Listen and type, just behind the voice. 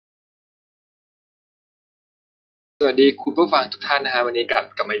สวัสดีคุณผู้ฟังทุกท่านนะฮะวันนี้ก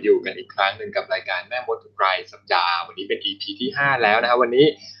ลับมาอยู่กันอีกครั้งหนึ่งกับรายการแม่มดรายสัปดาห์วันนี้เป็น EP ที่5แล้วนะครับวันนี้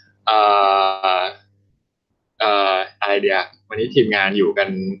เอ่ออะไรเดียววันนี้ทีมงานอยู่กั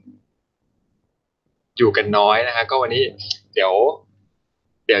นน้อยนะฮะก็วันนี้เดี๋ยว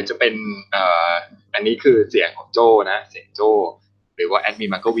เดี๋ยวจะเป็นเอ่ออันนี้คือเสียงของโจ้นะเสียงโจ้หรือว่าแอดมิน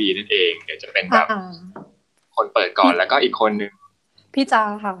มาร์กวีนั่นเองเดี๋ยวจะเป็นแบบคนเปิดก่อนแล้วก็อีกคนนึงพี่จา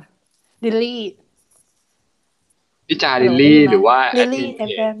ค่ะดิลลี่พี่จาลิลลี่หรือว่าแอลิลดมิลี่นเพ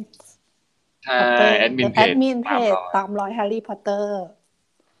จใช่พอตเตอร์แอดมินเพจตามรอยแฮร์รี่พอตเตอร์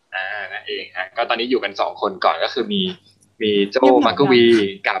นั่นเองฮะก็ตอนนี้อยู่กัน2 คนก่อนก็คือมีโจเงียบเหงามักกวี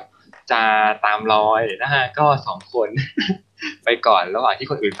กับจาตามรอยนะฮะก็2 คนไปก่อนระหว่างที่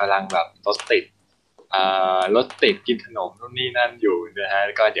คนอื่นกำลังแบบรถติดกินขนมนู่นนี่นั่นอยู่นะฮะ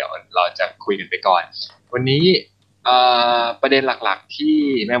ก็เดี๋ยวเราจะคุยกันไปก่อนวันนี้ประเด็นหลักๆที่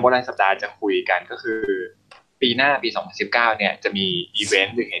แม่มดรายสัปดาห์จะคุยกันก็คือปีหน้าปี2019เนี่ยจะมีอีเวน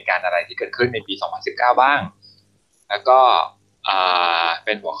ต์หรือเหตุการณ์อะไรที่เกิดขึ้นในปี2019บ้างแล้วก็เ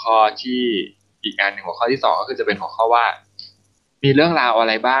ป็นหัวข้อที่อีกอันหนึ่งหัวข้อที่2ก็คือจะเป็นหัวข้อว่ามีเรื่องราวอะ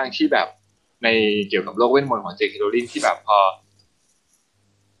ไรบ้างที่แบบในเกี่ยวกับโลกเวทมนต์ของ J.K. Rowling ที่แบบพอ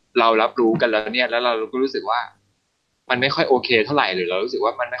เรารับรู้กันแล้วเนี่ยแล้วเราก็รู้สึกว่ามันไม่ค่อยโอเคเท่าไหร่หรือเรารู้สึกว่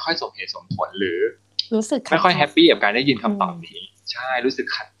ามันไม่ค่อยสมเหตุสมผลหรือรู้สึกไม่ค่อยแฮปปี้กับการได้ยินคำตอบนี้ใช่รู้สึก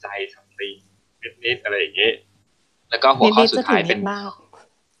ขัดใจซัมติงนิดๆอะไรอย่างเงี้ยแล้วก็หัวข้อสุดท้ายเป็น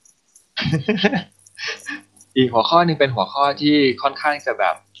อีกหัวข้อนึงเป็นหัวข้อที่ค่อนข้างจะแบ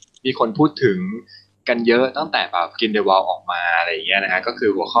บมีคนพูดถึงกันเยอะตั้งแต่แบบกินเดวอลออกมาอะไรอย่างเงี้ยนะฮะก็คือ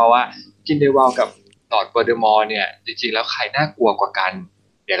หัวข้อว่ากินเดวอลกับลอร์ดโวลเดอมอร์เนี่ยจริงๆแล้วใครน่ากลัวกว่ากัน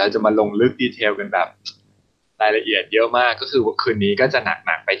เดี๋ยวเราจะมาลงลึกดีเทลกันแบบรายละเอียดเยอะมากก็คือคืนนี้ก็จะห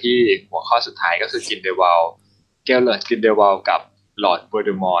นักไปที่หัวข้อสุดท้ายก็คือกินเดวอลเกลเลอร์กินเดวอลกับลอร์ดโวลเด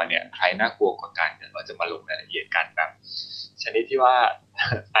อมอร์เนี่ยใครน่ากลัวกว่ากันเดี๋ยวเราจะมาลงรายละเอียดกันแบบชนิดที่ว่า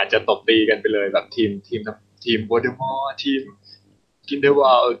อาจจะตบตีกันไปเลยแบบทีมโวลเดอมอร์ทีมกินเดวอ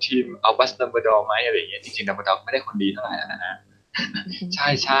ลทีมอัลบัสดัมเบิลดอร์ไหมอะไรอย่างเงี้ยจริงๆดัมเบิลดอร์ไม่ได้คนดีเท่าไหร่นะฮะใ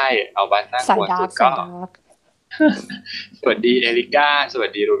ช่อัลบัสน่ากลัวสุดก็สวัสดีเอริก้าสวัส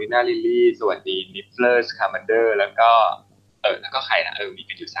ดีโรบิน่าลิลลี่สวัสดีนิฟเลอร์สคาร์มันเดอร์แล้วก็ใครนะมี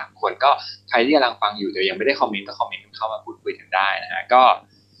กันอยู่3 คนก็ใครที่กำลังฟังอยู่แต่ยังไม่ได้คอมเมนต์ก็คอมเมนต์เข้ามาพูดคุยกันได้นะฮะก็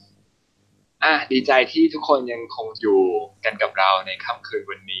ดีใจที่ทุกคนยังคงอยู่กันกับเราในค่ำคืน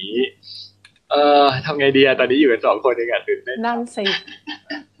วันนี้ทำไงดีตอนนี้อยู่กัน2 คนเองตื่นเต้นนั่นสิ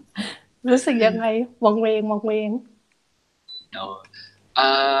รู้สึกยังไงวังเวง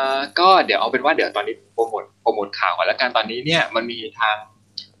ก็เดี๋ยวเอาเป็นว่าเดี๋ยวตอนนี้โปรโมทข่าวก่อนแล้วกันตอนนี้เนี่ยมันมีทาง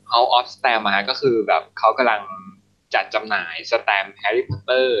House of Stamp มาก็คือแบบเขากำลังจัดจำหน่ายสแตมป์แฮร์รี่พอตเ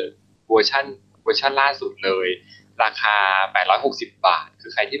ตอร์เวอร์ชันล่าสุดเลยราคา860 บาทคื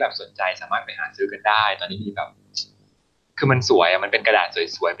อใครที่แบบสนใจสามารถไปหาซื้อกันได้ตอนนี้มีแบบคือมันสวยมันเป็นกระดาษ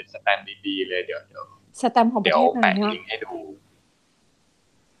สวยๆเป็นสแตมป์ดีๆเลยเดี๋ยวสแตมป์ของประเทศไหนแปะลิงก์ให้ดู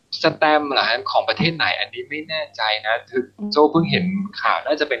สแตมป์เหรอฮะของประเทศไหนอันนี้ไม่แน่ใจนะโจเพิ่งเห็นข่าว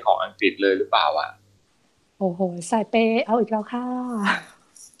น่าจะเป็นของอังกฤษเลยหรือเปล่าโอ้โหสายเปเอาอีกแล้วค่ะ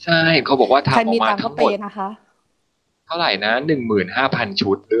ใช่เขาบอกว่าทำออกมาทั้งหมดนะคะเท่าไหร่นะ 15,000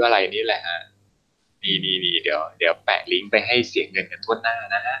 ชุดหรืออะไรนี่แหละฮะนี่เดี๋ยวแปะลิงก์ไปให้เสียเงินกันทั่วหน้า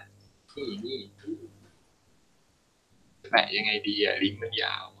นะฮะนี่แปะยังไงดีลิงก์มันย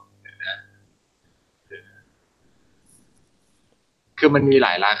าวนะคือมันมีหล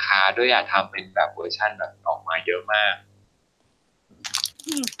ายราคาด้วยทำเป็นแบบเวอร์ชันแบบออกมาเยอะมาก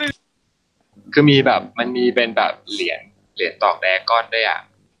คือมีแบบมันมีเป็นแบบเหรียญตอกแดงก้อนด้วย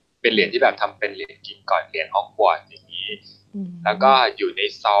เป็นเหรียญที่แบบทำเป็นเหรียญกินก่อนเหรียญฮอกวอตส์อย่างนี้แล้วก็อยู่ใน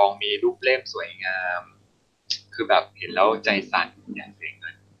ซองมีรูปเล่มสวยงามคือแบบเห็นแล้วใจสั่นอยากเสียเงิ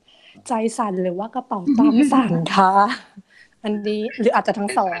นใจสั่นหรือว่ากระเป๋าตังค์สั่นคะอันนี้หรืออาจจะทั้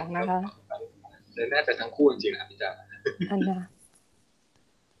งสองนะคะน่าจะทั้งคู่จริงๆครับพี่จ๋าอันนะ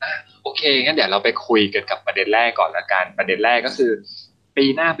โอเคงั้นเดี๋ยวเราไปคุยกันกับประเด็นแรกก่อนละกันประเด็นแรกก็คือปี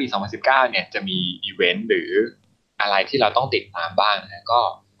หน้าปี2019เนี่ยจะมีอีเวนต์หรืออะไรที่เราต้องติดตามบ้างนะก็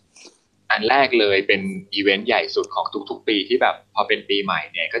อันแรกเลยเป็นอีเวนต์ใหญ่สุดของทุกๆปีที่แบบพอเป็นปีใหม่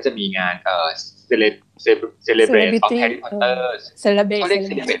เนี่ยก็จะมีงานCelebrate of Harry Potter เขาเรียก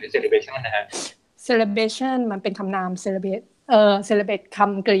Celebration นะฮะ Celebration มันเป็นคำนาม Celebrate ค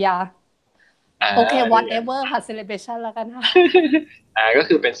ำกริยาโอเค whatever ค่ะ Celebration แล้วกันค่ะก็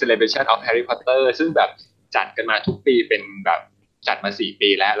คือเป็น Celebration of Harry Potter ซึ่งแบบจัดกันมาทุกปีเป็นแบบจัดมา4 ปี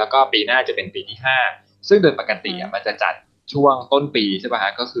แล้วก็ปีหน้าจะเป็นปีที่5ซึ่งโดยปกติมันจะจัดช่วงต้นปีใช่ป่ะฮ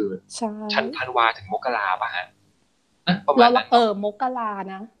ะก็คือธันวาถึงมกราป่ะฮะประมาณนั้นมกรา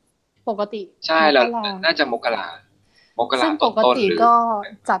นะปกติใช่แล้วน่าจะมกราซึ่งปกติก็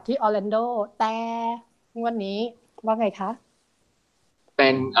จัดที่ออร์แลนโดแต่วันนี้ ว่าไงคะเป็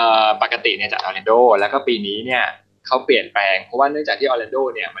นปกติเนี่ยจากออร์แลนโดแล้วก็ปีนี้เนี่ยเขาเปลี่ยนแปลงเพราะว่าเนื่องจากที่ออร์แลนโด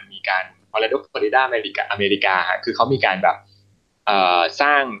เนี่ยมันมีการออร์แลนโดฟลอริดาอเมริกาคือเขามีการแบบส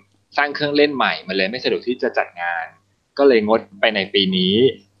ร้างเครื่องเล่นใหม่มันเลยไม่สะดวกที่จะจัดงานก็เลยงดไปในปีนี้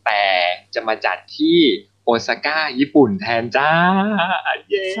แต่จะมาจัดที่โอซาก้าญี่ปุ่นแทนจ้า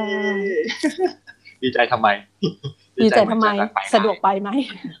เย้ใช่ดีใจทำไมดีดีใจเหมือนใจทำไมจะไปสะได้ ดวกไปไหม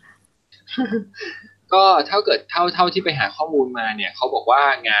ก็เท่าที่ไปหาข้อมูลมาเนี่ยเขาบอกว่า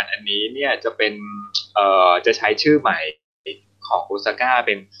งานอันนี้เนี่ยจะเป็นจะใช้ชื่อใหม่ของโอซาก้าเ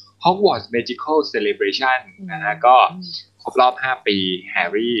ป็น Hogwarts Magical Celebration นะฮะก็ครบรอบ5ปีแฮ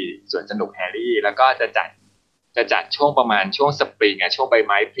ร์รี่สวนสนุกแฮร์รี่แล้วก็จะจัดช่วงประมาณช่วงสปริงช่วงใบไ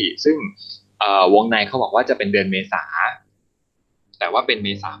ม้ผลิซึ่งวงในเขาบอกว่าจะเป็นเดือนเมษาแต่ว่าเป็นเม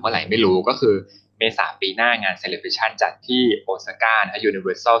ษาเมื่อไหร่ไม่รู้ก็คือเมษาปีหน้างาน Celebration จัดที่โอซาก้านะ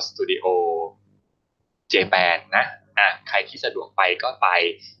Universal Studio เจแปนนะใครที่สะดวกไปก็ไป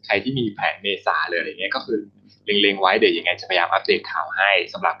ใครที่มีแผนเมษาเลยอะไรเงี้ยก็คือเล็งๆไว้เดี๋ยวยังไงจะพยายามอัปเดตข่าวให้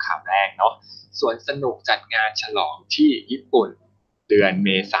สำหรับข่าวแรกเนาะส่วนสนุกจัดงานฉลองที่ญี่ปุ่นเดือนเม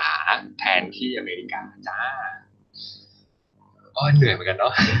ษาแทนที่อเมริกาจ้าอ้อเหนื่อยเหมือนกันเนา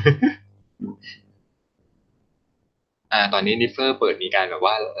ะตอนนี้นิฟเฟอร์เปิดมีการแบบ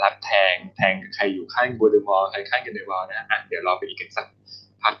ว่ารับแทงใครอยู่ข้างบูเดอมอร์ใครข้างกันเดวอลนะเดี๋ยวรอไปอีกกันสัก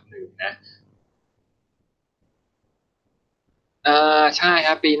พักหนึ่งนะ ใช่ค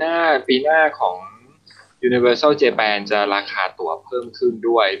รับปีหน้าของ Universal Japan จะราคาตั๋วเพิ่มขึ้น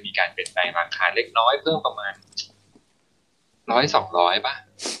ด้วยมีการเปลี่ยนแปลงราคาเล็กน้อยเพิ่มประมาณ100-200ป่ะ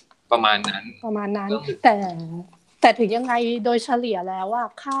ประมาณนั้นแต่ถึงยังไงโดยเฉลี่ยแล้วว่า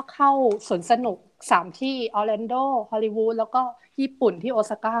ค่าเข้าสวนสนุก3ที่ออร์แลนโดฮอลลีวูดแล้วก็ญี่ปุ่นที่โอ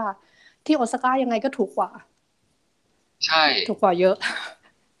ซาก้ายังไงก็ถูกกว่าใช่ถูกกว่าเยอะ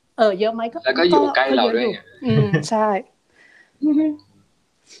เยอะไหมก็แล้วก็อยู่ใกล้เราด้วยใช่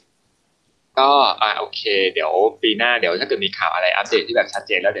ก็โอเคเดี๋ยวปีหน้าเดี๋ยวถ้าเกิดมีข่าวอะไรอัปเดตที่แบบชัดเ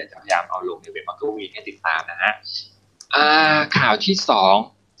จนแล้วเดี๋ยวจะพยายามเอาลงในเว็บมาร์เก็ตวีให้ติดตามนะฮะข่าวที่สอง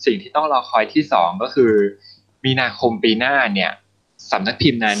สิ่งที่ต้องรอคอยที่สองก็คือมีนาคมปีหน้าเนี่ยสำนักพิ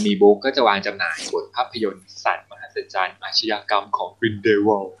มพ์นานมีบุ๊กก็จะวางจำหน่ายบทภาพยนตร์สัตว์มหัศจรรย์อาชญากรรมของกรินเดว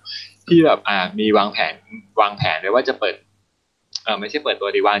อลที่แบบมีวางแผนไว้ว่าจะเปิดไม่ใช่เปิดตัว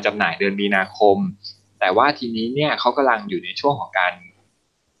ดีวางจำหน่ายเดือนมีนาคมแต่ว่าทีนี้เนี่ยเขากำลังอยู่ในช่วงของการ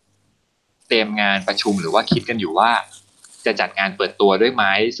เตรียมงานประชุมหรือว่าคิดกันอยู่ว่าจะจัดงานเปิดตัวด้วยไหม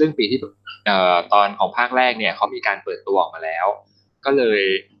ซึ่งปีที่ตอนของภาคแรกเนี่ยเขามีการเปิดตัวออกมาแล้วก็เลย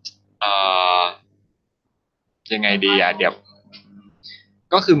เอ่อยังไงดีเดี๋ยว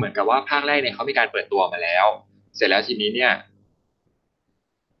ก็คือเหมือนกับว่าภาคแรกเนี่ยเขามีการเปิดตัวมาแล้วเสร็จแล้วทีนี้เนี่ย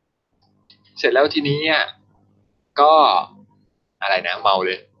ก็อะไรนะเมาเ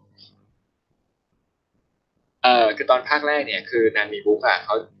ลยคือตอนภาคแรกเนี่ยคือนันมีบุ๊กเข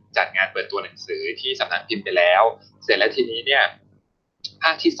าจัดงานเปิดตัวหนังสือที่สำนักพิมพ์ไปแล้วเสร็จแล้วทีนี้เนี่ยภ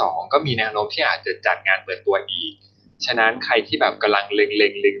าคที่สองก็มีแนวโน้มที่อาจจะจัดงานเปิดตัวอีกฉะนั้นใครที่แบบกำลังเล็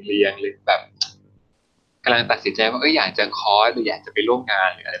งหรือแบบกำลังตัดสินใจว่าอยากจะคอร์สหรืออยากจะไปร่วมงาน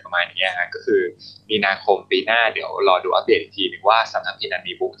หรืออะไรประมาณนี้ฮะก็คือมีนาคมปีหน้าเดี๋ยวรอดูอัปเดตอีกทีนึงว่าสำนักพิมพ์นัน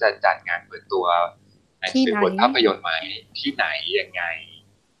มีบุ๊กจะจัดงานเปิดตัวหนังสือบทภาพยนตร์ไหมที่ไหนยังไง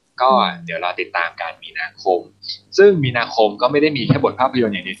ก็เดี๋ยวเราติดตามการมีนาคมซึ่งมีนาคมก็ไม่ได้มีแค่บทภาพยน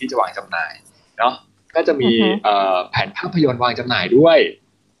ตร์อย่างเดียวที่จะวางจำหน่ายเนาะก็จะมีแผ่นภาพยนตร์วางจำหน่ายด้วย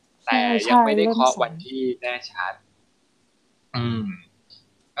แต่ยังไม่ได้เคาะวันที่แน่ชัดอืม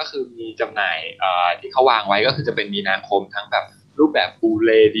ก็คือมีจำหน่ายที่เขาวางไว้ก็คือจะเป็นมีนาคมทั้งแบบรูปแบบบูเ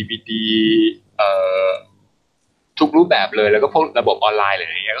ลดีวีดีเอ่อทุกรูปแบบเลยแล้วก็พวกระบบออนไลน์อะไร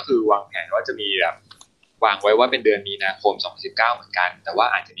อย่างเงี้ยก็คือวางแผนว่าจะมีแบบวางไว้ว่าเป็นเดือนมีนาคม2019เหมือนกันแต่ว่า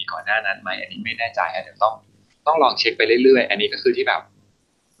อาจจะมีก่อนหน้านั้นไหมอันนี้ไม่แน่ใจเดี๋ยวต้องลองเช็คไปเรื่อยๆอันนี้ก็คือที่แบบ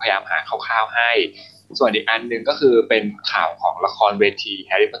พยายามหาคร่าวๆให้ส่วนอีกอันหนึ่งก็คือเป็นข่าวของละครเวที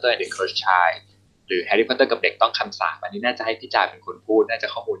Harry Potter and the Cursed Child หรือ Harry Potter กับเด็กต้องคำสาปอันนี้น่าจะให้พี่จาเป็นคนพูดน่าจะ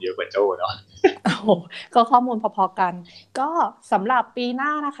ข้อมูลเยอะกว่าโจ้เนาะโอ้โหก็ข้อมูลพอๆกัน ก็สำหรับปีหน้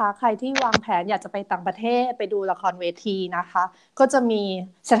านะคะ ใครที่วางแผนอยากจะไปต่างประเทศไปดูละครเวทีนะคะ ก็จะมี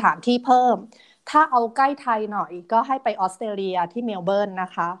สถานที่เพิ่ม ถ้าเอาใกล้ไทยหน่อยก็ให้ไปออสเตรเลียที่เมลเบิร์นน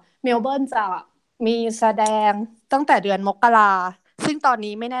ะคะ เมลเบิร์นจะมีแสดงตั้งแต่เดือนมกราซึ่งตอน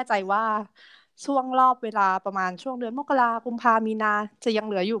นี้ไม่แน่ใจว่าช่วงรอบเวลาประมาณช่วงเดือนมกรากุมภามีนาจะยังเ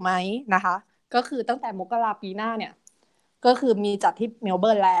หลืออยู่ไหมนะคะ ก็คือตั้งแต่มกราปีหน้าเนี่ยก็คือมีจัดที่เมลเบิ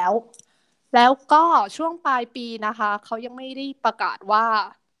ร์นแล้วก็ช่วงปลายปีนะคะเขายังไม่ได้ประกาศว่า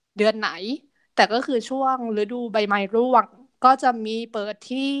เดือนไหนแต่ก็คือช่วงฤดูใบไม้ร่วงก็จะมีเปิด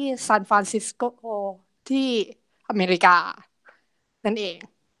ที่ซานฟรานซิสโกที่อเมริกานั่นเอง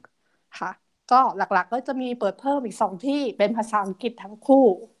ค่ะ ก็หลักๆก็จะมีเปิดเพิ่มอีก2ที่เป็นภาษาอังกฤษทั้งคู่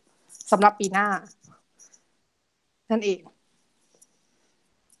สำหรับปีหน้านั่นเอง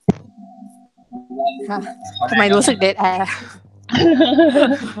ค่ะทำไมรู้สึกเดดแอร์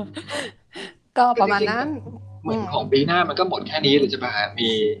ก็ประมาณนั้นเหมือนของปีหน้ามันก็หมดแค่นี้เลยใช่ป่ะ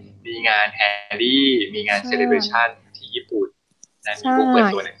มีงานแฮร์รี่มีงานเซเลบรชันที่ญี่ปุ่นนะมีพวกเปิด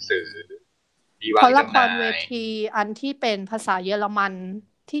ตัวหนังสือมีวางจำหน่ายละครเวทีอันที่เป็นภาษาเยอรมัน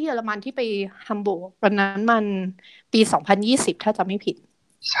ที่เยอรมันที่ไปฮัมบูร์กวันนั้นมันปี2020ถ้าจำไม่ผิด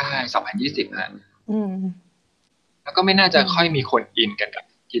ใช่2020ฮะแล้วก็ไม่น่าจะค่อยมีคนอินกันกับ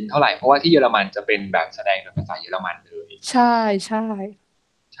กินเท่าไหร่เพราะว่าที่เยอรมันจะเป็นแบบแสดงเป็นภาษาเยอรมันเลยใช่ใช่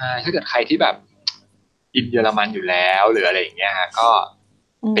ใช่ถ้าเกิดใครที่แบบอินเยอรมันอยู่แล้วหรืออะไรอย่างเงี้ยฮะก็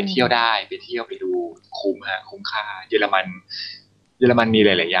ไปเที่ยวได้ไปเที่ยวไปดูคุ้มฮะคุ้มค่าเยอรมันมีห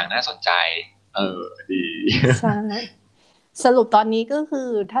ลายๆอย่างน่าสนใจดีใช่สรุปตอนนี้ก็คือ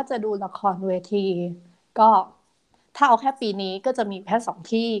ถ้าจะดูละครเวทีก็ถ้าเอาแค่ปีนี้ก็จะมีแค่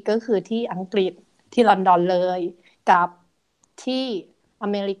2ที่ก็คือที่อังกฤษที่ลอนดอนเลยกับที่อ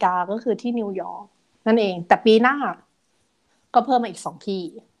เมริกาก็คือที่นิวยอร์กนั่นเองแต่ปีหน้าก็เพิ่มมาอีก2ที่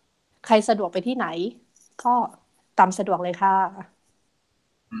ใครสะดวกไปที่ไหนก็ตามสะดวกเลยค่ะ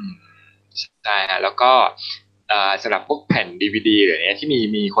ใช่ฮะแล้วก็สำหรับพวกแผ่นดีวีดีอะไรเนี้ยที่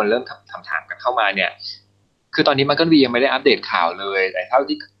มีคนเริ่มถามกันเข้ามาเนี่ยคือตอนนี้มันก็ยังไม่ได้อัปเดตข่าวเลยแต่เท่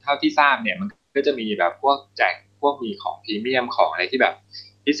าที่ทราบเนี่ยมันก็จะมีแบบพวกแจกพวกมีของพรีเมียมของอะไรที่แบบ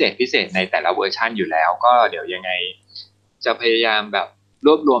พิเศษในแต่ละเวอร์ชันอยู่แล้วก็เดี๋ยวยังไงจะพยายามแบบร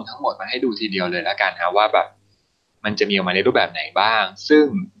วบรวมทั้งหมดมาให้ดูทีเดียวเลยแล้วกันฮะว่าแบบมันจะมีออกมาในรูปแบบไหนบ้างซึ่ง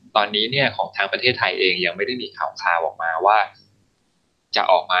ตอนนี้เนี่ยของทางประเทศไทยเองยังไม่ได้มีข่าวออกมาว่าจะ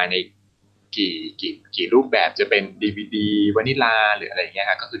ออกมาในกี่รูปแบบจะเป็น DVD วานิลาหรืออะไรเงี้ย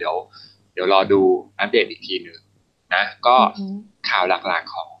ครับก็คือเดี๋ยวรอดูอัปเดตอีกทีหนึ่งนะก็ข่าวหลัก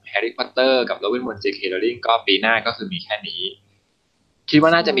ๆของแฮร์รี่พอตเตอร์กับโรบิน J.K. Rowling ก็ปีหน้าก็คือมีแค่นี้คิดว่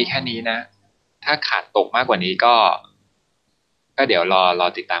าน่าจะมีแค่นี้นะถ้าขาดตกมากกว่านี้ก็เดี๋ยวรอ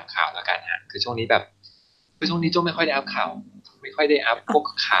ติดตามข่าวแล้วกันฮะคือช่วงนี้โจ้ไม่ค่อยได้อัพข่าวไม่ค่อยได้อัพพวก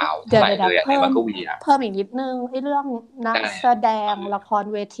ข่าวเท่าไหร่เลยในมันก็วีอะเพิ่มอีกนิดนึงไอ้เรื่องนักแสดงละคร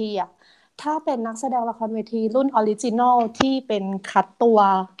เวทีอ่ะถ้าเป็นนักแสดงละครเวทีรุ่นออริจินอลที่เป็นคัดตัว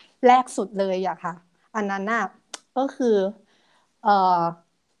แรกสุดเลยอะค่ะอันนั้นน่ะก็คือเอ่อ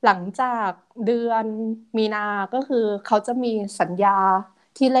หลังจากเดือนมีนาก็คือเขาจะมีสัญญา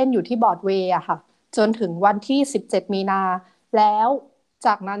ที่เล่นอยู่ที่บอร์ดเวย์อะค่ะจนถึงวันที่17มีนาแล้วจ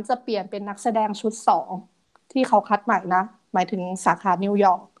ากนั้นจะเปลี่ยนเป็นนักแสดงชุด2ที่เขาคัดใหม่นะหมายถึงสาขานิวย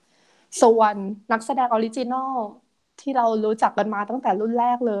อร์กส่วนนักแสดงออริจินอลที่เรารู้จักกันมาตั้งแต่รุ่นแร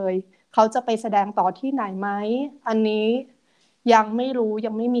กเลยเขาจะไปแสดงต่อที่ไหนไหมอันนี้ยังไม่รู้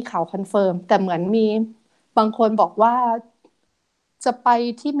ยังไม่มีข่าวคอนเฟิร์มแต่เหมือนมีบางคนบอกว่าจะไป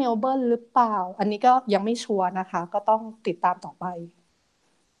ที่เมลเบิร์นหรือเปล่าอันนี้ก็ยังไม่ชัวร์นะคะก็ต้องติดตามต่อไป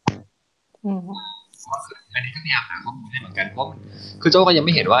อันนี้ก็พยายามหาข้อมูลให้เหมือนกันเพราะคือโจ้ก็ยังไ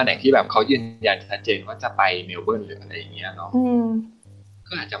ม่เห็นว่าไหนที่แบบเขายืนยันชัดเจนว่าจะไปเมลเบิร์นหรืออะไรอย่างเงี้ยเนาะ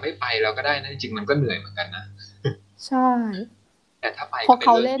ก็อาจจะไม่ไปแล้วก็ได้นะจริงๆมันก็เหนื่อยเหมือนกันนะใช่แต่ถ้าไปเพราะเข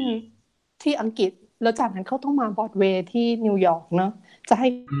าเล่นที่อังกฤษแล้วจากนั้นเขาต้องมาบอร์ดเวย์ที่นิวยอร์กเนาะจะให้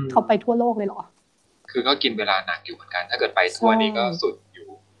เขาไปทั่วโลกเลยเหรอคือก็กินเวลาหนักอยู่เหมือนกันถ้าเกิดไปทัวร์นี้ก็สุดอยู่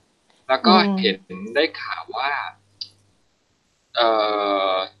แล้วก็เห็นได้ข่าวว่า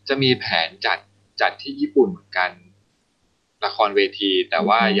จะมีแผนจัดที่ญี่ปุ่นเหมือนกันละครเวทีแต่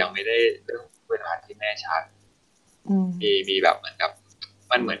ว่ายังไม่ได้เรื่องเวลาที่แน่ชัดมีแบบเหมือนกับ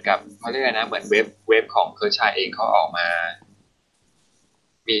มันเหมือนกับเขาเรียกนะเหมือนเว็บของเคอร์ชาเองเขาออกมา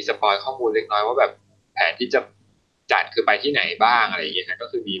มีสปอยข้อมูลเล็กน้อยว่าแบบแผนที่จะจัดคือไปที่ไหนบ้างอะไรอย่างเงี้ยก็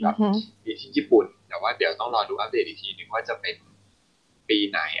คือมีแบบมีที่ญี่ปุ่นแต่ว่าเดี๋ยวต้องรอดูอัปเดตอีกทีนึงว่าจะเป็นปี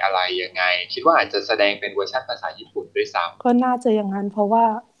ไหนอะไรยังไงคิดว่าอาจจะแสดงเป็นเวอร์ชันภาษาญี่ปุ่นด้วยซ้ำก็น่าจะอย่างนั้นเพราะว่า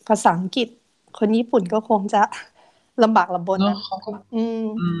ภาษาอังกฤษคนญี่ปุ่นก็คงจะลำบากลำบนนะเขาก็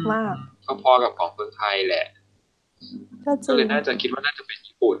มากเขาพอกับของคนไทยแหละก็เลยน่าจะคิดว่าน่าจะเป็น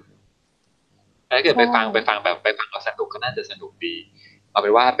ญี่ปุ่นถ้าเกิดไปฟังเอาสนุกก็น่าจะสนุกดีเอาเป็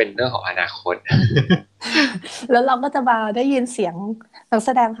นว่าเป็นเรื่องของอนาคตแล้วเราก็จะมาได้ยินเสียงนักแส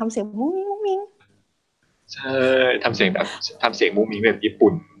ดงทำเสียงมุ้งมิ้งมุ้งมิ้งใช่ทำเสียงมุ้งมิ้งแบบญี่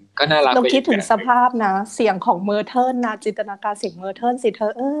ปุ่นก็น่ารักเราคิดถึงสภาพนะเสียงของเมอร์เทิร์นนะจินตนาการเสียงเมอร์เทิร์นสิเธ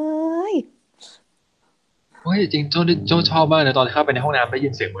อเอ้ยเฮ้ยจริงโจ้ชอบมากนะตอนเข้าไปในห้องน้ำได้ยิ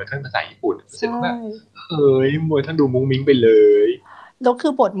นเสียงเมอร์เทิร์นภาษาญี่ปุ่นรู้สึกว่าแบบเฮ้ยเมอร์เทิร์นดูมุ้งมิ้งไปเลยแล้วคื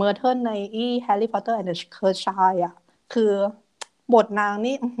อบทเมอร์เทิร์นในแฮร์รี่พอตเตอร์แอนด์เดอะเคอร์ชายอ่ะคือบทนาง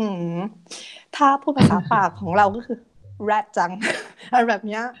นี่ถ้าพูดภาษาปากของเราก็คือ แรดจัง อะไรแบบ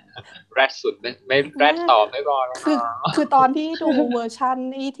เนี้ยแรดสุดไม่แรดต่อไม่รอแล้วคือตอนที่ดูเวอร์ชัน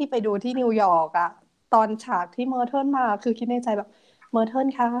นี้ที่ไปดูที่นิวยอร์กอะตอนฉากที่เมอร์เทิร์นมาคือคิดในใจแบบเมอร์เทิร์น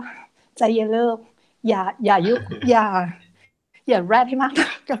คะใจเย็นเลิกอย่ายุอย่าแรดให้มาก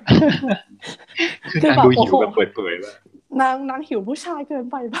คือนางดูหิวแบบเปิดเผยว่นางหิวผู้ชายเกิน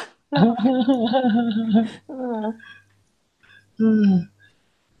ไปป่ะ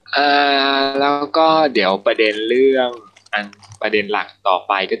แล้วก็เดี๋ยวประเด็นเรื่องประเด็นหลักต่อ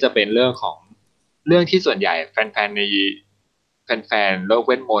ไปก็จะเป็นเรื่องของเรื่องที่ส่วนใหญ่แฟนๆในแฟนๆโลกเ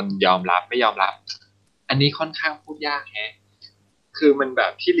วทมนต์ยอมรับไม่ยอมรับ อันนี้ค่อนข้างพูดยากแฮะคือมันแบ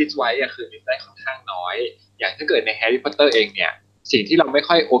บที่ลิสต์ไว้อะคือลิสต์ได้ค่อนข้างน้อย อย่างถ้าเกิดในแฮร์รี่พอตเตอร์เองเนี่ยสิ่งที่เราไม่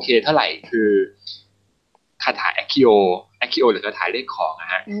ค่อยโอเคเท่าไหร่คือคาถาแอคคิโอหรือคาถาเรียกของน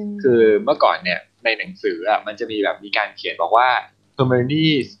ะฮะคือเมื่อก่อนเนี่ยในหนังสืออะมันจะมีแบบมีการเขียนบอกว่าเฮอร์ไมโอ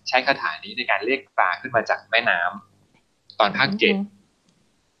นี่ใช้คาถานี้ในการเรียกปลาขึ้นมาจากแม่น้ำตอนภาค7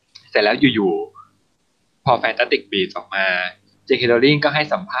เสร็จแล้วอยู่ๆพอแฟนตาติกบีสออกมาเจค โรลลิงก็ให้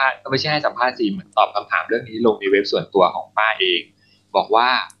สัมภาษณ์ก็ไม่ใช่ให้สัมภาษณ์สิเหมือนตอบคำถามเรื่องนี้ลงในเว็บส่วนตัวของป้าเองบอกว่า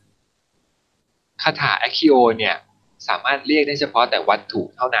คาถาแอคคิโอเนี่ยสามารถเรียกได้เฉพาะแต่วัตถุ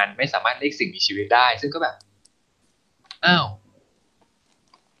เท่านั้นไม่สามารถเรียกสิ่งมีชีวิตได้ซึ่งก็แบบอ้าว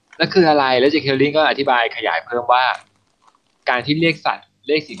แล้วคืออะไรแล้วเจค โรลลิงก็อธิบายขยายเพิ่มว่าการที่เรียกสัตว์เ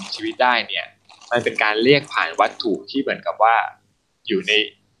รียกสิ่งมีชีวิตได้เนี่ยมันเป็นการเรียกผ่านวัตถุที่เหมือนกับว่าอ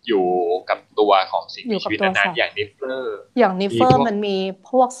ยู่กับตัวของสิ่งมีชีวิตนั้นๆอย่างนิฟเฟอร์มันมี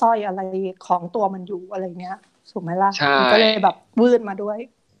พวกสร้อยอะไรของตัวมันอยู่อะไรเงี้ยถูกไหมล่ะมันก็เลยแบบวืดมาด้วย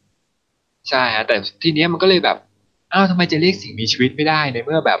ใช่ฮะแต่ทีเนี้ยมันก็เลยแบบอ้าวทำไมจะเรียกสิ่งมีชีวิตไม่ได้ในเ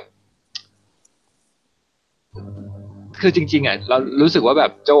มื่อแบบคือจริงๆอ่ะเรารู้สึกว่าแบ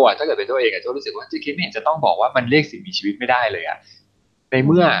บโจอ่ะถ้าเกิดเป็นตัวเองอ่ะโจรู้สึกว่าเจคิดไม่เห็นจะต้องบอกว่ามันเรียกสิ่งมีชีวิตไม่ได้เลยอ่ะในเ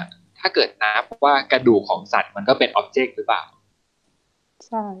มื่อถ้าเกิดนับว่ากระดูกของสัตว์มันก็เป็นอ็อบเจกต์หรือเปล่า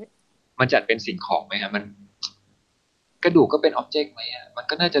ใช่มันจัดเป็นสิ่งของไหมฮะมันกระดูกก็เป็นอ็อบเจกต์ไหมอ่ะมัน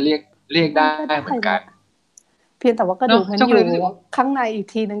ก็น่าจะเรียกได้เหมือนกันเพียงแต่ว่ากระดูกมันอยู่ข้างในอีก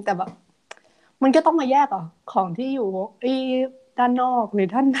ทีนึงแต่แบบมันก็ต้องมาแยกของที่อยู่ด้านนอกหรือ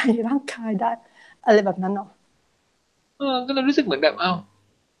ด้านในร่างกายได้อะไรแบบนั้นเนาะก็เลยรู้สึกเหมือนแบบอ้าว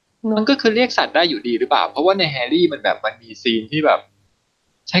มันก็คือเรียกสัตว์ได้อยู่ดีหรือเปล่าเพราะว่าในแฮร์รี่มันแบบมันมีซีนที่แบบ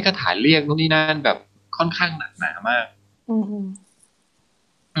ใช้คาถาเรียกนู่นนี่นั่นแบบค่อนข้างหนักหนามาก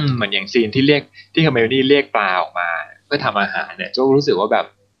เหมือนอย่างซีนที่เรียกที่เฮอร์ไมโอนี่เรียกปลาออกมาเพื่อทำอาหารเนี่ยโจ้รู้สึกว่าแบบ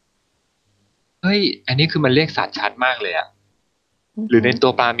เฮ้ยอันนี้คือมันเรียกสัตว์ชัดมากเลยอะหรือในตั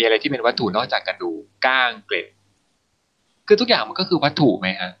วปลามีอะไรที่เป็นวัตถุนอกจากกระดูกก้างเกล็ดคือทุกอย่างมันก็คือวัตถุไหม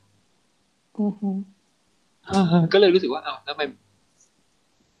ฮะก็เลยรู้สึกว่าอ้าวแล้ว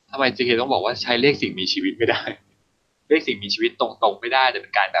ทำไมจีเคต้องบอกว่าใช้เรียกสิ่งมีชีวิตไม่ได้เรียกสิ่งมีชีวิตตรงๆไม่ได้แต่เป็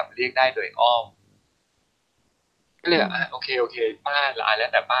นการแบบเรียกได้โดยอ้อมก็เลยแบบโอเคป้าแล้ว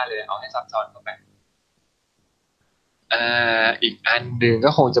แต่ป้าเลยเอาให้ซับซ้อนเข้าไปอีกอันหนึ่งก็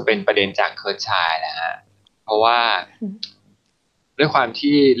คงจะเป็นประเด็นจากเคิร์ทชายนะฮะเพราะว่าด้วยความ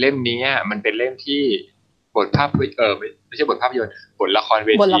ที่เล่มนี้มันเป็นเล่มที่บทภาพไม่ใช่บทภาพยนตร์บทละครเว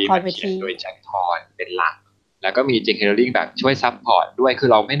ทีมันเขียนโดยแจ็คทอนเป็นหลักแล้วก็มีเจค โรลลิงแบบช่วยซัพพอร์ตด้วยคือ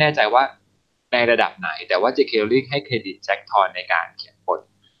เราไม่แน่ใจว่าในระดับไหนแต่ว่าเจค โรลลิงให้เครดิตแจ็คทอนในการเขียนบท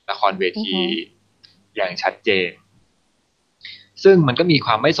ละครเวทีอย่างชัดเจนซึ่งมันก็มีค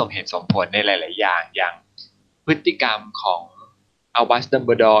วามไม่สมเหตุสมผลในหลายๆอย่างพฤติกรรมของอัลบัสดัมเบ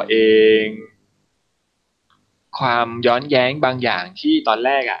ลดอร์เองความย้อนแย้งบางอย่างที่ตอนแร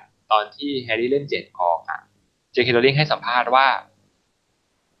กตอนที่แฮร์รี่เล่น7ออกเจค โรลลิงให้สัมภาษณ์ว่า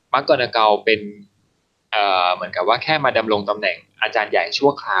มักกอนาเกลเป็นเหมือนกับว่าแค่มาดำรงตำแหน่งอาจารย์ใหญ่ชั่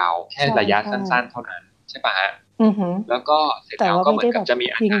วคราวแค่ระยะสั้นๆเท่านั้นใช่ปะฮะแล้วก็เสร็จแล้วก็เหมือนกับจะมี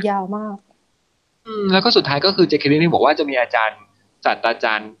อาจารย์ยาวมากแล้วก็สุดท้ายก็คือเจค โรลลิงบอกว่าจะมีอาจารย์ศาสตราจ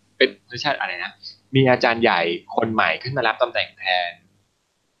ารย์เป็นไม่ใช่อะไรนะมีอาจารย์ใหญ่คนใหม่ขึ้นมารับตำแหน่งแทน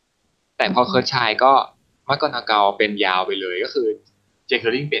แต่พอเคิร์ทชายก็มักกอนาเกลเป็นยาวไปเลยก็คือเจค โร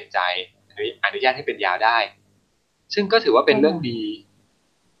ลลิงเปลี่ยนใจอนุญาตให้เป็นยาวได้ซึ่งก็ถือว่าเป็นเรื่องดี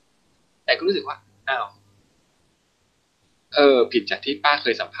แต่ก็รู้สึกว่าอ้าวผิดจากที่ป้าเค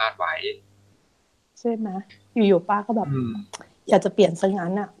ยสัมภาษณ์ไว้ใช่ไหมอยู่ๆป้าก็แบบอยากจะเปลี่ยนซะงั้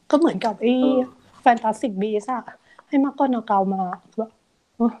นก็เหมือนกับแฟนตาสติกบีสให้มักกอนาเกลมาแบบ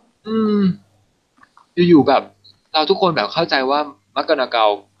อยู่ๆแบบเราทุกคนแบบเข้าใจว่ามักกอนาเกล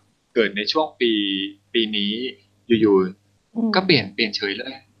เกิดในช่วงปีนี้อยู่ๆก็เปลี่ยนเฉยเล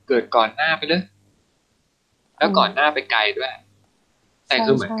ยเกิดก่อนหน้าไปเลยแล้วก่อนหน้าไปไกลด้วยแต่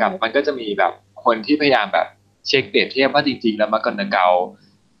คือเหมือนกับมันก็จะมีแบบคนที่พยายามแบบเช็คเปรียบเทียบว่าจริงๆแล้วมักกอนาเกล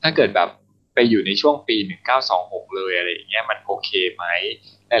ถ้าเกิดแบบไป อยู่ในช่วงปี1926เลยอะไรอย่างเงี้ยมันโอเคไหม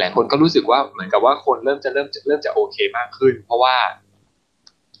หลายๆคนก็รู้สึกว่าเหมือนกับว่าคนเริ่มจะโอเคมากขึ้นเพราะว่า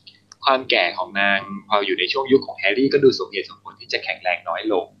ความแก่ของนางพออยู่ในช่วงยุคของแฮร์รี่ก็ดูสมเหตุสมผลที่จะแข็งแรงน้อย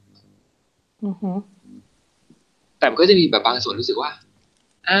ลงแต่มันก็จะมีแบบบางส่วนรู้สึกว่า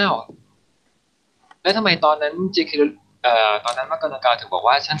อ้าวแล้วทำไมตอนนั้นเจคตอนนั้นมักกะนาเกาถึงบอก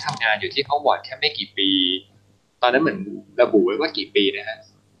ว่าฉันทำงานอยู่ที่ฮอกวอตส์แค่ไม่กี่ปีตอนนั้นเหมือนระบุไว้ว่ากี่ปีนะฮะ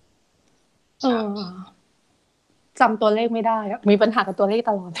จำตัวเลขไม่ได้มีปัญหากับตัวเลข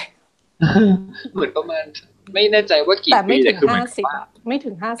ตลอดเลยเหมือนประมาณไม่แน่ใจว่ากี่ปีแต่คือเหมือนว่าไม่ถึ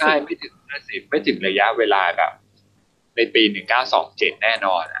ง50ใช่ไม่ถึง50ไม่ถึงระยะเวลาแบบในปี1927แน่น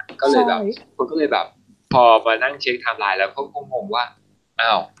อนอ่ะก็เลยแบบคนก็เลยแบบพอมานั่งเช็คไทม์ไลน์แล้วก็งงว่าอ้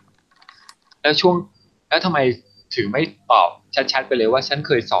าวแล้วทำไมถึงไม่ตอบชัดๆไปเลยว่าฉันเ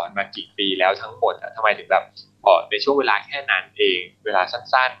คยสอนมากี่ปีแล้วทั้งหมดอ่ะทำไมถึงแบบในช่วงเวลาแค่นั้นเองเวลา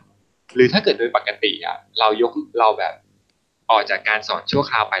สั้นๆหรือถ้าเกิดโดยปกติอ่ะเราแบบออกจากการสอนชั่ว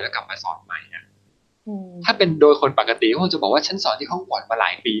คราวไปแล้วกลับมาสอนใหม่อ่ะถ้าเป็นโดยคนปกติก็คงจะบอกว่าฉันสอนที่ห้องวอร์ดมาหล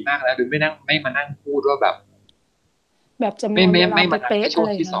ายปีมากแล้วโดยไม่มานั่งพูดว่าแบบจำนวนเวลาไม่มานั่ง เป๊ะ แค่ ๆ ช่วงอะ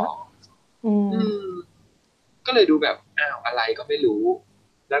ไรที่สอนะงก็เลยดูแบบอ้าวอะไรก็ไม่รู้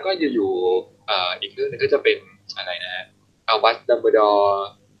แล้วก็อยู่อีกเรื่องนึงก็จะเป็นอะไรนะเอาวัดดัมเบิลดอร์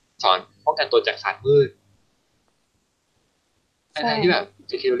สอนป้องกันตัวจากศาสตร์มืดอะไรที่แบบเ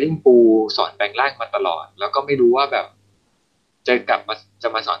จคิลลิงปูสอนแปลงร่างมาตลอดแล้วก็ไม่รู้ว่าแบบจะ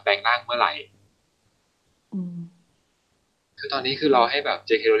มาสอนแปลงร่างเมื่อไหร่คือตอนนี้คือรอให้แบบเ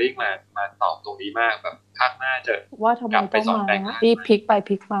จคิลลิงมาตอบตรงนี้มากแบบภาคหน้าจะว่าทำไมต้องมาพลิกไปพ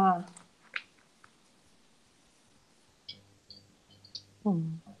ลิกมา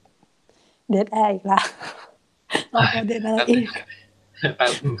เดดแอร์อีกละเอาประเด็นอะไรอีก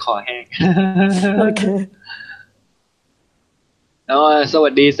คอแห้งโอเคสวั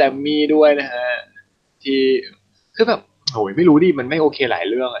สดีแซมมี่ด้วยนะฮะที่คือแบบโหยไม่รู้ดิมันไม่โอเคหลาย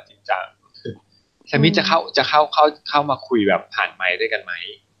เรื่องอ่ะจริงจังแซมมี่จะเข้ามาคุยแบบผ่านไมค์ด้วยกันไหม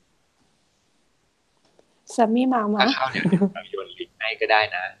แซมมี่มาถ้าเข้าเนี่ยเราโยนลิงก์ให้ก็ได้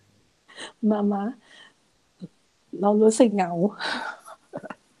นะมาเรารู้สึกเหงา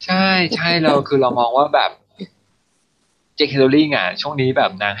ใช่เรามองว่าแบบเจค เคโรลลิงอ่ะช่วงนี้แบ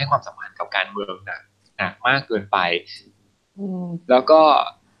บนางให้ความสำคัญกับการเมืองหนักมากเกินไปแล้วก็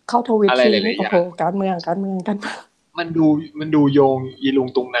เข้าทวิตอะไรหลายๆโอ้อย่าโหงการเมืองมันดูโยงอีลุง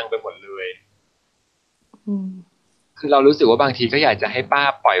ตุงนางไปหมดเลยคือเรารู้สึกว่าบางทีก็อยากจะให้ป้า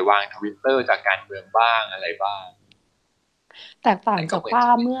ปล่อยวางทวิตเตอร์จากการเมืองบ้างอะไรบ้างแตกต่างจากป้า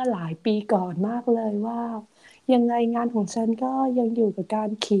เมื่อหลายปีก่อนมากเลยว่ายังไงงานของฉันก็ยังอยู่กับการ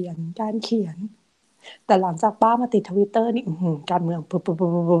เขียนแต่หลังจากป้ามาติดทวิตเตอร์นี่การเมืองปุ๊บ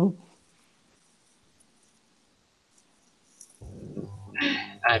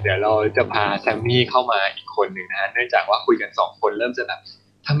เดี๋ยวเราจะพาแซมมี่เข้ามาอีกคนหนึ่งนะฮะเนื่องจากว่าคุยกัน2 คนเริ่มจะแบบ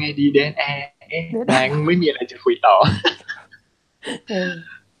ทำไงดีเดนแอร์แดงไม่มีอะไรจะคุยต่อ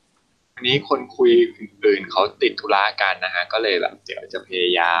วันนี้คนคุยอื่นๆเขาติดธุระกันนะฮะก็เลยแบบเดี๋ยวจะพย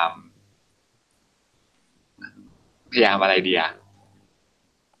ายามอะไรดีอะ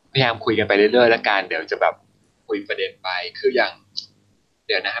พยายามคุยกันไปเรื่อยๆแล้วกันเดี๋ยวจะแบบคุยประเด็นไปคืออย่างเ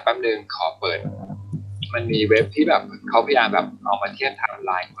ดี๋ยวนะฮะแป๊บนึงขอเปิดมันมีเว็บที่แบบเขาพยายามแบบเอามาเทียบไทม์ไ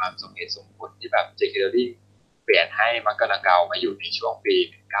ลน์ความสมเหตุสมผลที่แบบเจค เคโรลลิงเปลี่ยนให้มักกะนาเกามาอยู่ในช่วงปี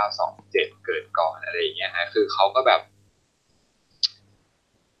1927เกิดก่อนอะไรอย่างเงี้ยฮะคือเขาก็แบบ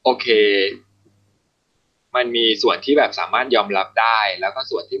โอเคมันมีส่วนที่แบบสามารถยอมรับได้แล้วก็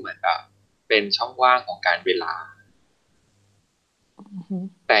ส่วนที่เหมือนแบบเป็นช่องว่างของการเวลา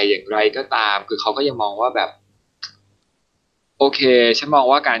แต่อย่างไรก็ตามคือเขาก็ยังมองว่าแบบโอเคฉันมอง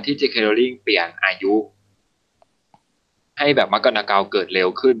ว่าการที่เจค เคโรลลิงเปลี่ยนอายุให้แบบมักกะนาเกาเกิดเร็ว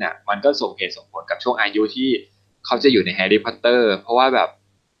ขึ้นน่ะมันก็สมเหตุสมผลกับช่วงอายุที่เขาจะอยู่ในแฮร์รี่พอตเตอร์เพราะว่าแบบ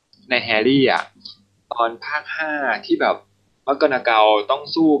ในแฮร์รี่อ่ะตอนภาค5ที่แบบมักกะนาเกาต้อง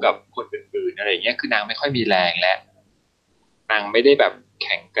สู้กับคนอื่นๆอะไรอย่างเงี้ยคือนางไม่ค่อยมีแรงและนางไม่ได้แบบแ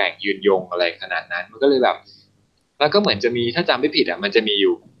ข็งแกร่งยืนยงอะไรขนาดนั้นมันก็เลยแบบแล้วก็เหมือนจะมีถ้าจำไม่ผิดอ่ะมันจะมีอ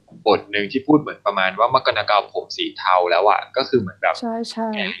ยู่บทหนึ่งที่พูดเหมือนประมาณว่ามักกะนาเกาผมสีเทาแล้วอ่ะก็คือเหมือนแบบใช่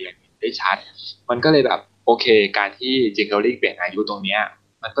แก่อย่างได้ชัดมันก็เลยแบบโอเคการที่จิงเกิลลิงเปลี่ยนอายุตรงเนี้ย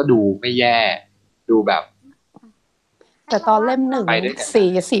มันก็ดูไม่แย่ดูแบบแต่ตอนเล่ม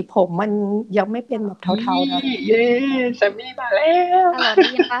1สีผมมันยังไม่เป็นแบบเทาๆนะเย้แซมมี่มาแล้วได้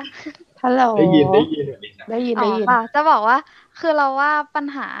ยินปะฮัลโหลได้ยินป่ะจะบอกว่าคือเราว่าปัญ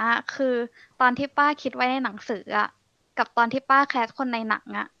หาคือตอนที่ป้าคิดไว้ในหนังสืออะกับตอนที่ป้าแคสคนในหนัง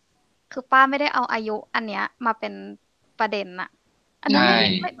อะคือป้าไม่ได้เอาอายุอันเนี้ยมาเป็นประเด็นอะอันนี้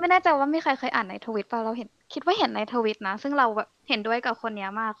ไม่แน่ใจว่ามีใครเคยอ่านในทวิตป่ะเราคิดว่าเห็นในทวิตนะซึ่งเราแบบเห็นด้วยกับคนเนี้ย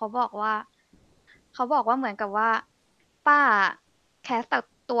มากเขาบอกว่า เขาบอกว่าเหมือนกับว่าป้าแคสแต่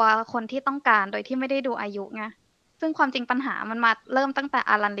ตัวคนที่ต้องการโดยที่ไม่ได้ดูอายุไงซึ่งความจริงปัญหามันมาเริ่มตั้งแต่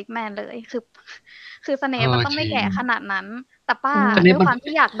อารันริกแมนเลยคือสเนปมันต้องไม่จริงแก่ขนาดนั้นแต่ป้าอืมอันนี้มันด้วยความ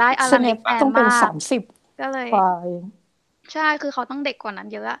ที่อยากได้อาสเนปรันริกแมนต้องเป็นมาก30ก็เลยกว่าเอง ใช่คือเขาต้องเด็กกว่านั้น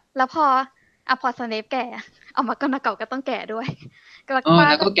เยอะแล้วพอสเนปแก่เอามาก็นาเก่าก็ต้องแก่ด้วยแล้วป้า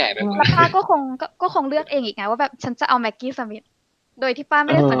แล้วก็ก็แก่ไปหมดแล้วเลยป้าก็คงเลือกเองอีกไงว่าแบบฉันจะเอาแม็กกี้สมิธโดยที่ป้าไ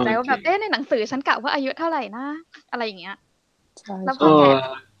ม่ได้สนใจว่าจริงแบบในหนังสือฉันกะว่าอายุเท่าไหร่นะอะไรอย่างเงี้ยใช่แล้วพเออแก่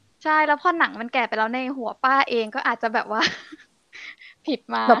อใช่แล้วพอหนังมันแก่ไปแล้วในหัวป้าเองก็อาจจะแบบว่า ผิด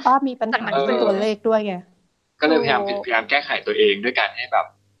มาแล้วป้ามีปัญจากหาหนังสือเรื่องตัวเลขด้วยไงก็เลยถูกพยายามแก้ไขตัวเองด้วยการให้แบบ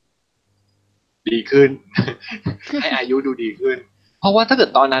ดีขึ้น ให้อายุดูดีขึ้นเพราะว่าถ้าเกิด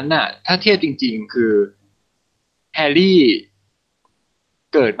ตอนนั้นน่ะถ้าเทียบจริงๆคือแฮร์รี่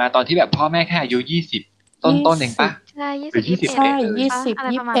เกิดมาตอนที่แบบพ่อแม่แค่อายุ20ต้นเอง20ปะใช่ยี่หรือสิบยี่สิบเอ็ดใช่ปะอะไร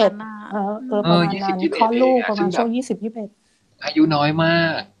ประมาณ20 21นั้นน่ะอืมประมาณ20นั้นคลอ21ดเองลูกประมาณช่วงซึ่งแบบ20 21อายุน้อยมา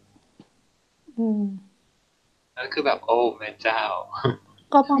กอืมนั่นคือแบบโอ้แม่เจ้า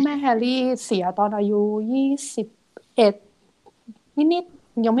ก็พ่อแม่แฮร์รี่เสียตอนอายุ21นิด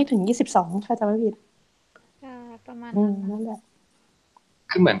ๆยังไม่ถึง22ถ้าจำไม่ผิดค่ะประมาณนั้นนะนั่นแหละ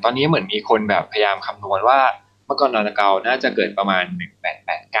คือเหมือนตอนนี้เหมือนมีคนแบบพยายามคำนวณว่าเมื่อก่อนนอนเกาน่าจะเกิดประมาณ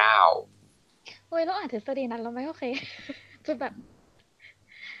1889เฮ้ยเราอ่านทฤษฎีนั้นเราไม่โอเคจะแบบ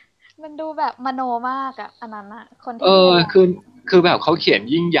มันดูแบบมโนมากอะอันนั้นอะคนเออที่พยายามคือแบบเขาเขียน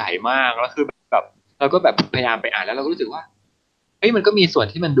ยิ่งใหญ่มากแล้วคือแบบเราก็แบบพยายามไปอ่านแล้วเราก็รู้สึกว่าเอ้ยมันก็มีส่วน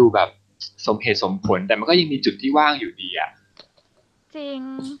ที่มันดูแบบสมเหตุสมผลแต่มันก็ยังมีจุดที่ว่างอยู่ดีอ่ะจริง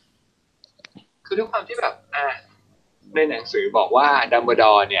คือด้วยความที่แบบในหนังสือบอกว่าดัมเบิลด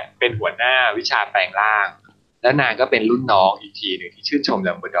อร์เนี่ยเป็นหัวหน้าวิชาแปลงร่างแล้วนางก็เป็นรุ่นน้องอีกทีหนึ่งที่ชื่นชม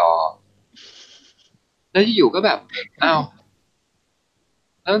ดัมเบิลดอร์แล้วอยู่ๆก็แบบอ้าว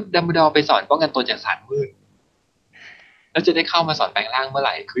แล้วดัมเบิลดอร์ไปสอนป้องกันตัวจากศาสตร์มืดแล้วจะได้เข้ามาสอนแปลงร่างเมื่อไห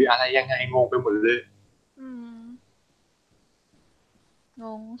ร่คืออะไรยังไงงงไปหมดเลยอืมง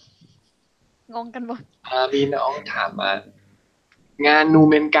งงงกันหมดมีน้องถามมางานนู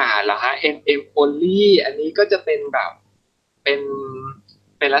เมนการ์ดเหรอฮะ NM Only อันนี้ก็จะเป็นแบบเป็น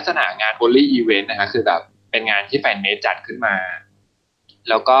เป็นลักษณะงาน Only Event นะคะคือแบบเป็นงานที่แฟนเมดจัดขึ้นมา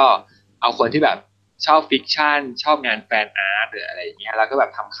แล้วก็เอาคนที่แบบชอบฟิกชันชอบงานแฟนอาร์ตหรืออะไรอย่างเงี้ยแล้วก็แบ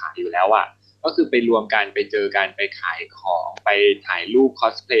บทำขายอยู่แล้วอ่ะก็คือไปรวมกันไปเจอกันไปขายของไปถ่ายรูปคอ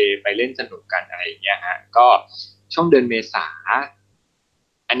สเพลย์ไปเล่นสนุกกันอะไรอย่างเงี้ยฮะก็ช่วงเดือนเมษา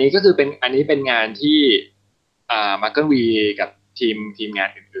อันนี้ก็คืออันนี้เป็นงานที่มาร์เกิลวีกับทีมงาน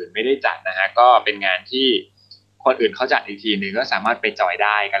อื่นๆไม่ได้จัดนะฮะก็เป็นงานที่คนอื่นเขาจัดอีกทีหนึ่งก็สามารถไปจอยไ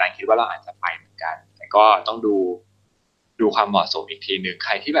ด้กำลังคิดว่าเราอาจจะไปเหมือนกันแต่ก็ต้องดูความเหมาะสมอีกทีหนึ่งใค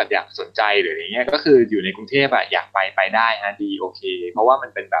รที่แบบอยากสนใจหรืออย่างเงี้ยก็คืออยู่ในกรุงเทพอะอยากไปได้ฮะดีโอเคเพราะว่ามั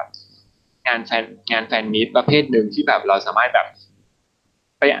นเป็นแบบงานแฟนงานแฟนมีตประเภทหนึ่งที่แบบเราสามารถแบบ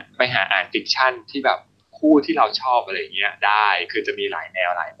ไปไปหาอ่านฟิกชันที่แบบคู่ที่เราชอบอะไรอย่างเงี้ยได้คือจะมีหลายแนว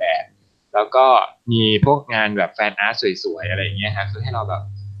หลายแบบ แล้วก็มีพวกงานแบบแฟนอาร์ตสวยๆอะไรอย่างเงี้ยฮะคือให้เราแบบ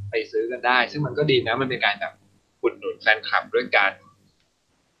ไปซื้อกันได้ซึ่งมันก็ดีนะมันเป็นการแบบอุดหนุนแฟนคลับด้วยกัน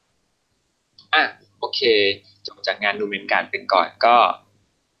โอเคจบจากงานนูเมนการเป็นก่อนก็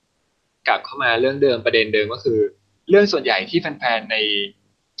กลับเข้ามาเรื่องเดิมประเด็นเดิมก็คือเรื่องส่วนใหญ่ที่แฟนๆใน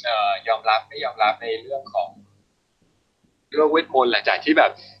ยอมรับไม่ยอมรับในเรื่องของโลกเวทมนต์หลังจากที่แบ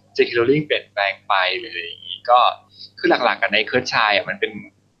บJ.K. Rowling เปลี่ยนแปลงไปหรืออะไรอย่างนี้ก็คือหลักๆกันในเคิร์ชชายมันเป็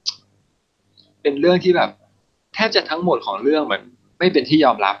นเรื่องที่แบบแทบจะทั้งหมดของเรื่องมันไม่เป็นที่ย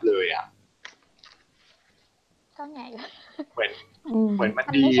อมรับเลยอ่ะก็ไงเหมือนเหมือนมัน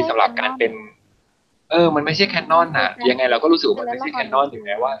มันดีไม่ใช่สำแคนนอนหรับการเป็นมันไม่ใช่แคนนอนนะยังไงเราก็รู้สึกว่ามันไม่ใช่แคนนอนถึงแ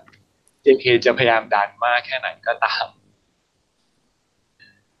ม้ว่า JK จะพยายามดันมากแค่ไหนก็ตาม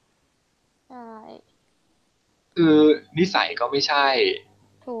ใช่คือนิสัยก็ไม่ใช่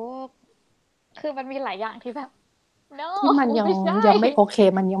ถูกคือมันมีหลายอย่างที่แบบ no ที่มันยังไม่ใช่ ไม่โอเค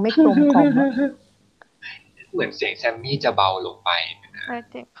มันยังไม่กลมกล่อมอะ เหมือนเสียงแซมมี่จะเบาลงไปนะ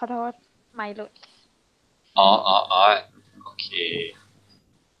เจ็บขอโทษไม่หลุดอ๋อโอเค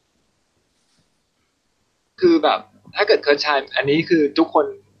คือแบบถ้าเกิดเคิร์ชชายอันนี้คือทุก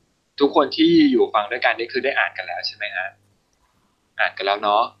คนที่อยู่ฟังด้วยกันนี่คือได้อ่านกันแล้วใช่ไหมฮะอ่านกันแล้วเน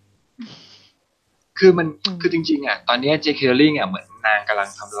าะ คือมันคือจริงๆอ่ะตอนนี้ J.K. Rowling อ่ะเหมือนนางกำลัง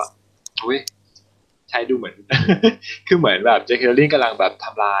ทำละอุ้ยใช้ดูเหมือนคือเหมือนแบบ J.K. Rowling กำลังแบบท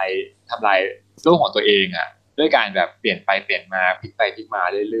ำลายโลกของตัวเองอ่ะด้วยการแบบเปลี่ยนไปเปลี่ยนมาพลิกไปพลิกมา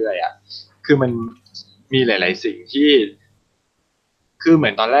เรื่อยๆอ่ะคือมันมีหลายๆสิ่งที่คือเหมื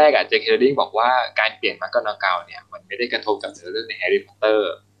อนตอนแรกอ่ะ J.K. Rowling บอกว่าการเปลี่ยนมักกะนาเกาเนี่ยมันไม่ได้กระทบกับเนื้อเรื่องในแฮร์รี่พอตเตอ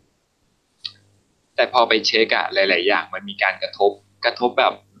ร์แต่พอไปเช็คอะหลายๆอย่างมันมีการกระทบแบ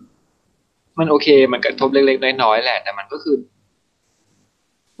บ มันโอเคมันกระทบเล็กๆน้อยๆแหละแต่มันก็คือ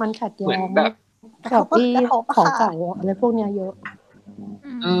มันขัด เหมื แย้ อน ง แบบ กับที่ กระทบอะ ของ ค่ะ เก่าอะไรพวกเนี้ยเยอะ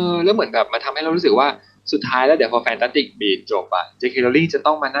แล้วเหมือนแบบมาทำให้เรารู้สึกว่าสุดท้ายแล้วเดี๋ยวพอแฟนตาติกบีทจบอ่ะ J.K. Rowling จะ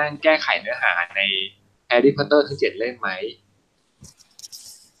ต้องมานั่งแก้ไขเนื้อหาในแฮร์รี่พอตเตอร์ทั้ง7 เล่มไหม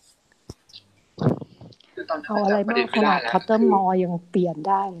คือตอนนั้น เอาอะไร จำประ มา เด็น กข ไม่ได้ นาด แล้ว พอตเตอร์มอร์ยังเปลี่ยน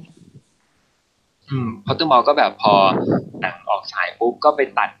ได้เลย พอตเตอร์มอลก็แบบพอหนังออกฉายปุ๊บก็ไป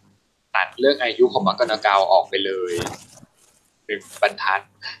ตัดเรื่องอายุของมักกอนาเกลออกไปเลย1 บรรทัด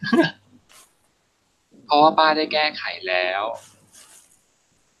เพราะว่าป้าได้แก้ไขแล้ว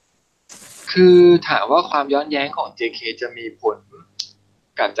คือถามว่าความย้อนแย้งของ JK จะมีผล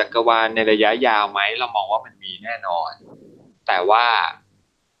กับจักรวาลในระยะยาวไหมเรามองว่ามันมีแน่นอน แต่ว่า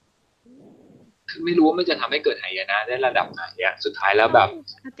คือไม่รู้ว่ามันจะทำให้เกิดหายนะได้ระดับไหนอะสุดท้ายแล้วแบบ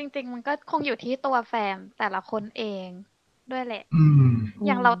จริงๆมันก็คงอยู่ที่ตัวแฟนแต่ละคนเองด้วยแหละ ม อ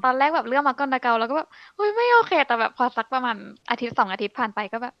ย่างเราตอนแรกแบบเรื่องมาก่อนนะเกาเราก็แบบเฮ้ยไม่โอเคแต่แบบพอสักประมาณอาทิตย์2 อาทิตย์ผ่านไป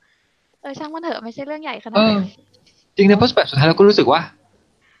ก็แบบช่างมันเถอะไม่ใช่เรื่องใหญ่ขนาดนั้น จริงในพอสเปกสุดท้ายเราก็รู้สึกว่า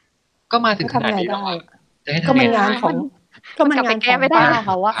ก็มาถึงขนาด ทำไง นี้แล้ว ได้ อะจะให้ ก็ ทำ มัน ยังไง งานของก็มัน กลับไป งาน แก้ ของ ไม่ได้ ป้าเ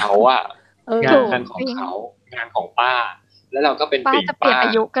ขาอะ เขาอะ เออ งานของเขางานของป้า แล้วเราก็เป็น ป้า ติ่ง จะเปลี่ยน ป้า อ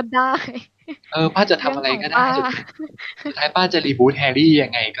ายุก็ได้ ป้าจะทำอะไรก็ได้ เรื่องของป้า สุดท้ายป้าจะรีบูทแฮร์รี่ยั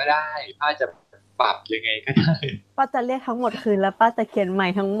งไงก็ได้ ป้าจะปรับยังไงก็ได้ ป้าจะเรียกทั้งหมดคืนแล้วป้าจะเขียนใหม่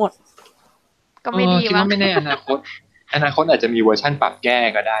ทั้งหมด ก็ไม่ดี คิด มั้ง ว่าไม่แน่อนาคตอาจจะมีเวอร์ชั่นปรับแก้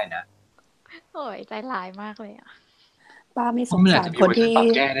ก็ได้นะ โอ้ยใจร้ายมากเลยอ่ะ ป้าไม่ เพ ส ราะ ง มันอาจ สาร จะมี คน เวอร์ชัน ที่ ปรับ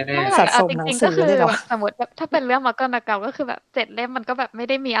แก้แน่ ไม่ ๆ หรอก สะส เอา ม จ หนัง ริง สื ๆก็ อ คือ เลยเหรอ สมมติแบบถ้าเป็นเรื่องมาก่อนนะเกาก็คือแบบ7 เล่มมันก็แบบไม่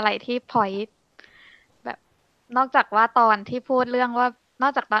ได้มีอะไรที่พอยต์แบบนอกจากว่าตอนที่พูดเรื่องว่านอ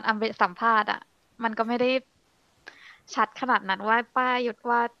กจากตอนอัมเบสัมภาษณ์อ่ะมันก็ไม่ได้ชัดขนาดนั้นว่าป้าหยุด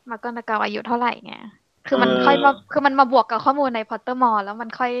ว่ามาก่อนนะเกาอายุเท่าไหร่ไงคือมันค่อยมาคือมันมาบวกกับข้อมูลในพอตเตอร์มอลแล้วมัน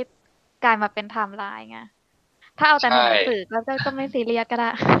ค่อยกลายมาเป็นไทม์ไลน์ไงถ้าเอาแต่ในหนังสือก็ไม่ซีเรียสก็ได้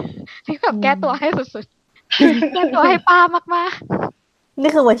ที่แบบแก้ตัวให้สุดๆ แก้ตัวให้ป้ามาก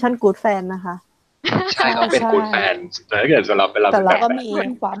นี่คือเวอร์ชันกู๊ดแฟนนะคะ ใช่เขาเป็น ใช่ กูดแฟนแต่ถ้าเกิดสำหรับเป็นเรา แต่เราก็ เป็น มี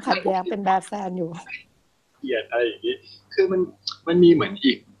ความขัดแย้งเป็นแบดแฟนอยู่ เกลียดอะไรอย่างนี้ คือมันมีเหมือน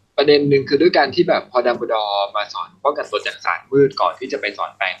อีกประเด็นหนึ่งคือด้วยการที่แบบพอดัมเบิลดอร์มาสอนป้องกันตัวจากศาสตร์มืดก่อนที่จะไปสอ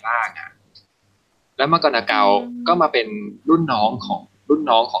นแปลงร่างอ่ะแล้วมักกอนาเกลก็มาเป็นรุ่นน้องข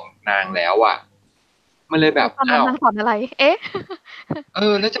องนางแล้วอ่ะมันเลย ๆ แบบ ตอนนั้นนางสอนอะไร เอ๊ะ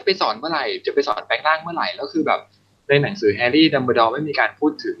แล้วจะไปสอนเมื่อไหร่จะไปสอนแปลงร่างเมื่อไหร่แล้วคือแบบในหนังสือแฮร์รี่ดัมเบิลดอร์ไม่มีการพู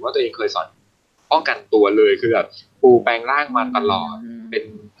ดถึงว่าตัวเองเคยสอนป้องกันตัวเลยคือแบบปูแปลงร่างมาตลอด เป็น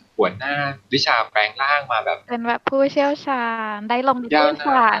หัวหน้าวิชาแปลงร่างมาแบบ เป็นแบบผู้เชี่ยวชาญได้ลงนิต ยาวย ส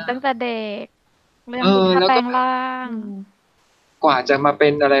าร นาน ตั้งแต่เด็กเรื่อง เออ วิชา แล้วก็ แปลงร่าง กว่าจะมาเป็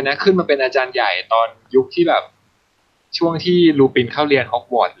นอะไรนะขึ้นมาเป็นอาจารย์ใหญ่ตอนยุคที่แบบช่วงที่ลูปินเข้าเรียนฮอก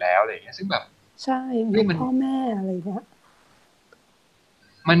วอตส์แล้วอะไรอย่างเงี้ยซึ่งแบบ ใช่ เฮ้ยมัน พ่อแม่อะไรเงี้ย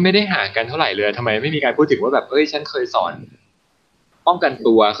มันไม่ได้ห่างกันเท่าไหร่เลยทำไมไม่มีการพูดถึงว่าแบบฉันเคยสอนป้องกัน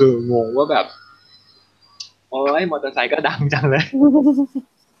ตัวคืองงว่าแบบโอ้ยมอเตอร์ไซค์ก็ดังจังเลย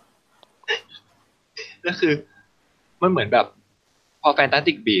ก็คือมันเหมือนแบบพอแฟนตา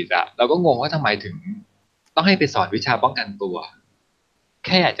ติกบีสอะเราก็งงว่าทำไมถึงต้องให้ไปสอนวิชาป้องกันตัว แ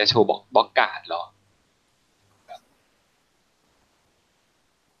ค่อยากจะโชว์บล็อกการ์ดเหรอ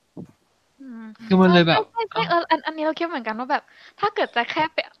คือมันเลยแบบ ใช่อันนี้เราคิดเหมือนกันว่าแบบ ถ้าเกิดจะแค่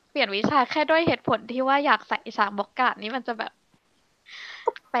เปลี่ยนวิชาแค่ด้วยเหตุผลที่ว่าอยากใส่ฉากบล็อกการ์ดนี่มันจะแบบ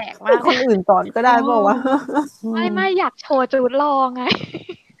แปลกมา ให้ ก คนอื่นสอนก็ได้เปล่าวะ ไม่อยากโชว์จูดลองไง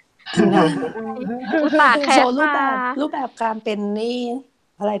อุตส่าห์แค โช ส ว์รูป มา แบบการเป็นนี่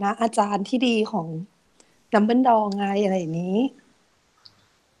อะไรนะ อาจารย์ที่ดีของดัมเบิลดอร์ไงอะไรอย่างนี้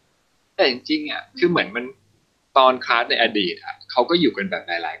แต่จริงๆอ่ะคือเหมือนมันตอนคลาสในอดีตอ่ะเขาก็อยู่กันแบบ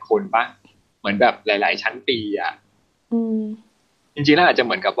หลายๆคนปะเหมือนแบบหลายๆชั้นปีอ่ะ จริงๆแล้วอาจจะเห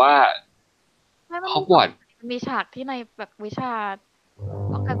มือนกับว่าฮอกวอตส์ มีฉากที่ในแบบวิชา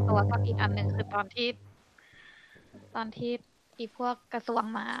ป้องกันตัวก็อีกอันหนึ่งคือตอนที่อีพวกกระทรวง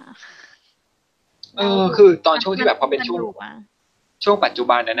มา คือตอนช่วงที่แบบพอเป็นช่วงปัจจุ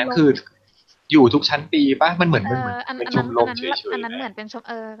บันนั้นคืออยู่ทุกชั้นปีปะมันเหมือนเป็นชมรมเฉยๆ อันนั้นเหมือนเป็น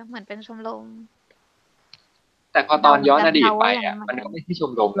เหมือนเป็นชมรม แต่พอตอนย้อนอดีตไปอ่ะมันก็ไม่ใช่ช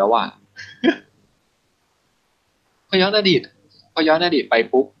มรมแล้วอ่ะ พอย้อนอดีตไป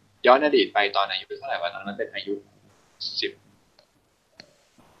ปุ๊บย้อนอดีตไปตอนอายุเท่าไหร่วะตอนนั้นเป็นอายุ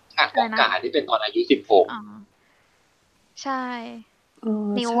10ฉากของกาที่เป็นตอนอายุ16ใช่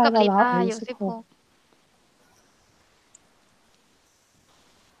นิ้ว ใช่ กับลิต้า แล้ว อายุ16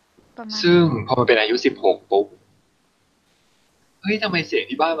ประมาณ ซึ่งพอมันเป็นอายุ16ปุ๊บเฮ้ยทำไมเสียง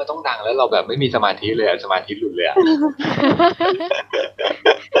ที่บ้านมันต้องดังแล้วเราแบบไม่มีสมาธิเลยอะสมาธิหลุดเลยอะ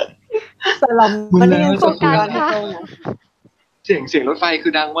แต่เราไม่ได้ยิน มึ เสีย ง ง แล้ว การในโจนะ เสียงรถไฟคื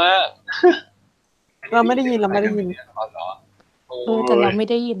อดังมาก เราไม่ได้ยินเราไม่ได้ยิน อ๋อเหรอโอ้ แต่เรา ย ไม่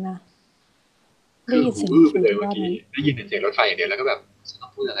ได้ยินนะ ได้ คือ ยิน หู เสียง อื้อไป ฟิว เลย ด้ เมื่อ วย กี้ นั้น ได้ยินแต่เสียงรถไฟอย่างเดียวแล้วก็แบบฉันต้อ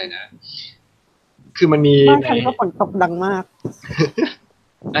งพูดอะไรนะ คือมันมี บ้าน ใน ฉันก็ฝนตกดังมาก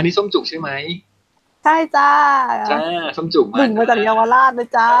อันนี้ส้มจุกใช่ไหม ใช่จ้า จ้าส้มจุก บึ่งมาจากเยาวราชเลย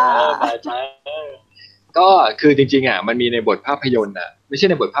จ้า มาจ้าก็คือจริงๆอ่ะมันมีในบทภาพยนตร์อ่ะไม่ใช่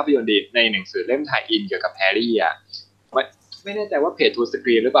ในบทภาพยนตร์ดิในหนังสือเล่มถ่ายอินเกี่ยวกับแฮร์รี่อ่ะมันไม่แน่ใจว่าเพจทูสก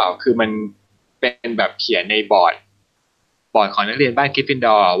รีนหรือเปล่าคือมันเป็นแบบเขียนในบอร์ดของนักเรียนบ้านกริฟฟินด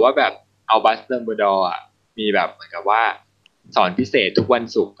อร์ว่าแบบอัลบัสเดอร์เบอร์ดอร์อ่ะมีแบบเหมือนกับว่าสอนพิเศษทุกวัน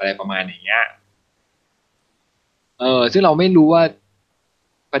ศุกร์อะไรประมาณอย่างเงี้ยซึ่งเราไม่รู้ว่า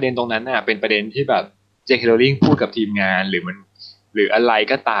ประเด็นตรงนั้นน่ะเป็นประเด็นที่แบบเจค โรลลิงพูดกับทีมงานหรืออะไร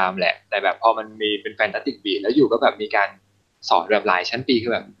ก็ตามแหละแต่แบบพอมันมีเป็นแฟนตาติกบีทแล้วอยู่ก็แบบมีการสอนแบบหลายชั้นปีคื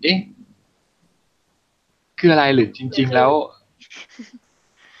อแบบเอ๊ะคืออะไรหรือจริง ๆ แล้ว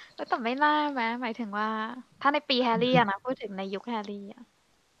แต่ไม่น่าไหมหมายถึงว่า ถ้าในปีแฮร์รี่อะนะพูดถึงในยุคแฮร์รี่อะ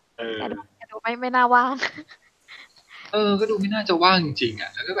แต่ดูไม่น่าว่าง ก็ดูไม่น่าจะว่างจริงๆอ่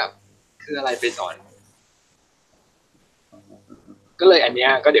ะแล้วก็แบบคืออะไรไปสอน ก็เลยอันเนี้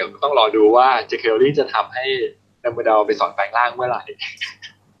ยก็เดี๋ยวต้องรอดูว่าเจค โรลลิงจะทำให้ดัมเบิลดอร์ไปสอนแปลงร่างเมื่อไหร่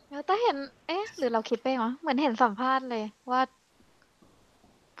แต่เห็น หรือเราคิดไปเหรอเหมือนเห็นสัมภาษณ์เลยว่า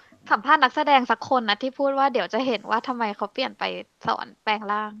สัมภาษณ์นักแสดงสักคนนะที่พูดว่าเดี๋ยวจะเห็นว่าทำไมเขาเปลี่ยนไปสอนแปลง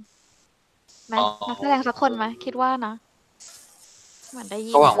ร่างไหม อ๋อ นักแสดงสักคนไหมคิดว่านะเหมือนได้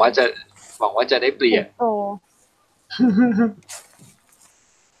ยิน ก็หวังว่าจะได้เปลี่ยน โต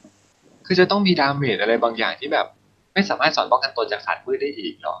คือจะต้องมีดาเมจอะไรบางอย่างที่แบบไม่สามารถสอนป้องกันตัวจากสัตว์มืดได้อี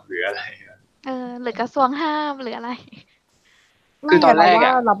กหรอหรืออะไรอะ หรือกระทรวงห้ามหรืออะไร คือตอนแรก ไม่ อ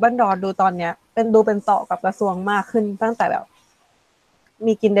ะ ว่ารับบันดอนดูตอนเนี้ย เป็นต่อกับกระทรวงมากขึ้นตั้งแต่แบบ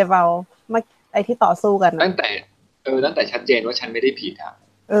มีกินเดเวลมาไอที่ต่อสู้กัน ตั้งแต่ชัดเจนว่าฉันไม่ได้ผิดอะ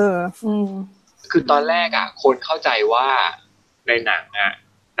อืม คือตอนแรกอะคนเข้าใจว่าในหนังอะ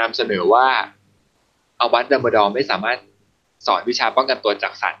นำเสนอว่าอัลบัสดัมเบิลดอร์ไม่สามารถสอนวิชาป้องกันตัวจา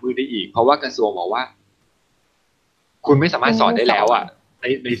กสัตว์มืดได้อีกเพราะว่ากระทรวงบอกว่า คุณไม่สามารถสอนได้แล้วอะ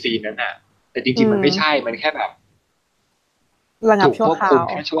ในซีนนั้นอะแต่จริงๆมันไม่ใช่มันแค่แบบ ระงับ ถูก ชั่ คว วบ ครา คุม ว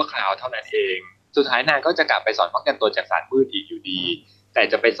แค่ชั่วคราวเท่านั้นเอง สุดท้ายนางก็จะกลับไปสอนป้องกันตัวจากสัตว์มืดอีกอยู่ดี แต่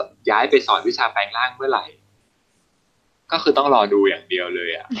จะไปย้ายไปสอนวิชาแปลงร่างเมื่อไหร่ ก็คือต้องรอดูอย่างเดียวเลย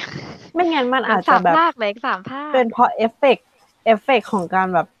อ่ะ ไม่งั้นมันอาจจะ สาม แบบ ภาคเลย3 ภาค เป็นเพราะเอฟเฟกต์ของการ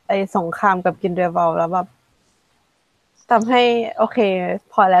แบบไอสงครามกับกินเดเวลแล้วแบบทำให้โอเค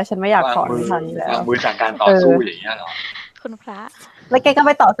พอแล้วฉันไม่อยากสอนวิชานี้แล้ว วางมือจากการต่อสู้อย่างเงี้ยเหรอ คุณพระ แล้วแกก็ไ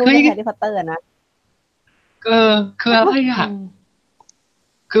ปต่อสู้ เฮ้ย ในแฮร์รี่พอตเตอร์นะ คืออะไรอ่ะ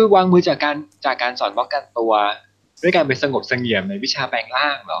คือวางมือจากการสอนป้องกันตัว ด้วยการไปสงบเสงี่ยมในวิชาแปลงร่า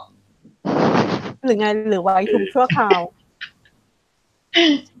งเหรอ หรือไงหรือไว้ทุกชั่วคราว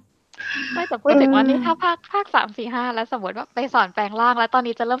ไม่แต่พูดถึงว่านี่ถ้าภาค3 4 5แล้วสมมติว่าไปสอนแปลงร่างแล้วตอน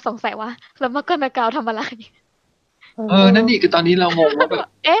นี้จะเริ่มสงสัยว่าแล้วมักกะนากาวทำอะไร นั่นดิคือตอนนี้เรางงว่าแบบ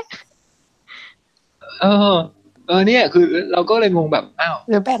เอ๊ะ เนี่ยคือเราก็เลยงงแบบอ้าว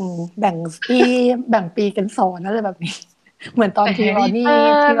หรือแบ่งปีกันสอนอะไรแบบนี้ เหมือนตอน แต่ ทีรอนี่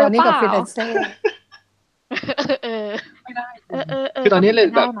หรือเปล่า กับฟิเรนเซ่ ไม่ได้ เออ คือตอนนี้เลย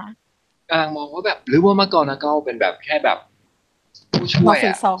แบบ ก็ไม่ได้นะ กำลังมองว่าแบบหรือว่ามากอนาเกาเป็นแบบแค่แบบผู้ช่วย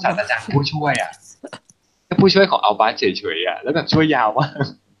อ่ะ มอร์ฟีซอง ศาสตราจารย์ผู้ช่วยอ่ะแค่ผู้ช่วยของอัลบาสเฉยๆอ่ะแล้วแบบช่วยยาวมาก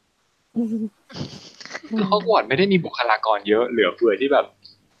คือฮอกวอตส์ไม่ได้มีบุคลากรเยอะเหลือเฟือที่แบบ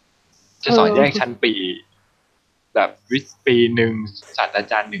จะสอนแยกชั้นปี แบบปีหนึ่งศาสตรา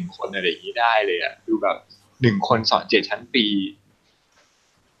จารย์1 คนอะไรอย่างนี้ได้เลยอ่ะดูแบบ1 คนสอน7 ชั้นปี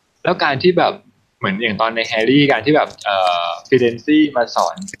แล้วการที่แบบเหมือนอย่างตอนในแฮร์รี่การที่แบบฟิเดนซี่มาสอ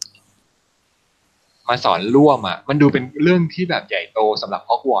นร่วมอ่ะมันดูเป็นเรื่องที่แบบใหญ่โตสำหรับฮ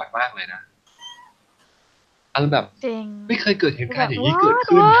อกวอตส์มากเลยนะอันแบบ จริง ไม่เคยเกิดเหตุการณ์อย่างนี้เกิด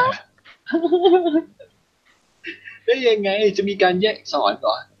ขึ้นนะได้ยังไงจะมีการแยกสอนเหร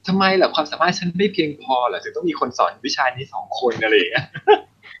อทำไมล่ะความสามารถฉันไม่เพียงพอเหรอถึงต้องมีคนสอนวิชานี้2 คนอะไรอย่างเงี้ย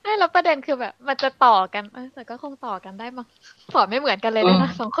แล้วประเด็นคือแบบมันจะต่อกันแต่ก็คงต่อกันได้มั้งสอนไม่เหมือนกันเลยน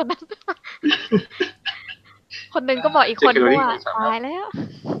ะ2 คนนั้น คนหนึงก็บอกอีกคนว่าตายแล้ว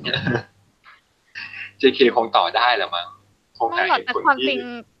JK คงต่อได้แหละมั้งคง ไม่ หา หรอก เหตุ แต่ ผล ความจ ที่ ริง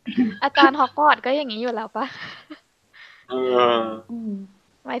อาจารย์ฮอกวอตส์ก็อย่างนี้อยู่แล้วปะ เออ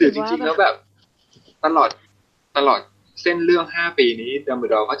หมาย คื ถึ อง จ ว่า ริงๆแล้วแบบตลอดเส้นเรื่อง5 ปีนี้ดัมเบิล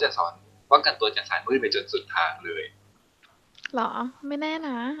ดอร์ก็จะสอนป้องกันตัวจากสารมืดไปจนสุดทางเลย หรอไม่แน่น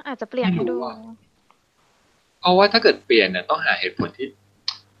ะอาจจะเปลี่ยนให้ดู ไม่รู้อะ เพราะว่าถ้าเกิดเปลี่ยนเนี่ยต้องหาเหตุผลที่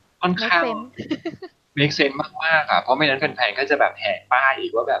ค่อน Make ข้าง sense make sense มากๆอ่ะเพราะไม่นั้นแฟนๆก็จะแบบแหกป้ายอี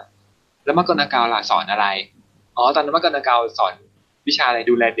กว่าแบบ แล้วมกรณากาวล่ะสอนอะไรอ๋อตอนนั้นมกรณากาวสอนวิชาอะไร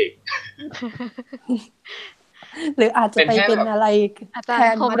ดูแลเด็ก หรืออาจจะไปเป็นอะไร อาจ แท จะ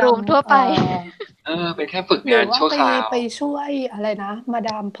น โฮม มา รู ดาม มทั่วไป เป็นแค่ฝึก หรื งา อน ว่า ชั่วคราว ไปช่วยอะไรนะมาด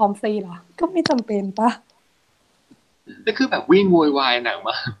ามพอมฟรีเหรอก็ไม่จำเป็นปะ แล้วคือแบบวิ่งโวยวายหนักม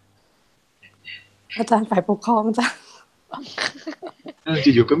าก อาจารย์ฝ่ายปกครองจ้ะ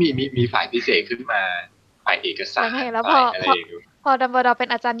อยู่ๆก็มีฝ่ายพิเศษขึ้นมาฝ่ายเอกสาร แล้วพ ฝ่า อย อะไรอย่างเงี้ย พอดัมเบิลดอร์เป็น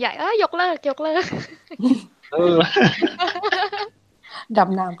อาจารย์ใหญ่ยกเลิก เออ ด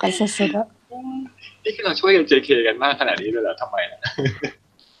ำน้ำกันสุดๆอะ นี่คือเราช่วยกัน JK กันมากขนาดนี้เลยเหรอทำไมล่ะ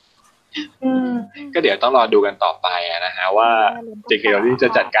ก็เดี๋ยวต้องรอดูกันต่อไปนะฮะว่า JK เราจะ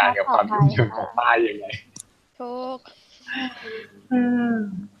จัดการกับความยุ่งเหยิงของป้ายยังไง ทุก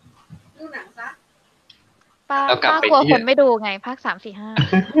ดูหนังซะ ป้า แล้วกลับไป กลัว ที่ คนไม่ดูไงภาค3 4 5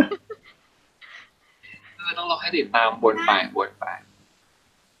 ต้องรอให้ติดตามบนไป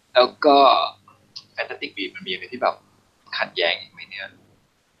แล้วก็แฟนตาติกบีมันมีอะไรที่แบบขัดแย้งอีกไหมเนี่ย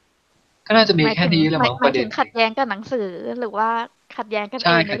ก็น่าจะมีแค่นี้แหละมั้ง ห ป มาย ระเด็ ถึ น งขัดแย้งกับหนังสือหรือว่าขัดแย้งกัน ใ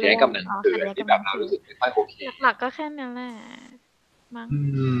ช่ เอง ขัดแย้งกับหนังสือ ขัดแย้ง ที่ กั แบบ ห เรา นังสือ รู้สึกไม่ค่อยโอเค หลักๆก็แค่นั้นแหละมั้ง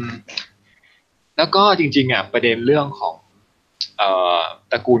แล้วก็จริงๆประเด็นเรื่องของ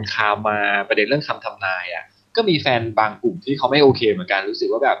ตระกูลคามาประเด็นเรื่องคำทำนายก็มีแฟนบางกลุ่มที่เขาไม่โอเคเหมือนกันรู้สึก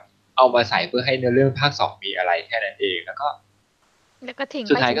ว่าแบบเอามาใส่เพื่อให้เนื้อเรื่องภาค 2มีอะไรแค่นั้นเองแล้วก็ ทิ้ง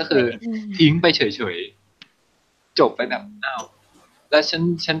สุดท้ายก็คือทิ้งไปเฉยๆจบไปแบบอ้าวแล้ว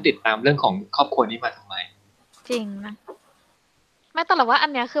ฉันติดตามเรื่องของครอบครัวนี้มาทำไม จริงนะไม่แต่ว่าอั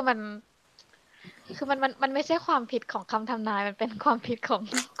นเนี้ยคือมันไม่ใช่ความผิดของคำทำนายมันเป็นความผิดของ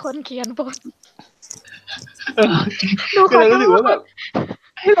คนเขียนบท ดูคือเรารู้สึกว่าแบบ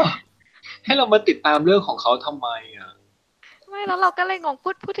ให้เรามาติดตามเรื่องของเขาทำไมไม่แล้วเราก็เลยงง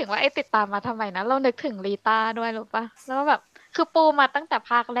พูดถึงว่าไอ้ติดตามมาทำไมนะเรานึกถึงลีต้าด้วยหรือปะแล้วแบบคือปูมาตั้งแต่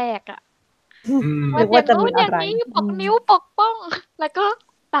ภาคแรกว่าอย่างนู้นอย่างนี้ปกนิ้วปกป้องแล้วก็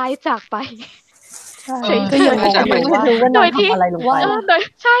ตายจากไป ใช่ก็ยังงงอยู่ว่า โดยที่ อะไรลงไป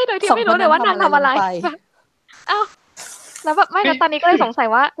โดยที่ไม่รู้เลยว่านางทำอะไรอ้าวแล้วแบบไม่แล้วตอนนี้ก็เลยสงสัย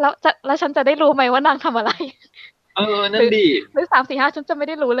ว่าแล้วฉันจะได้รู้ไหมว่านางทำอะไรนั่นดีหรือ3 4 5ฉันจะไม่ไ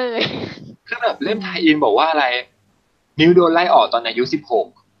ด้รู้เลยคือแบบเล่มไทยอินบอกว่าอะไรนิ้วโดนไล่ออกตอนอายุ16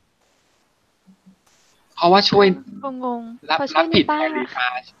เพราะว่าช่วยงงรับผิดแทนลีตา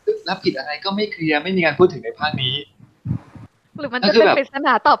รับผิดอะไรก็ไม่เคลียร์ไม่มีการพูดถึงในภาคนี้หรือมันจะเป็นปริศน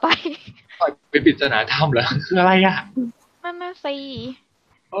าต่อไปเป็นปริศนาธรรมเหรอคืออะไรนั่นน่ะสิ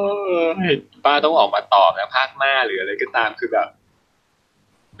ป้าต้องออกมาตอบนะภาคหน้าหรืออะไรก็ตามคือแบบ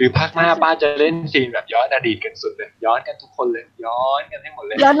หรือภาคหน้าป้าจะเล่นซีนแบบย้อนอดีตกันสุดเลยย้อนกันทุกคนเลยย้อนกันให้หมดเ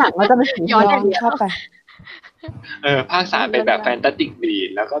ลยย้อนหนังมันจะเป็นสีย้อนเข้าไปภาค 3เป็นแบบแฟนตาติกบีด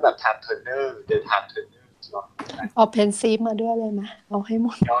แล้วก็แบบไทม์เทอร์เนอร์เดอะไทม์เทอร์เนอร์เอาเพนซีฟมาด้วยเลยนะเอาให้หม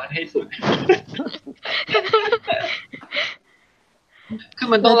ดย้อนให้สุดคือ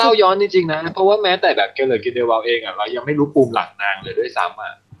มันต้องเล่าย้อนจริงๆนะเพราะว่าแม้แต่แบบเกลเลอร์กินเดวาลเองเรายังไม่รู้ปูมหลังนางเลยด้วยซ้ำ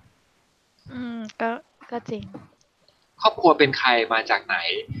ก็จริงครอบครัวเป็นใครมาจากไหน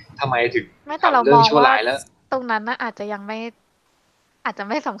ทำไมถึงทำเรื่องชั่วร้ายแล้วตรงนั้นน่ะอาจจะ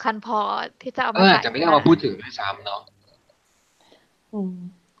ไม่สำคัญพอที่จะเอามาใส่จะไม่ได้เอามาพูดถึงด้วยซ้ำเนาะ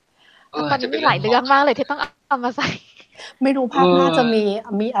ตอนนี้มีหลายเรื่องมากเลยที่ต้องเอามาใส่ไม่รู้ภาคหน้าจะ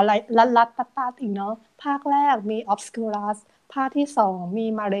มีอะไรลัดตัดอีกเนาะภาคแรกมี Obscurus ภาคที่2มี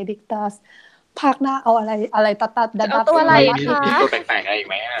Maledictus ภาคหน้าเอาอะไรตัดดัดตัวอะไรคะมีตัวแปลกๆอะไรอีก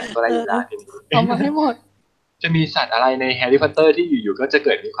ไหมตัวอะไรอีกล่ะเอามาให้หมดจะมีสัตว์อะไรในแฮร์รี่พอตเตอร์ที่อยู่ๆก็จะเ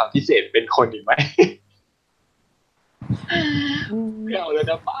กิดมีความพิเศษเป็นคนอีกไหมไม่เอาเลย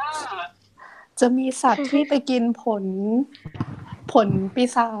นะป้าจะมีสัตว์ที่ไปกินผลปี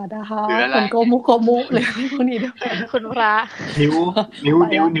ศาจนะคะผลโกมุหรือพวกนี้ด้วยคุณพระ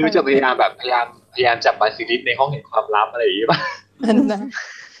นิ้วจะพยายามจับบาซิลิสในห้องเห็นความลับอะไรอย่างงี้ป่ะนั่นนะ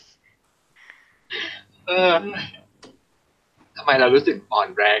ทำไมเรารู้สึกอ่อน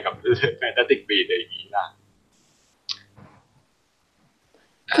แรงกับแฟนตาติกบีดอย่างนี้ล่ะ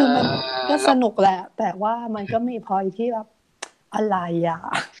คือมันก็สนุกแหละแต่ว่ามันก็มีพอยที่แบบอะไร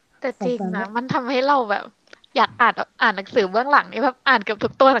แต่จริงนะมันทำให้เราแบบอยากอ่านหนังสือเบื้องหลังนี่แบบอ่านเกือบทุ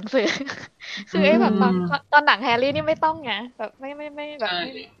กตัวหนังสือคือไอ้แบบตอนหนังแฮร์รี่นี่ไม่ต้องไงแบบไม่แบบ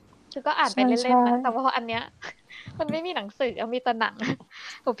คือก็อ่านไปเล่นๆนะแต่ว่าพออันเนี้ยมันไม่มีหนังสือมีแต่หนัง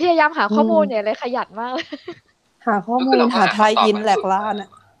ผมพยายามหาข้อมูลอย่างเลยขยันมากเลยหาข้อมูลหาไทยอินแหลกล่าน่ะ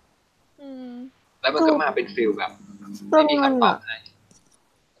แล้วมันก็มาเป็นฟิลแบบไม่มีคำตอบให้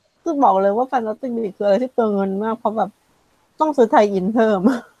คือบอกเลยว่าแฟนตาซีคืออะไรที่เปลืองเงินมากเพราะแบบต้องซื้อไทยอินเพิ่ม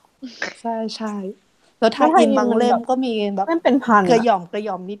ใช่แล้วไทยอินบางเล่มก็มีแบบเป็นพันกระหย่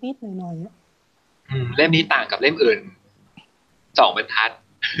อมนิดๆหน่อยๆเล่มนี้ต่างกับเล่มอื่น2 บรรทัด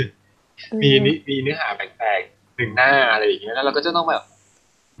มีเนื้อหาแปลกๆ1 หน้าอะไรอย่างเงี้ยแล้วเราก็จะต้องแบบ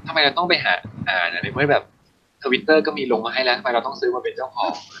ทำไมเราต้องไปหาอ่านอะไรเมื่อแบบTwitter ก็มีลงมาให้แล้วทำไมเราต้องซื้อมาเป็นเจ้าขอ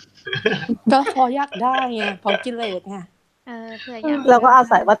งก็เพราะอยากได้ไงเพราะกิเลสไงเพื่ออยากเราก็อา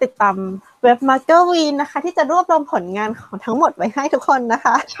ศัยว่าติดตามเว็บมาร์เกอร์วีนนะคะที่จะรวบรวมผลงานของทั้งหมดไว้ให้ทุกคนนะค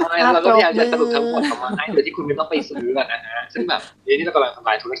ะใช่แล้วเราก็พยายามจะสรุปทั้งหมดออกมาให้โดยที่คุณไม่ต้องไปซื้อกันนะฮะซึ่งแบบนี่เรากำลังทำล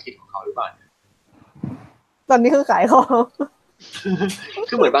ายธุรกิจของเขาหรือเปล่าตอนนี้คือขายของ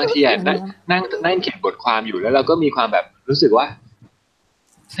คือเหมือนบางทีนั่งเขียนบทความอยู่แล้วเราก็มีความแบบรู้สึกว่า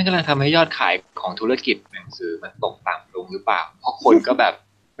ฉันกำลังทำให้ยอดขายของธุรกิจหนังสือมันตกต่ำลงหรือเปล่าเพราะคนก็แบบ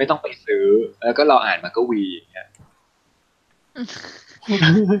ไม่ต้องไปซื้อแล้วก็เราอ่านมันก็วีอย่างเงี้ย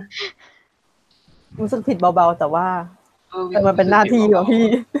รู้สึกผิดเบาๆแต่ว่ามันเป็นหน้าที่ของพี่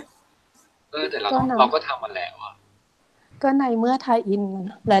แต่เราก็ทำมันแล้วอ่ะก็ในเมื่อไทยอิน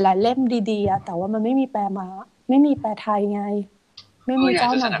หลายๆเล่มดีๆอะแต่ว่ามันไม่มีแปลมาไม่มีแปลไทยไงไม่มีเจ้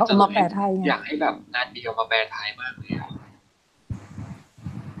าหนังเขาเอามาแปลไทยไงอยากให้แบบนานเดียวมาแปลไทยมากเลยอ่ะ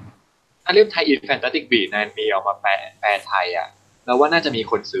ถ้าเล่มไทยอินแฟนตาติกบีนานเดียวมาแปลไทยอ่ะเราว่าน่าจะมี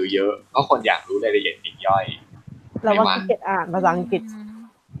คนซื้อเยอะเพราะคนอยากรู้รายละเอียดปลีกย่อยเราว่าขี้เกียจอ่านภาษาอังกฤษ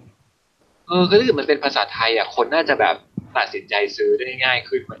คือถ้าเกิดมันเป็นภาษาไทยอ่ะคนน่าจะแบบตัดสินใจซื้อได้ง่าย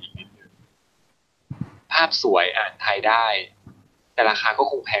ขึ้นกว่าอีกนิดนึงภาพสวยอ่านไทยได้แต่ราคาก็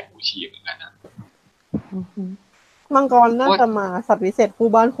คงแพงหูฉี่เหมือนกันนะมังกรน่าจะมาสัตว์วิเศษคู่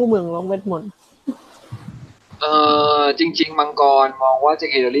บ้านคู่เมืองลงเวทมนต์จริงๆมังกรมองว่า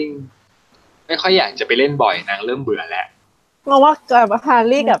J.K. Rowling ไม่ค่อยอยากจะไปเล่นบ่อยนางเริ่มเบื่อแล้วมองว่าแฮร์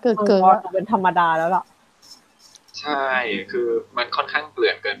รี่กับมังกรเป็นธรรมดาแล้วล่ะใช่คือมันค่อนข้างเกลื่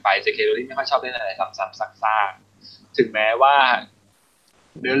อนเกินไป J.K. Rowling ไม่ค่อยชอบเล่นอะไรซ้ำๆซากๆถึงแม้ว่า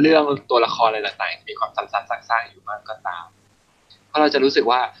เนื้อเรื่องตัวละครอะไรต่างๆมีความซ้ำๆซากๆอยู่มากก็ตามเพราะเราจะรู้สึก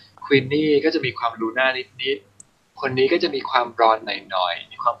ว่าควีนนี่ก็จะมีความลูน่านิดๆคนนี้ก็จะมีความบรอนหน่อย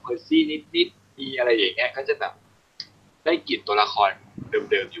ๆมีความเพอร์ซี่นิดๆมีอะไรอย่างเงี้ยก็จะแบบได้กลิ่นตัวละคร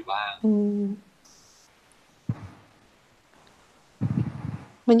เดิมๆอยู่บ้าง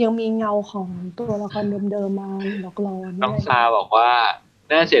มันยังมีเงาของตัวละครเดิมๆมาหลอกล่อน้องซาบอกว่า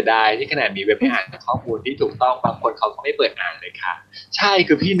น่าเสียดายที่ขนาดมีเว็บให้อ่านข้อมูลที่ถูกต้องบางคนเขาก็ไม่เปิดอ่านเลยค่ะใช่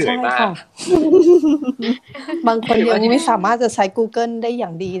คือพี่เหนื่อยมากบางคนยังไม่สามารถจะใช้ Google ได้อย่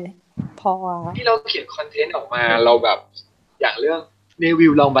างดีเลยพอที่เราเขียนคอนเทนต์ออกมาเราแบบอย่างเรื่องเนวิ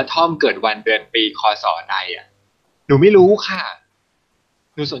ลลองบัตทอมเกิดวันเดือนปีคศใดอ่ะหนูไม่รู้ค่ะ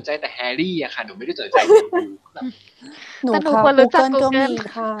หนูสนใจแต่แฮร์รี่อะค่ะหนูไม่ได้สนใจเนวิลหนูควรรู้จัก Google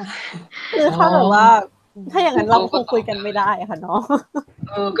ค่ะคือถ้าแบบว่าถ้าอย่างนั้นเราคุยกันไม่ได้ค่ะเนาะ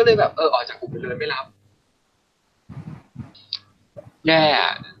ก็เลยแบบออกจากกลุ่มไปเลยไม่รับแย่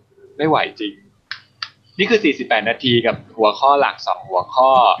ไม่ไหวจริงนี่คือ48นาทีกับหัวข้อหลัก2หัวข้อ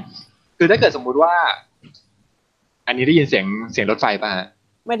คือถ้าเกิดสมมุติว่าอันนี้ได้ยินเสียงรถไฟป่ะฮะ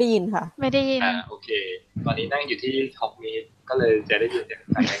ไม่ได้ยินค่ะไม่ได้ยินโอเคตอนนี้นั่งอยู่ที่ฮอกมีดก็เลยจะได้ยินเสียงรถ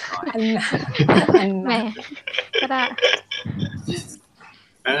ไฟเล็กน้อยแหมก็ได้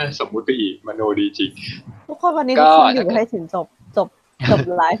สมมุติไปอีกมโนดีจริงทุกคนวันนี้ทุกคนอยู่ให้ถึงจบ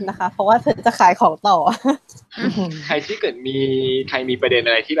ไลฟ์นะคะเพราะว่าเธอจะขายของต่อใครที่เกิดใครมีประเด็นอ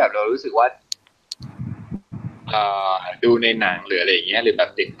ะไรที่แบบเรารู้สึกว่าดูในหนังหรืออะไรอย่างเงี้ยหรือแบบ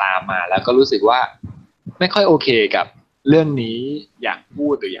ติดตามมาแล้วก็รู้สึกว่าไม่ค่อยโอเคกับเรื่องนี้อยากพู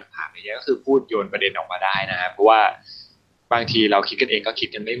ดหรืออยากถามอะไรเงี้ยก็คือพูดโยนประเด็นออกมาได้นะฮะเพราะว่าบางทีเราคิดกันเองก็คิด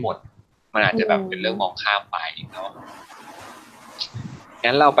กันไม่หมดมันอาจจะแบบเป็นเรื่องมองข้ามไปเนาะ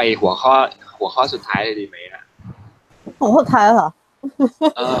งั้นเราไปหัวข้อสุดท้ายเลยดีไหมนะหัวข้อสุดท้ายเหรอ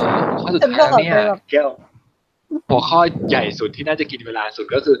หัวข้อสุดท้ายเนี่ยแก้วหัวข้อใหญ่สุดที่น่าจะกินเวลาสุด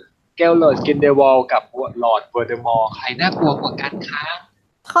ก็คือแก้วลอร์ดกินเดวอลกับลอร์ดวอลเดอมอร์ใครน่ากลัวกว่ากันคะ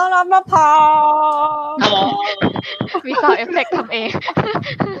ข้าวราดมะพร้าวมีซาวด์เอฟเฟกต์ทำเอง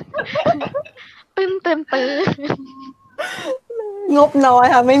ตึ้มงบน้อย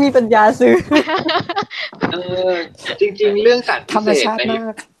ค่ะไม่มีปัญญาซื้อจริงๆเรื่องสัตว์พิเศษใน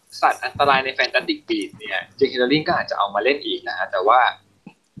สัตว์อันตรายในแฟนตาซีบีทเนี่ยเจค Rowlingก็อาจจะเอามาเล่นอีกนะฮะแต่ว่า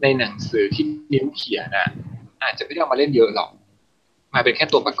ในหนังสือที่นิ้วเขียนน่ะอาจจะไม่ได้เอามาเล่นเยอะหรอกมาเป็นแค่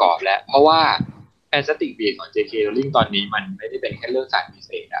ตัวประกอบแล้วเพราะว่าแฟนตาซีบีทของ J.K. Rowling ตอนนี้มันไม่ได้เป็นแค่เรื่องสัตว์พิเ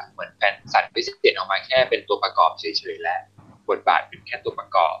ศษอะเหมือนแฟนสัตว์พิเศษออกมาแค่เป็นตัวประกอบเฉยๆและบทบาทเป็นแค่ตัวประ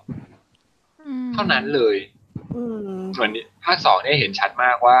กอบเท่านั้นเลยส่วนภาค 2เนี่ยเห็นชัดม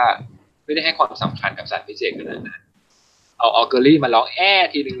ากว่าไม่ได้ให้ความสำคัญกับสัตว์พิเศษขนาดนั้นเอาเกอรี่มาร้อง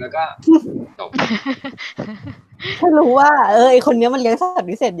ทีนึงแล้วก็จบถ้ารู้ว่าไอคนนี้มันเลี้ยงสัตว์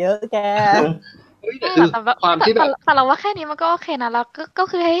พิเศษเยอะแกแต่คือความที่แบบแต่เราว่าแค่นี้มันก็โอเคนะแล้วก็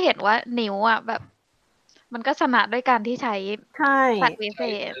คือให้เห็นว่านิ้วอ่ะแบบมันก็ชนะด้วยการที่ใช้สัตว์พิเศ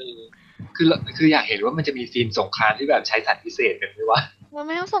ษคืออยากเห็นว่ามันจะมีซีนสงครามที่แบบใช้สัตว์พิเศษกันไหมวะ มันไ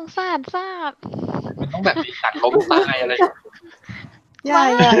ม่ต้องสงสารสัตว์ มันต้องแบบมีสัตว์ล้มตายอะไร อย่า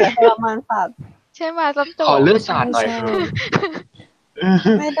ทรมานสัตว์ ใช่ไหมสับโจ ขอเลือดสาดหน่อย ใช่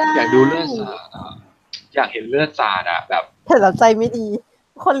ไม่ได้ อยากดูเลือดสาดอะอยากเห็นเลือดสาดอะแบบ แต่เราใจไม่ดี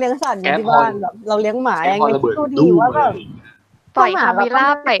คนเลี้ยงสัตว์อยู่ที่บ้านแบบเราเลี้ยงหมา แค่ ยัง พอ ไง ระเบิด ดูดี ตู้ ว่าแบบ ปล่อยคามิล่า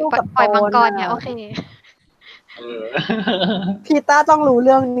หมาเราก็ไม่ได้สู้กับ ปล่อยมังกร โจร เนี่ย อะ โอเค เออ พีต้าต้องรู้เ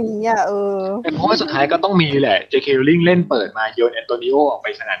รื่องนี้อ่ะเพราะว่าสุดท้ายก็ต้องมีแหละ J.K. Rowling เล่นเปิดมาโยนแอนโตนิโอออกไป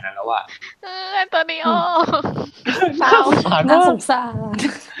ขนาดนั้นแล้วอะ แอนโตนิโอ น่าสงสาร น่าม าก สงสาร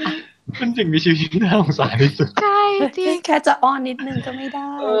เป็นสิ่งมีชีวิตที่น่าสงสารที่สุด ใช่จริง แค่จะอ้อนนิดนึงก็ไม่ได้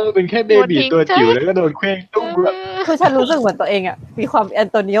เป็นแค่เบบีตัวจิ๋วแล้วก็โดนเคว้งตุ้มแบบ คือฉันรู้สึกเหมือนตัวเองอ่ะมีความแอน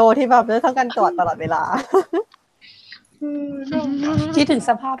โตนิโอที่แบบต้องการกอดตลอดเวลา คิดถึงส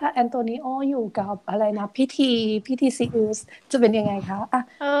ภาพถ้าแอนโตนิโออยู่กับอะไรนะพิธีซีอุสจะเป็นยังไงคะอ่ะ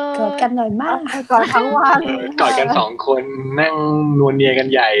เออ เกิดกันหน่อยมาก กอดทั้งวัน กอดกัน2 คนนั่งนวลเนียกัน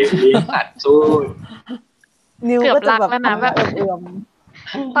ใหญ่เลี้ยงสัตว์สู้ นิ้วก็จะแบบ เกือบรักแล้วนะแบบ เอื่อม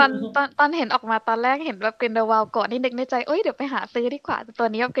ตอนเห็นออกมาตอนแรกเห็นแบบกรินเดอร์วาลก่อนที่นึกในใจเอ้ยเดี๋ยวไปหาซื้อดีกว่าแต่ตัว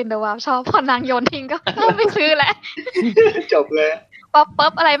นี้แบบกรินเดอร์วาลชอบพอนางโยนทิ้งก็ ไม่ซื้อแล้ว จบเลย ป๊อ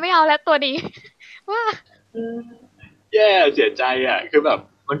ปอะไรไม่เอาแล้วตัวนี้ ว่า แย่เสียใจอ่ะ คือแบบ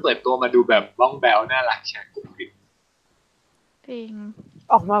มันเปิดตัวมาดูแบบบ้องแบวน่ารักแชร์กุ๊กกิ๊ก จริง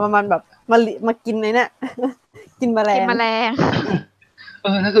ออกมาประมาณแบบมากินในเนี่ย กินแมล กิน ง แมลง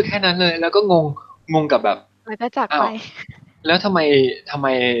นั่นคือแค่นั้นเลย แล้วก็งงกับแบบ แล้วก็จากไป อ้าว แล้วทำไม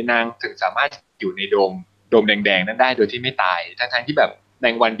นางถึงสามารถอยู่ในโดมแดงๆนั้นได้โดยที่ไม่ตายทั้งที่แบบแม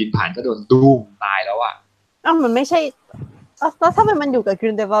งวันบินผ่านก็โดนตุ้มตายแล้วอ่ะ มันไม่ใช่แล้วถ้ามันอยู่กับกรี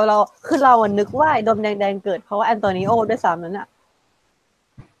นเดวลเราคือเราอะนึกว่าไอ้ดมแดงๆเกิดเพราะว่าแอนโตนิโอด้วยซ้ำนั้นอ่ะ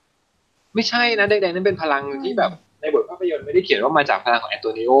ไม่ใช่นะแดงๆนั้นเป็นพลังที่แบบในบทภาพยนตร์ไม่ได้เขียนว่ามาจากพลังของแอนโต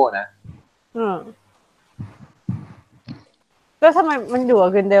นิโอนะ แล้วทำไมมันอยู่กับ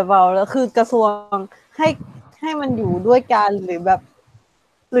กรีนเดวลแล้วคือกระทรวงให้มันอยู่ด้วยกันหรือแบบ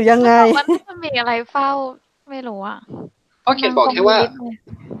หรือยังไง มันไม่มีอะไรเฝ้าไม่รู้อ่ะ เขาเขียนบอกแค่ว่า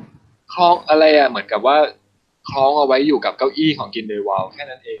คล้องอะไรอ่ะเหมือนกับว่าคล้องเอาไว้อยู่กับเก้าอี้ของกินเดวาลแค่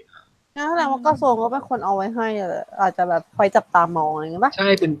นั้นเอง นั่นแสดงว่ากระทรวงก็เป็นคนเอาไว้ให้อะอาจจะแบบคอยจับตามองอะไรอย่างเงี้ยป่ะ ใช่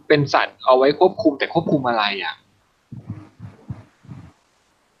เป็นสัตว์เอาไว้ควบคุมแต่ควบคุมอะไรอ่ะ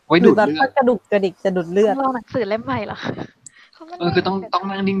ไว้ หรื ดู อ ด แบบ เลือ ถ้า ด กระดุกกระดิกจะดูดเลือด ลองหนังสือเล่มใหม่เหรอ คือต้อง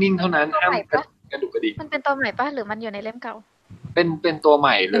นั่งนิ่งๆเท่านั้นห้ามกระดุกกระดิก มันเป็นตัวใหม่ปะหรือมันอยู่ในเล่มเก่า เป็นตัวให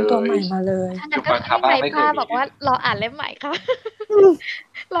ม่เล เป็นตัวใหม่ ย มาเลย ถ้างั้นก็ที่ในภาพบอกว่ารออ่านเล่มใหม่ค่ะ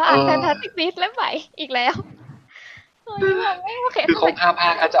รออ่านแฟนตาสติกบีสเล่มใหม่อีกแล้วเฮ้ยแบบไม่โอเค คือครบ5 ภา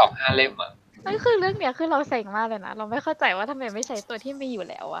คก็จะออก5 เล่มอ่ะ นั่นคือเรื่องเนี้ยคือเราเซ็งมากเลยนะเราไม่เข้าใจว่าทำไมไม่ใช้ตัวที่มีอยู่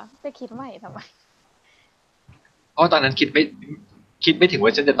แล้วอะจะคิดใหม่ทำไม เพราะตอนนั้นคิดไม่ถึงว่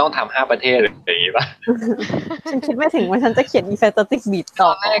าฉันจะต้องทำ5 ประเทศเลยอย่างงี้ป่ะ ฉันคิดไม่ถึงว่าฉันจะเขียนอีแฟนตาติกบีท ต ต่อ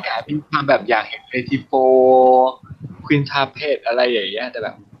อนแรกอะมีความแบบอยากเห็นเอทิโฟควินทาเพตอะไรอย่างเงี้ยแต่แบ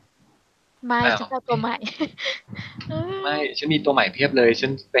บ ไม่ อ้าว ฉันเอาตัวใหม่ ไม่ฉันมีตัวใหม่เพียบเลยฉั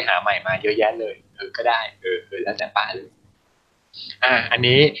นไปหาใหม่มาเยอะแยะเลยก็ได้แล้วแต่ป้าเลยอัน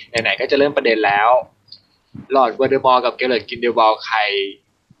นี้ไหนๆก็จะเริ่มประเด็นแล้วลอร์ดวอเดอมอร์กับเกเรตกินเดวาลใคร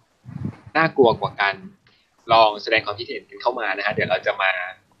น่ากลัวกว่ากันลองแสดงความคิดเห็นกันเข้ามานะฮะเดี๋ยวเราจะมา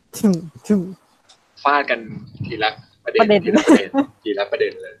ฟาดกันทีละประเด็นทีละประเด็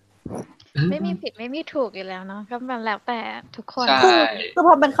นเลย ไม่มีผิดไม่มีถูกอยู่แล้วเนาะก็มันแล้วแต่ทุกคน ใช่ คือพ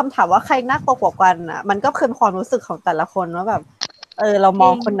อเป็นคำถามว่าใครน่ากลัวกว่ากันอ่ะ มันก็คือความรู้สึกของแต่ละคนว่าแบบเราม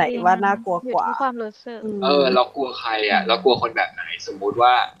องคนไหนว่าน่ากลัวกว่า อยู่ที่ความรู้สึก เรากลัวใครอ่ะเรากลัวคนแบบไหนสมมุติว่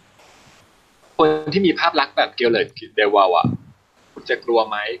าคนที่มีภาพลักษณ์แบบเกลเลตเดวาลอ่ะคุณจะกลัว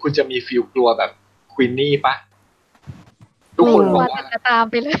ไหมคุณจะมีฟีลกลัวแบบควินนี่ปะทุกคนบอกว่า จะตาม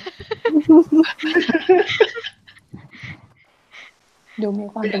ไปเลย ดูมี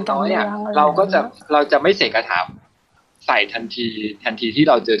ความ อ เป็น ย่าง การ น้อย เมื อ่ะ องอะไร เราจะไม่เสกคาถาใส่ทันทีที่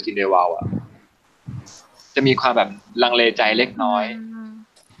เราเจอกินเดวาลอ่ะจะมีความแบบลังเลใจเล็กน้อย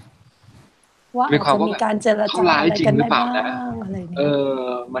ว่า มี อาจ ความ จะ ว่า มีการเจร เขา จา ร้าย อะไร จริง กัน หรือ ได้ เปล่า บ้า นะ งอะไรเนี้ย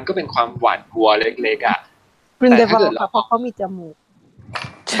มันก็เป็นความหวาดกลัวเล็กๆอ่ะ กรีนเด แต่ ว ถ้า ล เกิดเรา ค่ะเพราะเขามีจมูก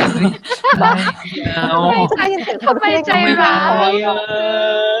ไม่เอา ฉันได้ยินเสียงคนเคลื่อน ใจร้าย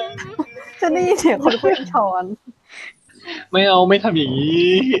ฉันได้ยินเสียงคนเคลื่อนช้อน ไม่เอาไม่ทำอย่าง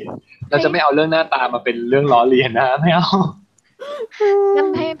นี้ เราจะไม่เอาเรื่องหน้าตามาเป็นเรื่องล้อเลียนนะไม่เอา งั้น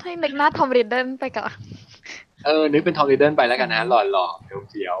ให้นึกหน้าทอมริดเดิลไปก่อน นึกเป็นทอมริดเดิลไปแล้วกันนะหล่อๆ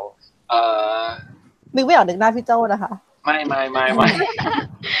เฟี้ยวๆนึกไม่ออกนึกหน้าพี่โจ้นะคะ ไม่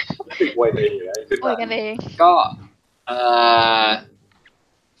ถึงอวยตัวเองอยู่แล้ว อวยกันเอง ก็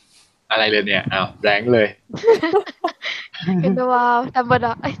อะไรเลยเนี่ยแรงเลย เป็นตัวดัมเบิลด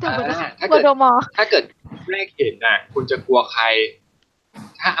อร์ดัมเบิลดอร์ ถ้า เบอ เกิด ร์โดมอร์ ถ้าเกิดแรกเห็นน่ะคุณจะกลัวใคร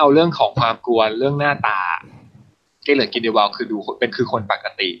ถ้าเอาเรื่องของความกลัวเรื่องหน้าตาเกเลอร์กินเดวาลคือดูเป็นคือคนปก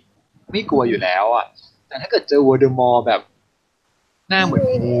ติไม่กลัวอยู่แล้วอ่ะแต่ถ้าเกิดเจอวอเดอมอร์แบบหน้าเหมือน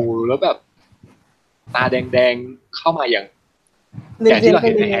งูแล้วแบบตาแดงๆเข้ามาอย่างที่เราเ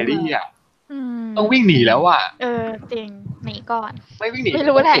ห็นในแฮร์รี่อ่ะต้องวิ่งหนีแล้วอ่ะจริงหนีก่อน ไม่วิ่งหนี ไม่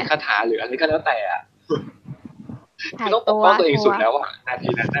รู้แหละ เสกคาถาหรืออะไรก็แล้วแต่อ่ะต้องปกป้องตัวเองสุดแล้วอ่ะนาที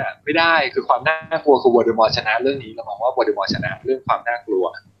นั้นน่ะไม่ได้คือความน่ากลัวคือวอเดอมอร์ชนะเรื่องนี้เรามองว่าวอเดอมอร์ชนะเรื่องความน่ากลัว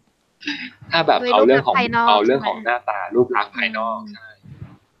ถ้าแบบเอาเรื่องของหน้าตารูปลักษณ์ภายนอกใช่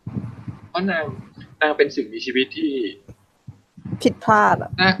เพราะนางเป็นสิ่งมีชีวิตที่ผิดพลาดอ่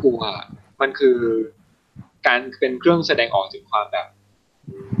ะน่ากลัวมันคือการเป็นเครื่องแสดงออกถึงความแบบ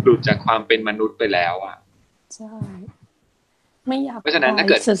หลุดจากความเป็นมนุษย์ไปแล้วอ่ะใช่ไม่อยากเพราะฉะนั้นถ้า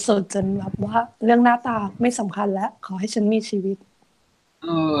เกิดสุดๆจนแบบว่าเรื่องหน้าตาไม่สำคัญแล้วขอให้ฉันมีชีวิต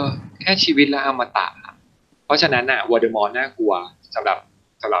แค่ชีวิตและอมตะเพราะฉะนั้นน่ะวอเดอมอร์น่ากลัวสำหรับ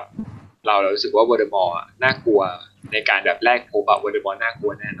เรารู้สึกว่าวอเดอมอร์น่ากลัวในการแบบแรกพบวอเดอมอร์น่ากลั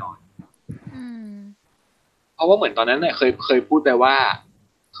วแน่นอนเพราะว่าเหมือนตอนนั้นเนี่ยเคยพูดไปว่า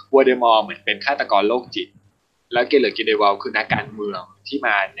วอเดอมอร์เหมือนเป็นฆาตกรโรคจิตแล้วเกเลอร์กินเดวาลคือนักการเมืองที่ม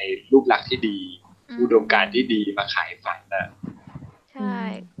าในรูปลักษณ์ที่ดีอุดมการณ์ที่ดีมาขายฝันน่ะใช่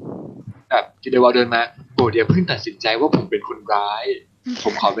แบบกินเดวาลเดินมาโปรดอย่าเพิ่งตัดสินใจว่าผมเป็นคนร้ายผ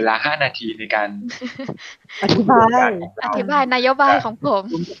มขอเวลา5 นาทีในการอธิบายนโยบายของผม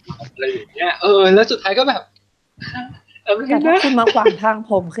อะไรอย่างเงี้ยแล้วสุดท้ายก็แบบแต่ถ้าคุณมาขวางทาง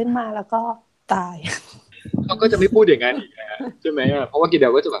ผมขึ้นมาแล้วก็ตายเขาก็จะไม่พูดอย่างนั้นอีกนะใช่ไหมเพราะว่ากินเด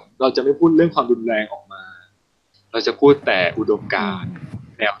วก็จะแบบเราจะไม่พูดเรื่องความรุนแรงออกมาเราจะพูดแต่อุดมการณ์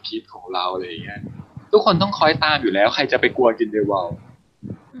แนวคิดของเราอะไรอย่างเงี้ยทุกคนต้องคอยตามอยู่แล้วใครจะไปกลัวกินเดวล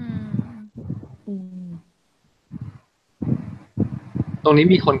ตรงนี้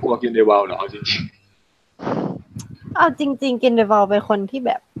มีคนกลัวกินเดวลเหรอจริงๆเอาจริงๆกินเดวลเป็นคนที่แ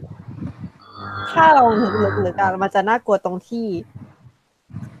บบถ้าเราลึกๆกันมันจะน่ากลัวตรงที่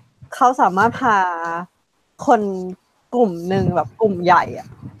เขาสามารถพาคนกลุ่มหนึ่งแบบกลุ่มใหญ่อะ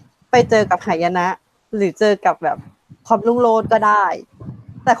ไปเจอกับหายนะหรือเจอกับแบบความรุ่งโรจน์ก็ได้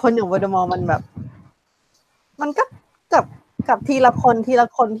แต่คนอย่างวอเดอมอร์มันแบบมันก็กับทีละค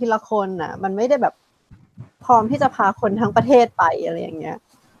นน่ะมันไม่ได้แบบพร้อมที่จะพาคนทั้งประเทศไปอะไรอย่างเงี้ย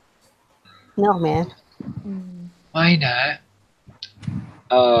นึกออกไหมไม่นะ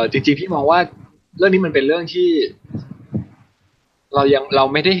จริงๆพี่มองว่าเรื่องนี้มันเป็นเรื่องที่เรา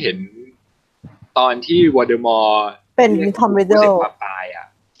ไม่ได้เห็นตอนที่วอเดอมอร์เป็นทอมริดเดิลตายอ่ะ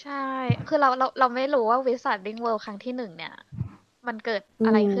ใช่คือเราไม่รู้ว่าวิสัทริงเวิลด์ครั้งที่1เนี่ยมันเกิดอ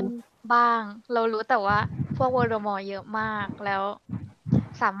ะไรขึ้นบ้างเรารู้แต่ว่าพวกวอลเดอมอร์เยอะมากแล้ว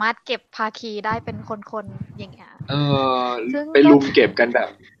สามารถเก็บภาคีได้เป็นคนๆอย่างเงี้ยไปลุมเก็บกันแบบ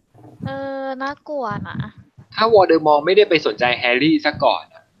น่ากลัวนะถ้าวอลเดอมอร์ไม่ได้ไปสนใจแฮร์รี่ซะก่อน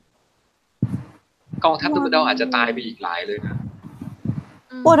กองทัพดัมเบิลดอร์อาจจะตายไปอีกหลายเลยนะ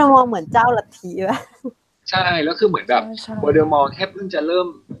วอลเดอมอร์เหมือนเจ้าลัทธิวะใช่แล้วคือเหมือนแบบวอลเดอมอร์แค่เพิ่งจะเ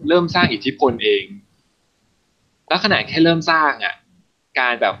ริ่มสร้างอิทธิพลengแล้วขนาดแค่เริ่มสร้างกา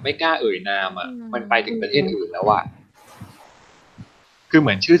รแบบไม่กล้าเอ่ยนามมันไปถึงประเทศอื่นแล้วคือเห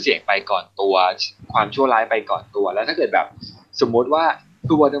มือนชื่อเสียงไปก่อนตัวความชั่วร้ายไปก่อนตัวแล้วถ้าเกิดแบบสมมติว่า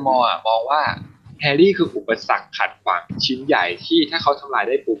คือวอลเดอมอร์มองว่าแฮร์รี่คืออุปสรรคขัดขวางชิ้นใหญ่ที่ถ้าเขาทำลายไ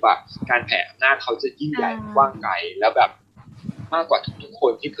ด้ปุ๊บการแผ่อำนาจเขาจะยิ่งใหญ่กว้างไกลแล้วแบบมากกว่าทุกค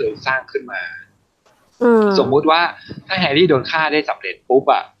นที่เคยสร้างขึ้นมาสมมุติว่าถ้าแฮร์รี่โดนฆ่าได้สำเร็จปุ๊บ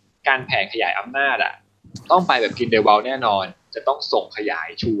การแผ่ขยายอำนาจต้องไปแบบกินเดวลแน่นอนจะต้องส่งขยาย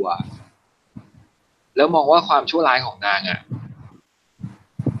ชัวร์แล้วมองว่าความชั่วร้ายของนาง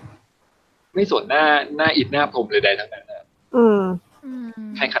ไม่สนหน้าอิฐหน้าพรหมเลยใดทั้งนั้น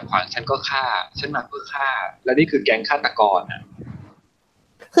ใครขัดขวางฉันก็ฆ่าฉันมาเพื่อฆ่าและนี่คือแก๊งฆาตกร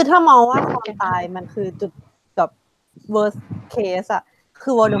คือถ้ามองว่าความตายมันคือจุดแบบ worst case คื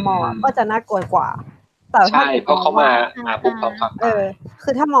อวอลเดอมอร์ก็จะน่ากลัวกว่าแต่ถ้าเพราะเขามาปุ๊บเขาทำคื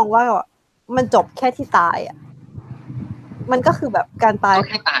อถ้ามองว่ามันจบแค่ที่ตายมันก็คือแบบการตายแ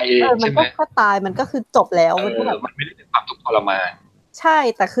ค่ตายเองมันก็แค่ตายมันก็คือจบแล้วมันไม่ได้เป็นความทุกข์ทรมานใช่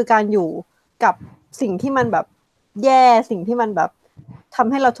แต่คือการอยู่กับสิ่งที่มันแบบแย่สิ่งที่มันแบบทำ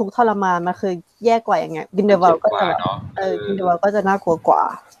ให้เราทุกข์ทรมานมันคือแย่กว่าอย่างเงี้ยกินเดวลก็จะกินเดวลก็จะน่ากลัวกว่า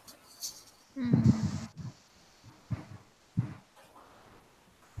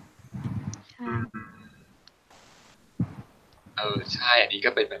ใช่อันนี้ก็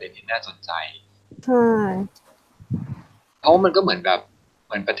เป็นประเด็นที่น่าสนใจใช่เพราะมันก็เหมือนแบบเ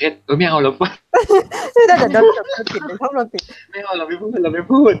หมือนประเทศไม่เอาแล้วแต่โดนปิดเลยชอบโดนปิดไม่เอาเราไม่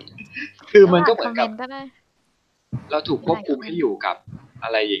พูดคือมันก็เหมือนกับเราถูกควบคุมให้อยู่กับอะ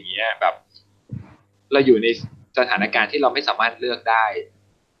ไรอย่างเงี้ยแบบเราอยู่ในสถานการณ์ที่เราไม่สามารถเลือกได้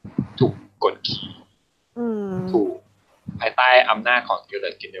ถูกกดขี่ถูกภายใต้อำนาจของเกเร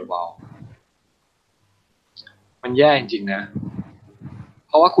ตกินเดวอลมันแย่จริงๆนะเ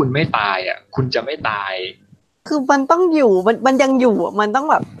พราะว่าคุณไม่ตายอ่ะคุณจะไม่ตายคือมันต้องอยู่มันยังอยู่มันต้อง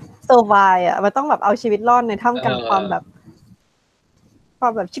แบบเซอร์ไวว์อ่ะมันต้องแบบเอาชีวิตรอดในท่ามกลางความแบบ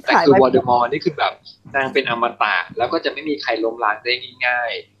ชิบแต่หายคือวอลเดอมอร์นี่คือแบบนางเป็นอมตะแล้วก็จะไม่มีใครล้มล้างได้ง่า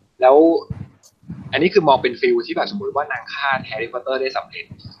ยๆแล้วอันนี้คือมองเป็นฟิลที่แบบสมมติว่านางฆ่าแฮร์รี่พอตเตอร์ได้สำเร็จ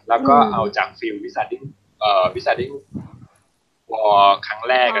แล้วก็เอาจากฟิลวิซาร์ดิ้งวอร์ครั้ง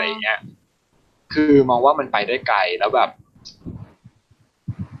แรกอะไรอย่างเงี้ยคือมองว่ามันไปได้ไกลแล้วแบบ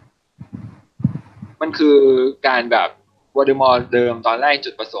มันคือการแบบวอลเดอมอร์เดิมตอนแรก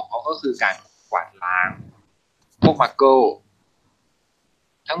จุดประสงค์เขาก็คือการกวาดล้างพวกมักเกิล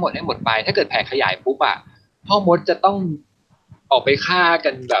ทั้งหมดให้หมดไปถ้าเกิดแผ่ขยายปุ๊บอะพ่อมดจะต้องออกไปฆ่ากั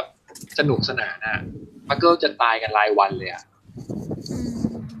นแบบสนุกสนานอะมักเกิลจะตายกันรายวันเลยอะ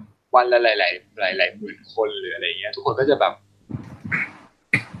วันละหลายหมื่นคนหรืออะไรเงี้ยทุกคนก็จะแบบ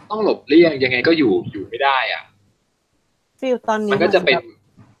ต้องหลบเลี่ยงยังไงก็อยู่ไม่ได้อ่ะฟิลตอนนี้มันก็จะเป็น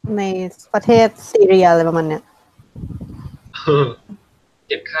ในประเทศซีเรียอะไรประมาณเนี้ยเ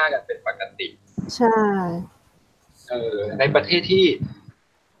ก็บฆ่ากันเป็นปกติใช่ในประเทศที่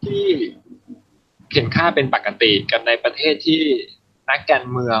เข็นฆ่าเป็นปกติกับในประเทศที่นักการ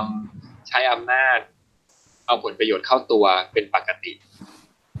เมืองใช้อำนาจเอาผลประโยชน์เข้าตัวเป็นปกติ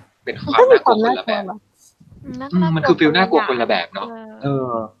เป็นความน่ากลัวคนละแบบมันคือฟีลน่ากลัวคนละแบบเนาะ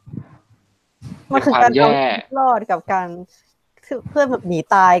มันคือการเอาชีวิตรอดกับการเพื่อแบบหนี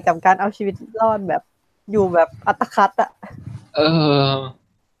ตายกับการเอาชีวิตรอดแบบอยู่แบบอัตคัดอ่ะ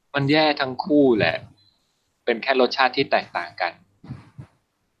มันแย่ทั้งคู่แหละเป็นแค่รสชาติที่แตกต่างกัน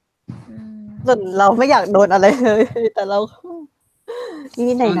ส่วนเราไม่อยากโดนอะไรเลยแต่เรา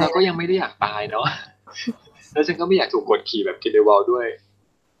นี่ไหนเราก็ยังไม่ได้อยากตายเนาะแล้วฉันก็ไม่อยากถูกกดขี่แบบกินเดวอลด้วย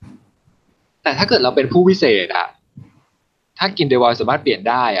แต่ถ้าเกิดเราเป็นผู้วิเศษอะถ้ากินเดวอลสามารถเปลี่ยน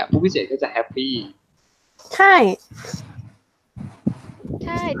ได้อะผู้วิเศษก็จะแฮปปี้ใช่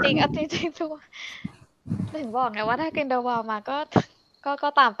จริงจริงทุกถึงบอกไงว่าถ้ากินเดวอลมาก็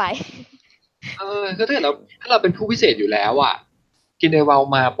ตามไปก็ถ้าเราเป็นผู้วิเศษอยู่แล้วอะกินเดวอล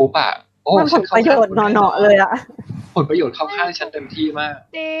มาปุ๊บอะโอ้มันผลประโยชน์หนอๆเลยอะผลประโยชน์เข้าข้างฉันเต็มที่มาก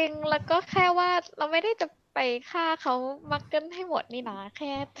จริงแล้วก็แค่ว่าเราไม่ได้จะไปฆ่าเขามักกันให้หมดนี่นะแ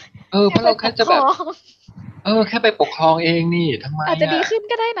ค่เพราะเราแค่จะแบบแค่ไปปกครองเองนี่ทำไมอาจจะดีขึ้น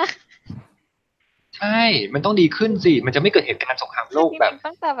ก็ได้นะใช่มันต้องดีขึ้นสิมันจะไม่เกิดเหตุการณ์สงครามโลกแบบ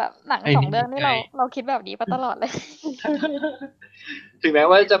ตั้งแต่แบบหนัง2 เรื่องนี่เราคิดแบบนี้มาตลอดเลยถึงแม้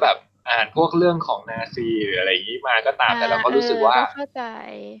ว่าจะแบบอ่านพวกเรื่องของนาซีหรืออะไรอย่างนี้มาก็ตามแต่เราก็รู้สึกว่าเข้าใจ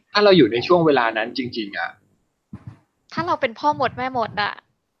ถ้าเราอยู่ในช่วงเวลานั้นจริงๆอ่ะถ้าเราเป็นพ่อหมดแม่หมดอ่ะ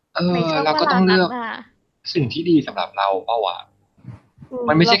ในช่วงเวลานั้นสิ่งที่ดีสำหรับเราเปล่าวะ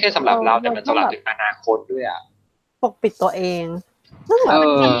มันไม่ใช่แค่สำหรับเราแต่มันสำหรับถึงอนาคตด้วยอ่ะปกปิดตัวเอง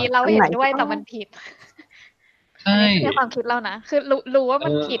เราเห็นด้วยแต่มันผิดใช่ในความคิดเรานะคือรู้ว่ามั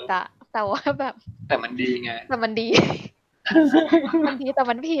นผิดอ่ะแต่ว่าแบบแต่มันดีไงแต่มันดีมันดีแต่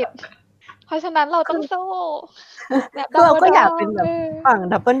มันผิดเพราะฉะนั้นเราต้องสู้แบบเราก็อยากเป็นแบบฝั่ง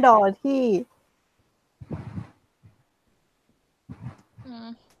ดับเบิลดอร์ที่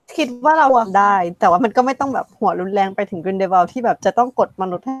คิดว่าเราทำได้แต่ว่ามันก็ไม่ต้องแบบหัวรุนแรงไปถึงกรินเดวัลที่แบบจะต้องกดม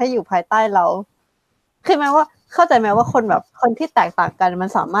นุษย์ให้อยู่ภายใต้เราคือแม้ว่าเข้าใจไหมว่าคนแบบคนที่แตกต่างกันมัน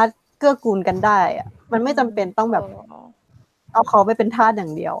สามารถเกื้อกูลกันได้อะมันไม่จำเป็นต้องแบบเอาเขาไปเป็นทาสอย่า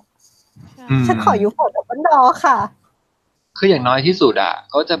งเดียวฉันขออยู่ฝั่งดับเบิลดอร์ค่ะคืออย่างน้อยที่สุดอ่ะ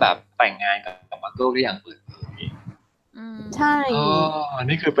เขาจะแบบแต่งงานกับมักเกิลได้อย่างเปิดเผยใช่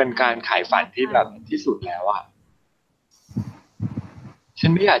นี่คือเป็นการขายฝันที่แบบที่สุดแล้วอ่ะฉั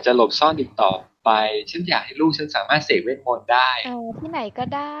นไม่อยากจะหลบซ่อนอีกต่อไปฉันอยากให้ลูกฉันสามารถเสกเวทมนต์ได้ที่ไหนก็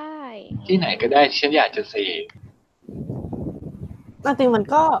ได้ที่ไหนก็ได้ฉันอยากจะเสกจริงมัน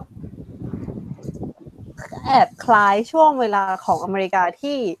ก็แอบคล้ายช่วงเวลาของอเมริกา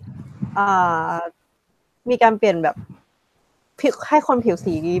ที่มีการเปลี่ยนแบบให้คนผิว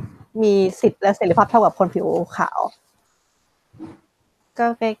สีมีสิทธิ์และเสรีภาพเท่ากับคนผิวขาวก็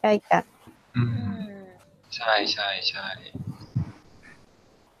ใกล้ๆกันใช่ใช่ใช่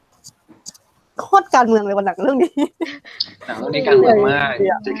โคตรการเมืองเลยวันหลังเรื่องนี้หนังเรื่องนี้การเมืองมาก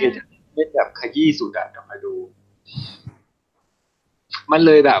จะเล่นแบบขยี้สุดอ่ะมาดูมันเ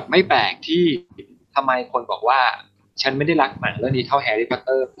ลยแบบไม่แปลกที่ทำไมคนบอกว่าฉันไม่ได้รักหนังเรื่องนี้เท่าแฮร์รี่พอตเต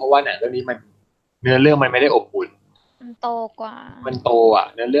อร์เพราะว่าหนังเรื่องนี้มันเนื้อเรื่องมันไม่ได้อบอุ่นมันโตกว่ามันโตอ่ะ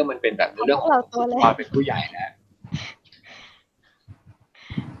เนื้อเรื่องมันเป็นแบบเนื้อเรื่องของความเป็นผู้ใหญ่แล้ว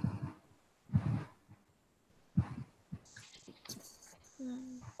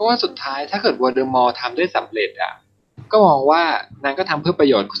เพราะว่าสุดท้ายถ้าเกิดวอลเดอมอร์ทำได้สำเร็จอ่ะ ก็มองว่านางก็ทำเพื่อประ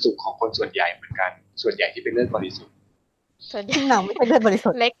โยชน์สุขของคนส่วนใหญ่เหมือนกันส่วนใหญ่ที่เป็นเลือดบริสุทธิ์ ส่วนใหญ่ ที่หนังไม่ใช่เลือดบริสุ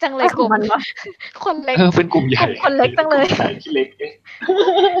ทธิ์ เล็กจังเลยกลุ่ม มันวะ คนเล็ก เป็นกลุ่มใหญ่ คนเล็กจังเลย กลุ่มใหญ่ที่เล็ก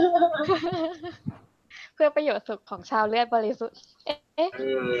เพื่อประโยชน์สุขของชาวเลือดบริสุทธิ์เอ๊ะ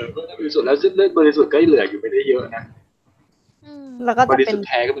เลือดบริสุทธิ์แล้วเลือดบริสุทธิ์ก็เหลืออยู่ไม่ได้เยอะนะ แล้วก็ บ จะ ริ เป็ สุ น ทธิ์แ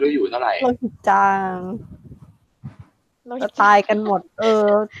ท้ก็ไม่รู้อยู่เท่าไหร่ โลหิตจาง เรา จะตายกันหมด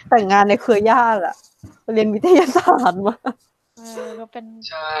แต่งงานในเครือญาติอะเรียนวิทยาศาสตร์มา ก็เป็น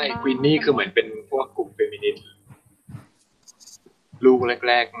ใช่ควีนนี่คือเหมือนเป็นพวกกลุ่มเฟมินิสต์ลูก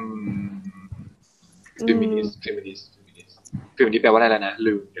แรกๆเฟมินิสต์แปลว่าอะไรแล้วนะ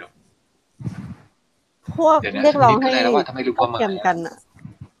ลืมเดี๋ยว พวก เดี๋ยวนะ เรียกร้องให้ นึกอะไรแล้วว่าทำไมรู้ความหมาย เทียมกันอะ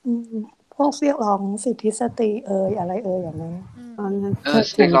พวกเรียกร้องสิทธิสตรีอะไรอย่างนั้น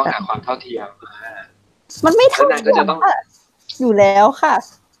เรียกร้องหาความเท่าเทียม มันไม่เท่า แล้วนาง เที ก็ ย จะ ม ต้อง อะอยู่แล้วค่ะ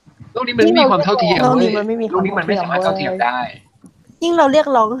โลกนี้มันไม่มีความเท่าเทียม โลกนี้ เว้ย มันไม่มี โลกนี้มันไม่สามารถเท่าเทียมได้ ยิ่งเราเรียก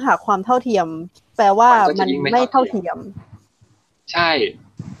ร้องหาความเท่าเทียม แปลว่ามันไม่เท่าเทียม ใช่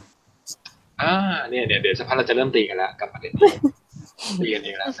เนี่ยเดี๋ยวสักพักเราจะเริ่มตีกันแล้วกับประเด็นนี้ตีกันเอ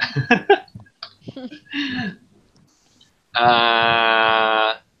งแล้ว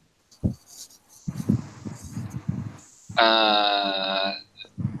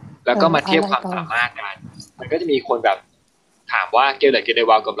แล้วก็มาเทียบความสามารถกันมันก็จะมีคนแบบถามว่าเกลเด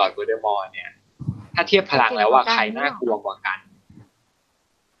วากับหลอร์ดโวลเดอมอร์เนี่ยถ้าเทียบพลังแล้วว่าใครน่ากลัวกว่ากัน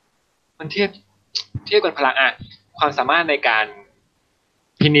มันเทียบกันพลังความสามารถในการ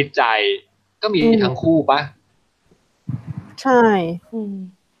พินิจใจก็มีทั้งคู่ปะ ใช่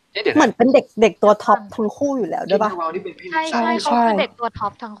เหมือนเป็นเด็กตัวท็อปทั้งคู่อยู่แล้วด้วยปะ ใช่เขาคือเด็กตัวท็อ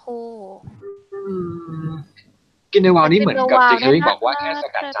ปทั้งคู่กินเดวาวนี่เหมือนกับเจคเคอรี่บอกว่าแค่ส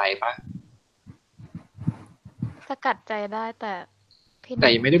กัดใจปะ สกัดใจได้แต่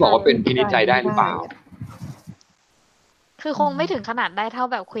ไม่ได้บอกว่าเป็นพินิจใจได้หรือเปล่าคือคงไม่ถึงขนาดได้เท่า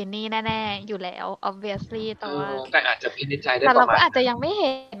แบบควีนนี่แน่ๆอยู่แล้ว obviously แต่ว่าแต่อาจจะพินิจใจได้ แต่ ป เรา ระมา ก็ ณ อาจจะยังไม่เ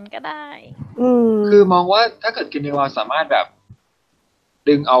ห็นก็ได้ คือมองว่าถ้าเกิดกินเดวาวสามารถแบบ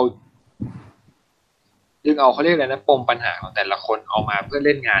ดึงเอาเขาเรียกอะไรนะปมปัญหาของแต่ละคนเอามาเพื่อเ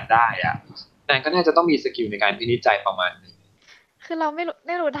ล่นงานได้อ่ะนางก็น่าจะต้องมีสกิลในการพินิจใจประมาณนึงคือเราไม่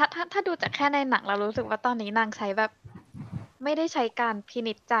รู้ถ้าดูจากแค่ในหนังเรารู้สึกว่าตอนนี้นางใช้แบบไม่ได้ใช้การพิ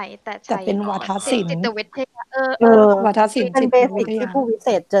นิจใจแต่ใช้เป็นวาทศิลป์จิตวิทยาวาทศิลป์ เป็นเบสิกที่ผู้วิเศ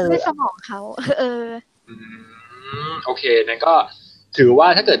ษเจอด้วยสมองเขาโอเคนั่นก็ถือว่า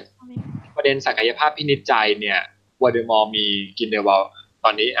ถ้าเกิดประเด็นศักยภาพพินิจใจเนี่ยวอลเดอมอร์มีกินเดวอลตอ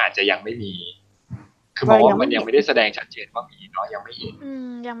นนี้อาจจะยังไม่มีคือมองว่ามันยังไม่ได้แสดงชัดเจนว่ามีเนาะยังไม่เห็น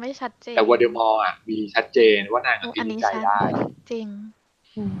ยังไม่ชัดเจนแต่วอลเดอมอร์มีชัดเจนว่านางพินิจใจได้จริง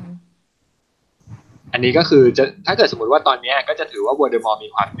อันนี้ก็คือจะถ้าเกิดสมมติว่าตอนนี้ก็จะถือว่าวอลเดอมอร์มี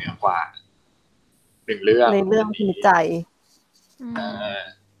ความเหนือกว่าหนึ่งเรื่องในเรื่องพินิจใจ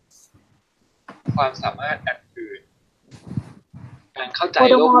ความสามารถอันอื่นการเข้าใจ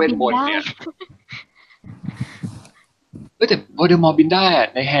โลกเวทมนต์เนี่ยแต่วอลเดอมอร์บินได้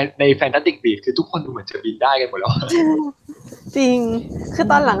ในแฟนตาติกบีทคือทุกคนดูเหมือนจะบินได้กันหมดแล้วจริงคือ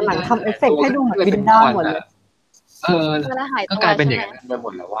ตอนหลังๆทำเอฟเฟกต์ให้ดูเหมือนบินได้หมดเลยก็กลายเป็นอย่างนั้นไปหม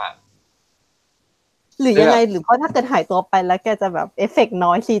ดแล้วว่าหรือยังไงหรือเพราะถ้าเกิดหายตัวไปแล้วแกจะแบบเอฟเฟกต์น้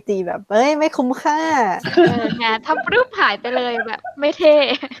อยซีจีแบบไม่คุ้มค่างานถ้ารูปหายไปเลยแบบไม่เท่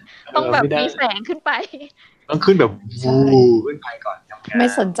ต้องแบบมีแสงขึ้นไปต้องขึ้นแบบวูขึ้นไปก่อนไม่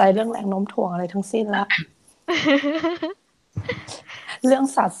สนใจเรื่องแรงโน้มถ่วงอะไรทั้งสิ้นละเรื่อง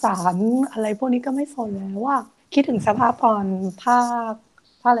สสารอะไรพวกนี้ก็ไม่สนแล้วว่าคิดถึงสภาพตอนภาค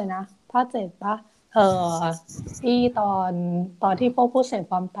อะไรนะภาค7ปะที่ตอนที่พวกผู้เสพ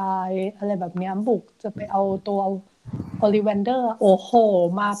ความตายอะไรแบบนี้บุกจะไปเอาตัวโอลิเวนเดอร์โอ้โห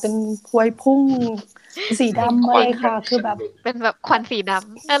มาเป็นพวยพุ่งสีดำเลยค่ะคือแบบเป็นแบบควันสีด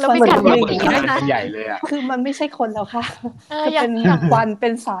ำแล้วมีการแยกสีด้วยนะใหญ่เลยอ่ะคือมันไม่ใช่คนแล้วค่ะคือเป็นควันเป็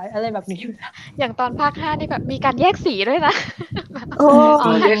นสายอะไรแบบนี้อย่างตอนภาค5นี่แบบมีการแยกสีด้วยนะ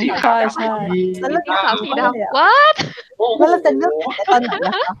แยกสีขาวใช่แล้วเลือกสีขาวสีดำ what แล้วเราจะเลือกตอนไหนน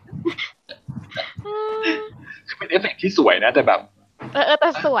ะคะคือเป็นเอฟเฟกต์ที่สวยนะแต่แบบแต่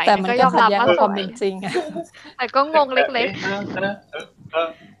สวยแต่มันก็ยอมรับว่าความเป็นจริงแต่ก็งงเล็กๆ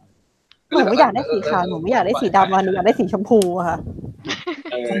หนูไม่อยากได้สีขาวหนูไม่อยากได้สีดำหนูอยากได้สีชมพูค่ะ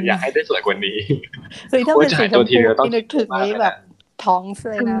อยากให้ได้สวยกว่านี้คือถ้าเป็นสีชมพูนึกถึงนี้แบบท้อง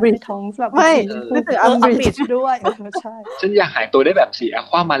เลยนะท้องแบบไม่นึกถึงอัมบริดจ์ด้วยใช่ฉันอยากหายตัวได้แบบสีอะ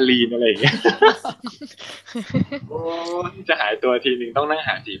ความารีนอะไรอย่างเงี้ยโอ้จะหายตัวทีนึงต้องนั่งห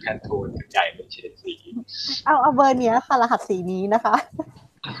าสีแพนโทนใหญ่เป็นเฉดสีเอาเบอร์นี้ค่ะรหัสสีนี้นะคะ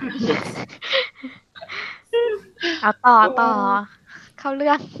เอาต่อเข้าเ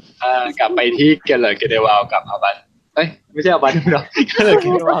รื่องกลับไปที่เกลเลอร์เกเดวาลกับอาบัน เอ้ยไม่ใช่เอาบาดูหรอกก็เลยกิ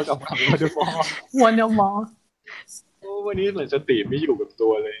นเดวาวกับบาดูมอ วันเดอมอ โอ้วันนี้เหมือนสติไม่อยู่กับตั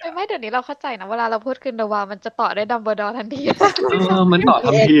วเลย ไม่เดี๋ยวนี้เราเข้าใจนะเวลาเราพูดขึ้นเดวามันจะต่อด้วยดัมเบิลดอร์ทันที มันต่อ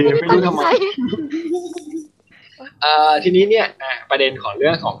ทันทีไม่รู้ทำไมทีนี้เนี่ยประเด็นของเรื่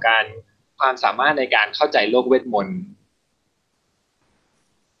องของการความสามารถในการเข้าใจโลกเวทมนต์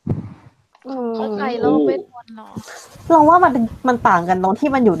เข้าใจโลกเวทมนต์เนาะ เราว่ามันต่างกันตรงที่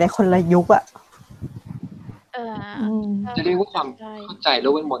มันอยู่ในคนละยุคอะ จะเรียกว่าความเข้าใจโล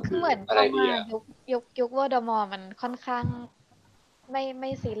กเวทมนต์ คือเหมือน อะไรดีอะ ยุควอร์ดมอมันค่อนข้างไม่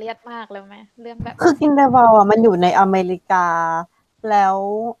ซีเรียสมากเลยไหมเรื่องแบบ คือกินเดวาอ่ะมันอยู่ในอเมริกาแล้ว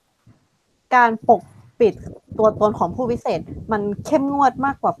การปกปิดตัวตนของผู้พิเศษมันเข้มงวดม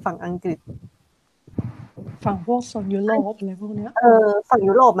ากกว่าฝั่งอังกฤษ ฝั่งพวกโซนยุโรปอะไรพวกเนี้ยฝั่ง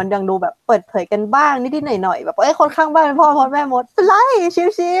ยุโรปมันยังดูแบบเปิดเผยกันบ้างนิดๆหน่อยๆแบบคนข้างบ้านเป็นพ่อมดแม่มดเป็นไรชิ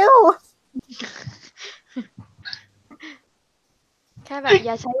วแค่แบบอ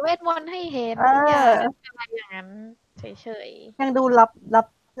ย่าใช้เวทมนต์ให้เห็นอย่าอะไรอย่างนั้นเฉยๆยังดูรั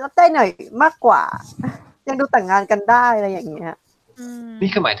บได้หน่อยมากกว่า ยังดูแต่งงานกันได้อะไรอย่างเงี้ยนี่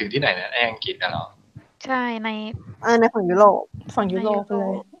คือหมายถึงที่ไหนนะในอังกฤษนะเหรอใช่ในฝั่งยุโรปเล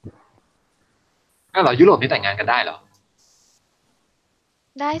ยเหรอยุโรปนี่แต่งงานกันได้เหรอ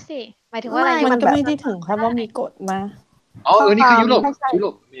ได้สิหมายถึงว่าอะไรมันก็ไม่ได้ถึงครับว่ามีกฎมานี่คือยุโรป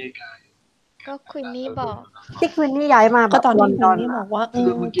อเมริกาก็ควินนี่บอกที่ควินนี่ย้ายมาก็ตอนนี้ควินนี่บอกว่า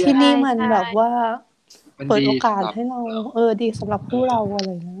ที่นี่มันแบบว่าเปิดโอกาสให้เราดีสำหรับผู้เราอะไ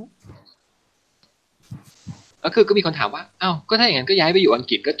รนะก็คือก็มีคนถามว่าก็ถ้าอย่างนั้นก็ย้ายไปอยู่อัง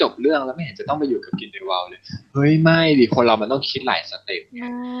กฤษก็จบเรื่องแล้วไม่เห็นจะต้องไปอยู่กับกินเดวาลเลยเฮ้ยไม่ดิคนเรามันต้องคิดหลายสเต็ปไง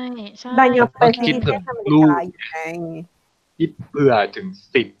ใช่ต้องคิดเผื่อลูกคิดเผื่อถึง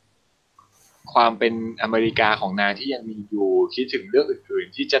สิทธิ์ความเป็นอเมริกาของนางที่ยังมีอยู่คิดถึงเรื่องอื่น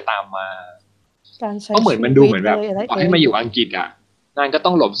ๆที่จะตามมาเพราะเหมือนมันดูเหมือนแบบพอให้มาอยู่อังกฤษนางก็ต้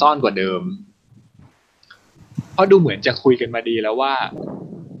องหลบซ่อนกว่าเดิมเพราะดูเหมือนจะคุยกันมาดีแล้วว่า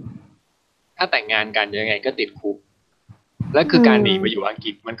ถ้าแต่งงานกันยังไงก็ติดคุกและคือการหนีมาอยู่อังก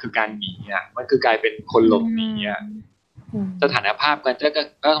ฤษมันคือการหนีมันคือกลายเป็นคนหลบหนีสถานภาพกัน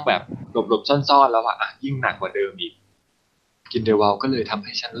ก็ต้องแบบหลบซ่อนๆแล้วยิ่งหนักกว่าเดิมอีกกินเดวาลก็เลยทำใ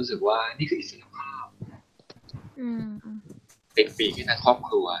ห้ฉันรู้สึกว่านี่คืออิสรภาพเด็กปีกให้ทั้งครอบค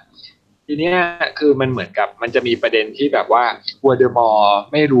รัวทีนี้คือมันเหมือนกับมันจะมีประเด็นที่แบบว่าวัวเดอมอร์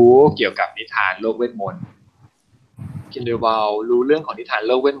ไม่รู้เกี่ยวกับนิทานโลกเวทมนต์กินเดวาลรู้เรื่องของนิทานโ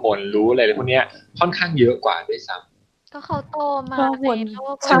ลกเวทมนต์รู้อะไรพวกนี้ค่อนข้างเยอะกว่าด้วยซ้ำก็เขาโตมาในโล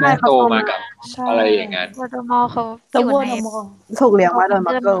กใช่ไหมโตมากับอะไรอย่างนั้นวัวเดอมอร์เขาถูกเลี้ยงมาโดย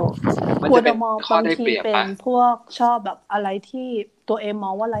มักเกิลวัวเดอมอร์บางทีเป็นพวกชอบแบบอะไรที่ตัวเองม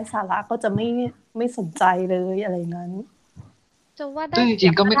องว่าไร้สาระก็จะไม่สนใจเลยอะไรนั้นจะว่าได้จริ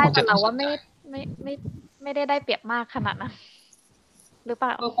งๆก็ไม่ควรจะเราว่าไม่ได้เปรียบมากขนาดนั้นหรือเปล่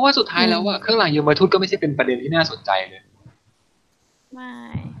าเพราะว่าสุดท้ายแล้วเครื่องรางยมทูตก็ไม่ใช่เป็นประเด็นที่น่าสนใจเลยไม่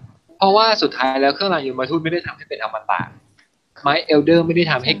เพราะว่าสุดท้ายแล้วเครื่องรางยมทูตไม่ได้ทำให้เป็นอมตะไม้เอลเดอร์ไม่ได้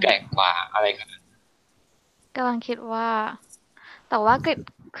ทำให้แกร่งกว่าอะไรขนาดนั้นกำลังคิดว่าแต่ว่า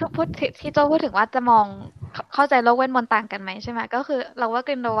คือพูดที่โจพูดถึงว่าจะมองเข้าใจโลกเวทมนต์ต่างกันไหมใช่ไหมก็คือเราว่าก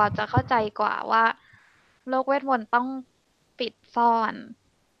รินโดวาจะเข้าใจกว่าว่าโลกเวทมนต์ต้องปิดซ่อน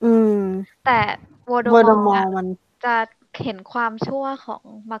แต่วอร์ดมอร์มันจะเห็นความชั่วของ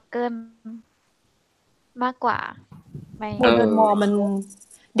มักเกิลมากกว่าไม่วอร์ดมอร์มัน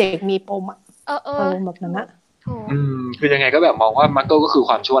เด็กมีปมแบบนั้นนะคือยังไงก็แบบมองว่ามักเกิลก็คือค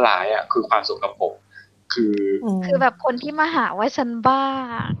วามชั่วร้ายคือความสกปรกคือแบบคนที่มาหาว่าฉันบ้า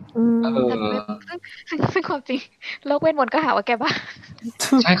ซึ่งความจริงโลกเวทมนต์ก็หาว่าแกบ้า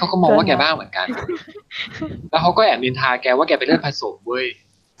ใช่เขาก็มองว่าแกบ้าเหมือนกันแล้วเขาก็แอบนินทาแกว่าแกเป็นเลือดผสมเว้ย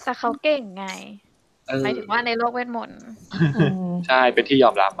แต่เขาเก่งไงหมายถึงว่าในโลกเวทมนต์ใช่เป็นที่ยอ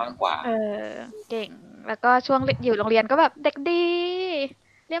มรับมากกว่าเก่งแล้วก็ช่วงอยู่โรงเรียนก็แบบเด็กดี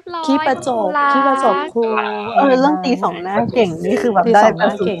เรียบร้อยขี้ประจบครูเรื่องตีสองหน้าเก่งนี่คือแบบได้ปร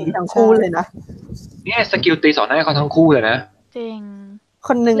ะสบทั้งคู่เลยนะเนี่ยสกิลตีสองหน้าเขาทั้งคู่เลยนะจริงค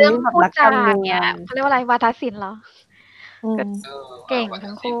นนึงนี่แบบนักการเมืองเขาเรียกว่าอะไรวาทศิลป์เหรอเก่ง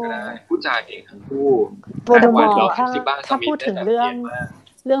ทั้งคู่พูดจาเก่งทั้งคู่ตัวดมอถ้าพูดถึงเ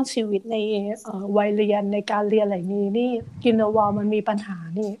รื่องชีวิตในวัยเรียนในการเรียนอะไรนี่กินเดวาลมันมีปัญหา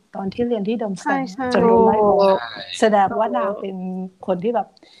นี่ตอนที่เรียนที่เดิมแสงจนโดนไล่ออกแสดงว่านางเป็นคนที่แบบ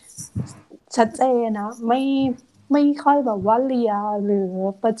ชัดเจนนะไม่ค่อยแบบว่าเลียหรือ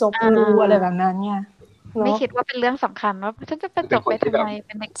ประจบรูอะไรแบบนั้นไงไม่คิดว่าเป็นเรื่องสำคัญว่าฉันจะประจบไปทำไมเ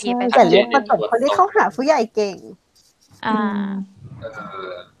ป็นเด็กดีไปแต่เรื่องประจบคนที่เข้าหาผู้ใหญ่เก่ง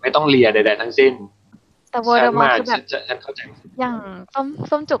ไม่ต้องเลียใดๆทั้งสิ้น แต่โวลเดอมอร์คือแบบ ฉันเข้าใจ อย่าง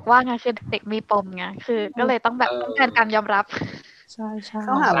ส้มจุกว่าไงคือเด็กมีปมไงคือก็เลยต้องแบบต้องการการยอมรับใช่ใช่ เข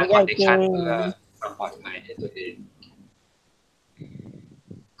าหา สร้าง ผู้ให คอ ญ่ นเนค เก่ ชั่น ง เพื่อความปลอดภัยให้ตัวเอง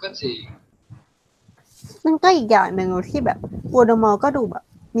ก็จริง นั่นก็อีกอย่างหนึ่งที่แบบวอร์ดมอร์ก็ดูแบบ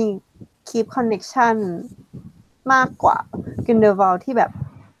มีคีปคอนเนคชั่นมากกว่ากินเดอร์วอลที่แบบ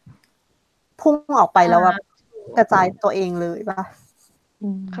พุ่งออกไปแล้วแบบกระจายตัวเองเลยป่ะ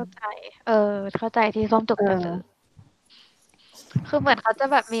เข้าใจเข้าใจที่ส้มจุกจะสื่อคือเหมือนเขาจะ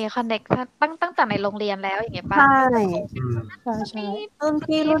แบบมีคอนเนคตั้งแต่ในโรงเรียนแล้วอย่างเงี้ยป่ะ ใช่ ใช่ รุ่น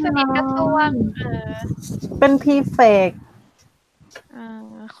พี่รุ่น ส น้ นิ อ ทกันช่วง งเป็นพีเฟก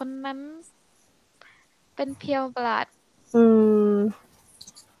คนนั้นเป็นเพียวบลัด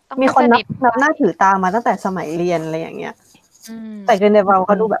ต้อง มี ไม่ คน ส นั นิ บ ท หน้าถือตามาตั้งแต่สมัยเรียนอะไรอย่างเงี้ย แต่ แต่ กินเดอร์วอล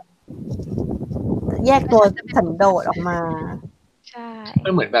ก็ดูแบบ แยกตัวสันโดษออกมา ใช่ มั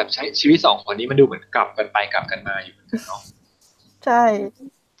นเหมือนแบบใช้ชีวิตสองคนนี้มันดูเหมือนกลับกันไปกลับกันมาอยู่เหมือนกันเนาะ ใช่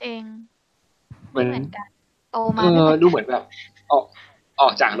จริง เหมือน ไม่เหมือนกันโตมาไม่เหมือน ดู กัน เหมือนแบบออ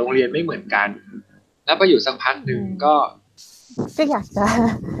กจากโรงเรียนไม่เหมือนกัน แล้วไปอยู่สักพักหนึ่งก็ อยากจะ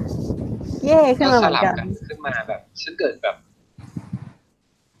เย่ขึ้นมา ส เหมือน ลับ กัน กันขึ้นมาแบบฉันเกิดแบบ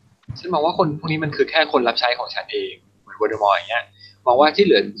ฉันมองว่าคนพวกนี้มันคือแค่คนรับใช้ของฉันเองเหมือนวอร์ดมอร์อย่างเงี้ยมองว่าที่เ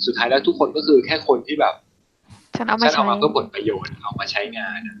หลือสุดท้ายแล้วทุกคนก็คือแค่คนที่แบบ ฉันเอา ฉั มาน ใช้ เอามาเพื่อผลประโยชน์เอามาใช้งา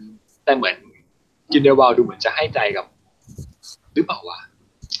นอะแต่เหมือนกินเดวาลดูเหมือนจะให้ใจกับหรือเปล่าวะ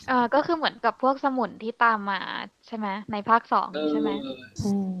ก็คือเหมือนกับพวกสมุนที่ตามมาใช่ไหมในภาค 2ใช่ไหม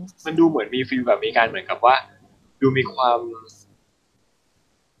มันดูเหมือนมีฟีลแบบมีการเหมือนกับว่า ดูมีความ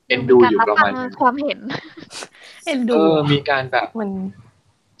เอ็นดูอยู่ประมาณนึง ความเห็น เอ็นดู มีการแบบ มัน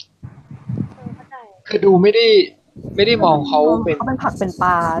คือดูไม่ได้มองเขาเป็น เขาเป็นผักเป็นป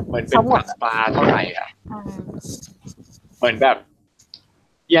ลา เหมือนเป็นผักปลาเท่าไหร่อ่ะเหมือนแบบ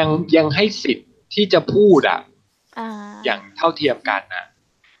ยังให้สิทธิ์ที่จะพูดอ่ะอย่างเท่าเทียมกันนะ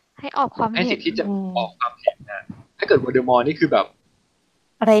ให้ออกความเห็น ให้สิทธิ์ที่จะออกความเห็นนะถ้าเกิดวอร์เดอมอร์นี่คือแบบ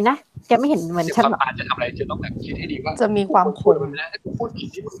อะไรนะแกไม่เห็นเหมือน เดี๋ยว ฉัน ความ หรอ ปานจะทำอะไรจะต้องแบบคิดให้ดีว่า จะมีความขม นะถ้ากูพูดผิด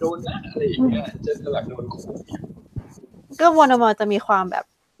ที่มึงโดนนะอะไรอย่างเงี้ยจะแบบโดนขู่ ก็วอร์นมอร์จะมีความแบบ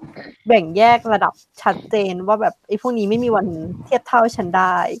แบ่งแยกระดับชัดเจนว่าแบบไอ้พวกนี้ไม่มีวันเทียบเท่าฉันไ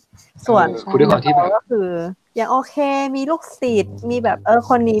ด้ ส่วน คุณด้วยความที่แบบ ก็คือยังโอเคมีลูกศิษย์มีแบบ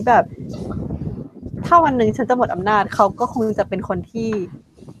คนนี้แบบ ถ้าวันหนึ่งฉันจะหมดอำนาจเขาก็คงจะเป็นคนที่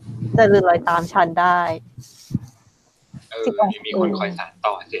จะเลื่อนลอยตามฉันได้ มีคนคอยสาน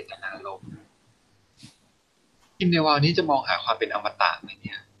ต่อเจตนารมณ์กินเดวาลนี้จะมองหาความเป็นอมตะไหมเ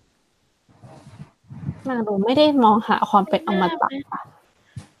นี่ย นางดูไม่ได้มองหาความเป็นอมตะ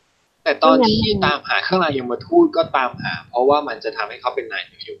แต่ตอนที่ตามหาเครื่องรางยมทูตก็ตามหา เพราะว่ามันจะทำให้เขาเป็นนาย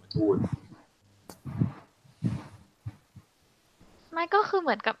ของยมทูต ไม่ก็คือเห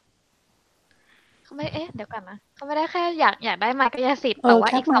มือนกับเขาไม่เดี๋ยวก่อนนะเขาไม่ได้แค่อยากได้ไม้กายสิทธิ์แต่ว่า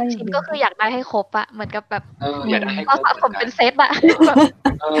อีก2ชิ้นก็คืออยากได้ให้ครบอะเหมือนกับแบบ อยากได้ให้คร ก็ บ สะสมเป็นเซตอะแบบ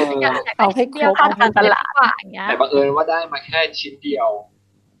อยากได้ เอาให้ ชิ้นเดียว ครบ ทำตลาดกว่าอย่างเงี้ย แต่บังเอิญว่าได้มาแค่ชิ้นเดียว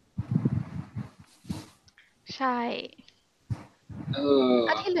ใช่ เออ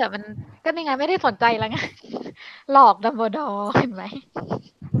ก็ที่เหลือมันก็ยังไงไม่ได้สนใจแล้วไง หลอกดัมเบิลดอร์เห็นไหม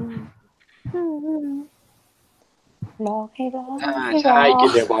รอให้รอ ใช่กิน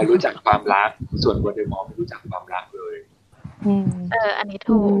เดวาลรู้จักความรัก ส่วนวอร์เดอมอร์ไม่รู้จักความรักเลย อันนี้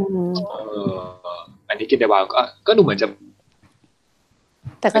ถูก อันนี้กินเดวาลก็ดูเหมือนจะ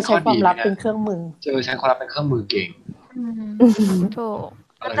แต่ก็ใช้ความรักเป็นเครื่องมือ ใช้ความรักเป็นเครื่องมือเก่ง ถูก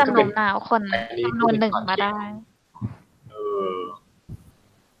ก็จะโน้มน้าวคนจำนวนหนึ่งมาได้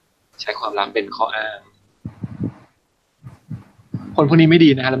ใช้ความรักเป็นข้ออ้าง คนพวกนี้ไม่ดี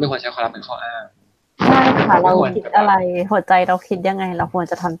นะฮะเราไม่ควรใช้ความรักเป็นข้ออ้าง ใช่ค่ะเราคิดอะไรหัวใจเราคิดยังไงเราควร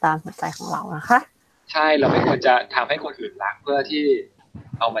จะทำตามหัวใจของเรานะคะ ใช่เราไม่ควรจะทำให้คนอื่นรักเพื่อที่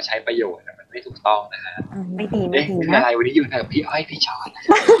เอามาใช้ประโยชน์มันไม่ถูกต้องนะฮะ ไม่ดีไม่ดี คือ นะ อะไรวันนี้อยู่กับพี่อ้อยพี่ชอน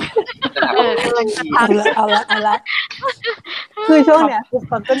กำลังจะพัก เอาละ คือช่วงเนี้ยปุ๊บ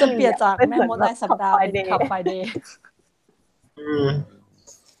มันก็ จะเปลี่ยนจากแม่มดรายสัปดาห์เป็นขับไฟเดย์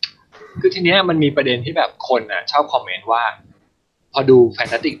คือทีเนี้ยมันมีประเด็นที่แบบคนอ่ะชอบคอมเมนต์ว่า พอดูแฟน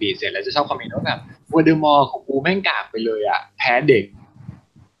ตาติกบีเสร็จแล้วจะชอบคอมเมนต์ว่าแบบวอร์เดอมอร์ของกูแม่งกากไปเลยอ่ะแพ้เด็ก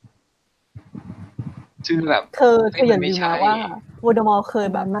ซึ่งแบบอย่าลืมนะว่าวอร์ดมอร์เคย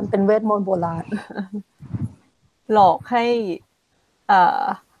แบบ มันเป็นเวทมนต์โบราณ หลอกให้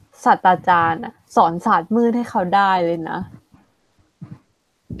ศาสตราจารย์สอนศาสตร์มืดให้เขาได้เลยนะ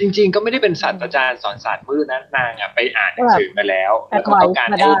จริงๆก็ไม่ได้เป็นศาสตราจารย์สอนศาสตร์มืดนะนางอ่ะไปอ่านหนังสือมาแล้วแล้วก็ต้องการ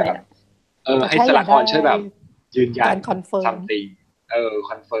ให้แบบให้สลักรช่วยแบบยืนยันซัมติง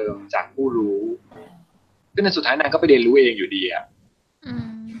คอนเฟิร์มจากผู้รู้ซึ่งในสุดท้ายนางก็ไปเรียนรู้เองอยู่ดีอ่ะ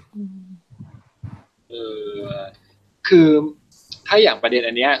คือถ้าอย่างประเด็น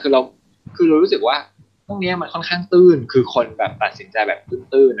อันเนี้ยคือเรารู้สึกว่าพวกเนี้ยมันค่อนข้างตื้นคือคนแบบตัดสินใจแบบ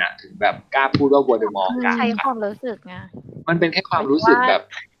ตื้นๆถึงแบบกล้าพูดว่าวอลเดอมอร์กลางใช้ความรู้สึกไงมันเป็นแค่ความรู้สึกแบบ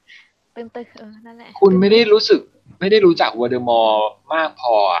ตื่นนั่นแหละคุณไม่ได้รู้จักวอลเดอมอร์มากพ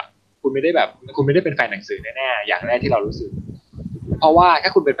อคุณไม่ได้เป็นแฟนหนังสือแน่ๆอย่างแรกที่เรารู้สึกเพราะว่าถ้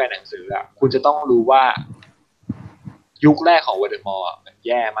าคุณเป็นแฟนหนังสือคุณจะต้องรู้ว่ายุคแรกของวอลเดอมอร์มันแ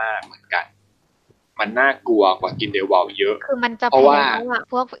ย่มากเหมือนกันมันน่ากลัวกว่ากินเดวอลเยอะคือมันจะแพ้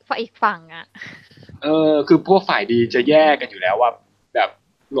พวกอีกฝั่งคือพวกฝ่ายดีจะแย่กันอยู่แล้วว่าแบบ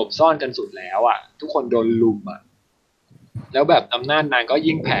หลบซ่อนกันสุดแล้วทุกคนโดนลุมแล้วแบบอำนาจนางก็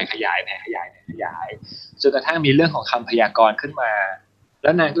ยิ่งแผ่ขยายจนกระทั่งมีเรื่องของคำพยากรณ์ขึ้นมาแล้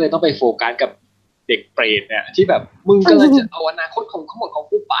วนางก็เลยต้องไปโฟกัสกับเด็กเปรตเนี่ยที่แบบมึงกำลังจะเอาอนาคตของทั้งหมดของ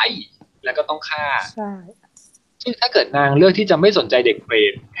กูไปแล้วก็ต้องฆ่าใช่ซึ่งถ้าเกิดนางเลือกที่จะไม่สนใจเด็กเปร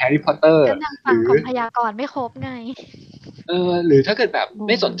ตแฮร์รี่พอตเตอร์หรือคำพยากรณ์ไม่ครบไงหรือถ้าเกิดแบบไ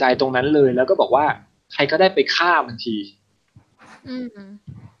ม่สนใจตรงนั้นเลยแล้วก็บอกว่าใครก็ได้ไปฆ่ามันที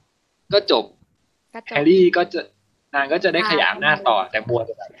ก็จบแฮร์รี่ก็จะนางก็จะได้ขยายอำนาจต่อแต่มัว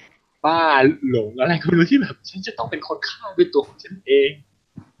จะแบบบ้าหลงอะไรก็ไม่รู้ที่แบบฉันจะต้องเป็นคนฆ่าด้วยตัวของฉันเอง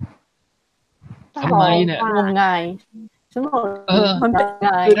ทำไมเนี่ยงมงายฉันบอกมันเป็น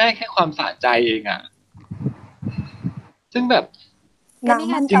คือได้แค่ความสะใจเองซึ่งแบบนาง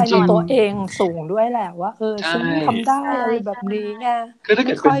มั่นใจในตัวเองสูงด้วยแหละว่าฉันทำได้อะไรแบบนี้ไงคือถ้าเ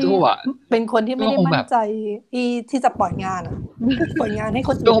กิดเป็นตู้เป็นคนที่ไม่ได้มั่นใจที่จะปล่อยงานปล่อยงานให้ค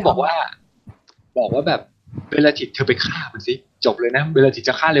นอื่นตู้บอกว่าแบบเบลลาทิตเธอไปฆ่ามันสิจบเลยนะเบลลาทิต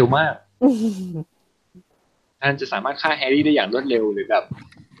จะฆ่าเร็วมากท่านจะสามารถฆ่าแฮร์รี่ได้อย่างรวดเร็วหรือแบบ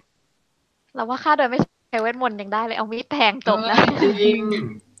เราว่าฆ่าโดยไม่ใช้เวทมนต์ยังได้เลยเอามีดแทงจบนะจริง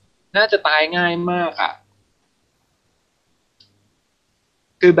น่าจะตายง่ายมาก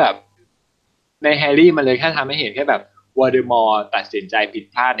คือแบบในแฮร์รี่มันเลยแค่ทำให้เห็นแค่แบบวอลเดอมอร์ตัดสินใจผิด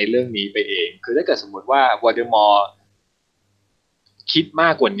พลาดในเรื่องนี้ไปเองคือถ้าเกิดสมมติว่าวอลเดอมอร์คิดมา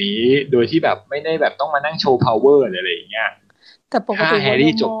กกว่านี้โดยที่แบบไม่ได้แบบต้องมานั่งโชว์ power อะไรอย่างเงี้ยแต่ปกติแฮร์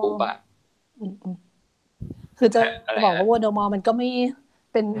รี่จบปุ๊บคือจะบอกว่าวอลเดอมอร์มันก็ไม่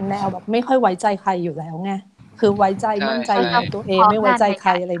เป็นแนวแบบไม่ค่อยไว้ใจใครอยู่แล้วไงคือไว้ใจมั่นใจกับตัวเองไม่ไว้ใจใค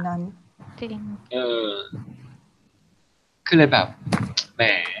รอะไรนั้นจริงคือเลยแบบแหม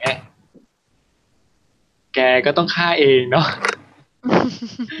แกก็ต้องฆ่าเองเนาะ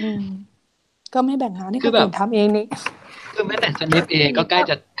ก็ไม่แบ่งงานให้คนอื่นทำเองนี่คือแม้แต่สเนปเองก็ใกล้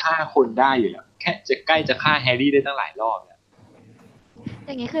จะฆ่าคนได้อยู่แล้วแค่จะใกล้จะฆ่าแฮร์รี่ได้ตั้งหลายรอบแล้วอ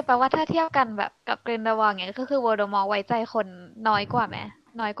ย่างนี้คือแปลว่าถ้าเทียบกันแบบกับกรินเดวอลเนี่ยก็คือวอลเดอมอร์ไว้ใจคนน้อยกว่าไหม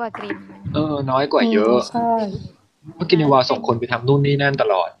น้อยกว่ากรินน้อยกว่าเยอะใช่เพราะกรินเดวอลส่งคนไปทำนู่นนี่นั่นต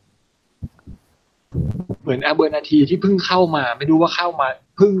ลอดเหมือนอาเบอร์นาทีที่เพิ่งเข้ามาไม่รู้ว่าเข้ามา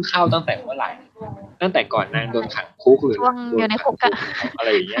เพิ่งเข้าตั้งแต่เมื่อไหร่ตั้งแต่ก่อนนางโดนขังคุกหรืออยู่ในคุกอะไร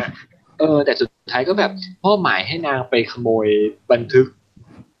อย่างเงี้ยแต่สุดท้ายก็แบบมอบหมายให้นางไปขโมยบันทึก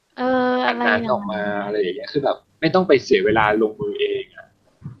อันนั้นออกมาอะไรอย่างเงี้ยคือแบบไม่ต้องไปเสียเวลาลงมือเอง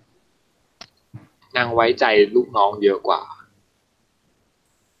นางไว้ใจลูกน้องเยอะกว่า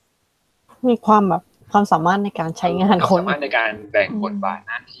มีความสามารถในการใช้งานคนสามารถในการแบ่งบทบาทห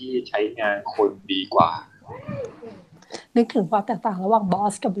น้าที่ใช้งานคนดีกว่านึกถึงความแตกต่างระหว่างบอ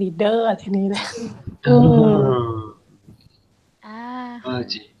สกับลีดเดอร์อะไรนี้เลยจ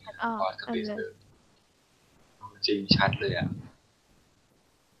ริงบอสกับลีดเดอร์จริงชัดเลย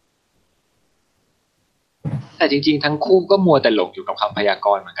แต่จริงๆทั้งคู่ก็มัวแต่หลงอยู่กับคำพยาก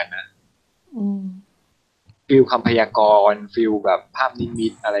รณ์เหมือนกันนะฟิลคำพยากรณ์ฟิลแบบภาพนิมิ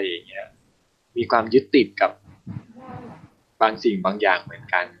ตอะไรอย่างเงี้ยมีความยึดติดกับบางสิ่งบางอย่างเหมือน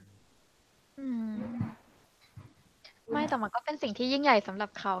กันไม่แต่มันก็เป็นสิ่งที่ยิ่งใหญ่สำหรับ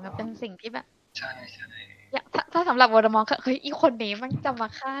เขาไงเป็นสิ่งที่แบบใช่ถ้าสำหรับวอลเดอมอร์เฮ้ยอีคนนี้มันจะมา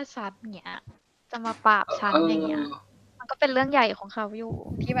ฆ่าฉันเงี้ยจะมาปราบฉันอย่างเงี้ยมันก็เป็นเรื่องใหญ่ของเขาอยู่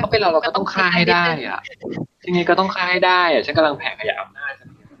ที่แบบเป็นเราก็ต้องฆ่าให้ได้ยังไงก็ต้องฆ่าให้ได้ฉันกำลังแผ่ขยายอำนาจ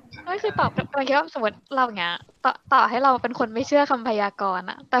ก็คือตอบไปคิดว่าสมมติเราเงี้ยต่อให้เราเป็นคนไม่เชื่อคำพยากรณ์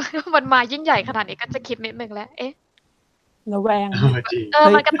แต่มันมายิ่งใหญ่ขนาดนี้ก็จะคิดนิดนึงแล้วระแวง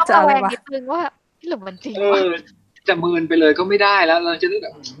มันก็ต้องระแวงนิดนึงว่าหรือมันจริงจะเมินไปเลยก็ไม่ได้แล้วเราจะได้แบ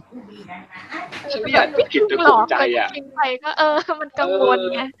บฉันไม่อยากผิดตกใจจริงไปก็มันกังวล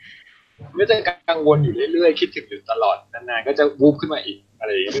ไงก็จะกังวลอยู่เรื่อยๆคิดถึงอยู่ตลอดนานๆก็จะวูบขึ้นมาอีกอะไ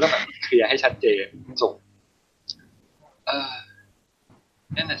รอย่างเงี้ยก็ต้องแบบเคลียร์ให้ชัดเจนส่ง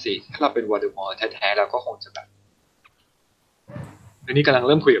นั่นน่ะสิถ้าเราเป็นวอลเดอมอร์แท้ๆเราก็คงจะแบบอันนี้กำลังเ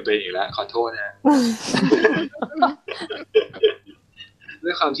ริ่มคุยกับตัวเองอีกแล้วขอโทษนะด้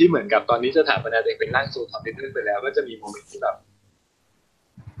วยความที่เหมือนกับตอนนี้สถาปนาตัวเองเป็นร่างทรงทอมนิดนึงไปแล้วก็จะมีโมเมนต์ที่แบบ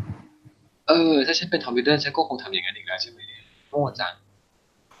ถ้าฉันเป็นทอมบิดเดิลฉันก็คงทำอย่างนั้นอีกแล้วใช่ไหมเนี่ยโง่จัง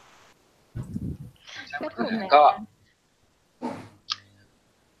ก็ถูกแล้วก็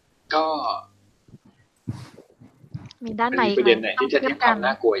ก็ มีด้านไหน มี อี ป ก ระ ไหม เด็นไหน ต้อง ที่จะ เทีย เทีย บบ กั ความ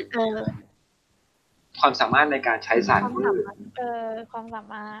น่ากลัวอีกไหมความสามารถในการใช้สารมืด ความสา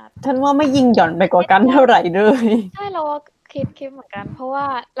มารถ ฉันว่าไม่ยิงหย่อนไปกว่ากันเท่าไหร่เลย ใช่เราคิดเหมือนกัน เพราะว่า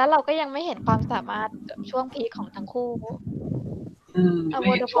แล้วเราก็ยังไม่เห็นความสามารถช่วงพีคของทั้งคู่ไม่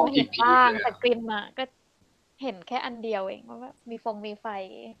เห็นช่วง เห็น พีค บ้าง เลย แต่กริมอะก็เห็นแค่อันเดียวเองว่าแบบมีไฟ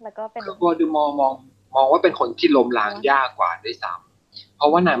แล้วก็เป็น คือวอลเดอมอร์มองว่าเป็นคนที่ล้มล้างยากกว่าด้วยซ้ำเพรา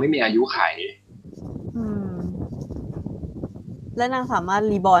ะว่านางไม่มีอายุไข และนางสามารถ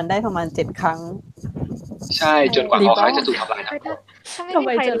รีบอร์นได้ประมาณ7 ครั้ง ใช่จนกว่าเขาจะถูกทำลายทั้งหมด ทำไ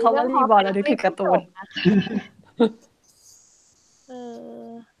มเจอคำว่ารีบอร์นแล้วนึกถึงการ์ตูน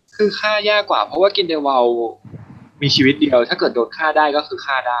คือฆ่ายากกว่าเพราะว่ากินเดวาลมีชีวิตเดียว ถ้าเกิดโดนฆ่าได้ก็คือ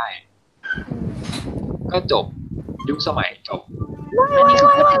ฆ่าได้ ก็จบยุคสมัยจบ อันนี้คือ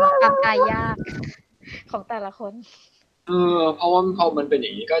พูดถึงความตายยากของแต่ละคน เพราะว่าพอมันเป็นอย่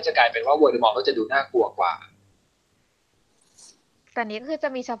างนี้ก็จะกลายเป็นว่าวอลเดอมอร์ก็จะดูน่ากลัวกว่า แต่นี้ก็คือจะ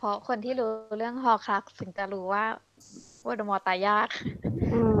มีเฉพาะคนที่รู้เรื่องฮอร์ครักซ์ถึงจะรู้ว่าวอลเดอมอร์ตายยาก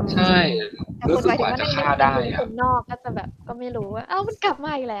ใช่ แต่ รู้ คน สึ ห ก มายถึ ว่าง ว่า จะ ใน ฆ่าได้อะ คนนอกก็จะแบบก็ไม่รู้ว่ามันกลับม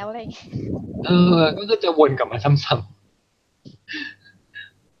าอีกแล้วอะไรอย่างเงี้ย ก็คือจะวนกลับมาซ้ำ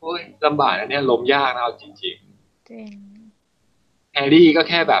ๆโอ้ยลำบากนะเนี่ยล้มยากนะเอาจริง จริง ๆแฮร์รี่ก็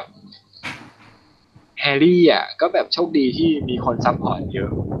แค่แบบแฮร์รี่อ่ะก็แบบโชคดีที่มีคนซัพพอร์ตเยอะ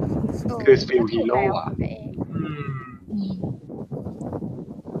คือฟิลฮีโร่อ่ะ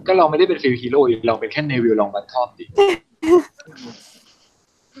ก็เราไม่ได้เป็นฟิลฮีโร่เราเป็นแค่เนวิลลองบัตทอมดิ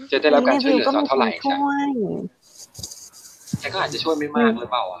จะได้รับการช่วยเหลือเท่าไหร่ใช่แต่ก็อาจจะช่วยไม่มากหรือ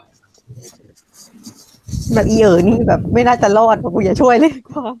เปล่าอ่ะ แบบอีนี่แบบไม่น่าจะรอดกูอย่าช่วยเลย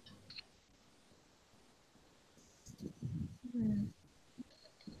กว่า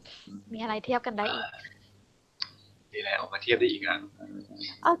มีอะไรเทียบกันได้อีก นี่แหละออกมาเทียบได้อีกอ่ะ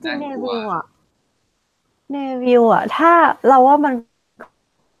เอาจริงเนวิลอ่ะถ้าเราว่ามัน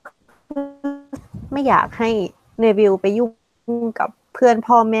ไม่อยากให้เนวิลไปยุ่งกับเพื่อน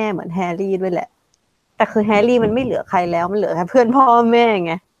พ่อแม่เหมือนแฮร์รี่ด้วยแหละแต่คือแฮร์รี่มันไม่เหลือใครแล้วมันเหลือแค่เพื่อนพ่อแม่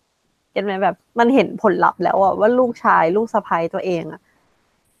ไงเห็นไหมแบบมันเห็นผลลัพธ์แล้วอ่ะว่าลูกชายลูกสะใภ้ตัวเองอ่ะ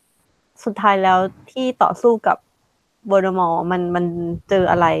สุดท้ายแล้วที่ต่อสู้กับวอลเดอมอร์มันเจอ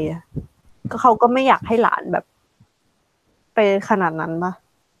อะไรก็เขาก็ไม่อยากให้หลานแบบไปขนาดนั้นปะ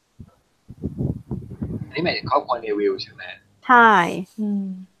นี่หมายถึงครอบครัวเนวิลใช่ไหมใช่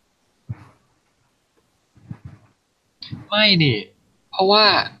ไม่นี่เพราะว่า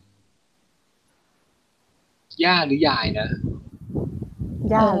ย่าหรือยายนะ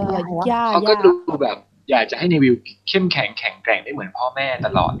ย่าเขาก็ดูแบบอยากจะให้เนวิลเข้มแข็งแกร่งได้เหมือนพ่อแม่ต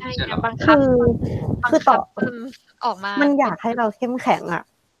ลอดใช่ไหมคือต่อออกมามันอยากให้เราเข้มแข็งอ่ะ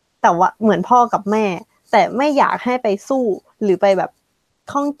แต่ว่าเหมือนพ่อกับแม่แต่ไม่อยากให้ไปสู้หรือไปแบบ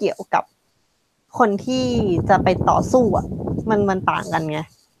ข้องเกี่ยวกับคนที่จะไปต่อสู้อ่ะมันต่างกันไง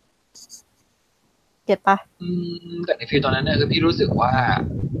เก็ตปะแต่ในฟีลตอนนั้นเนี่ยคือพี่รู้สึกว่า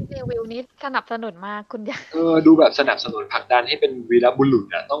เนวิลนี้สนับสนุนมากคุณยายดูแบบสนับสนุนผลักดันให้เป็นวีรบุรุษ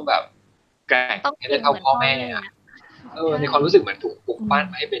อะต้องแบบแกร่งให้ได้เท่าพ่อแม่อะในความรู้สึกเหมือนถูกปลุกปั้น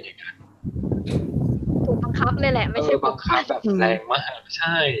มาให้เป็นอย่างนั้นถูกบังคับเลยแหละไม่ใช่บังคับแบบแรงมากใ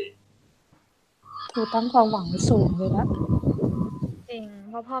ช่ถูกตั้งความหวังสูงเลยนะจริง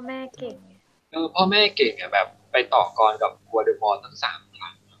เพราะพ่อแม่เก่งพ่อแม่เก่งอะแบบไปต่อกรกับวอลเดอมอร์ทั้ง3 ค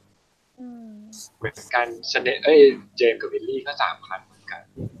รั้งเหมือนกันเจมส์กับวิลลี่ก็3 ครั้งเหมือนกัน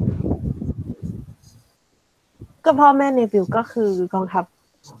ก็พ่อแม่เนวิลก็คือกองทัพ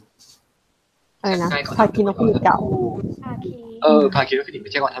อะไรนะภาคีนกพิราบเก่าภาคีนกพิราบไ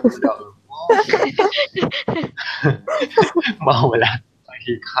ม่ใช่กองทัพเดิมเมาไปแล้วบาง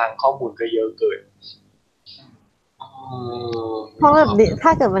ทีคลังข้อมูลก็เยอะเกินเพราะแบบถ้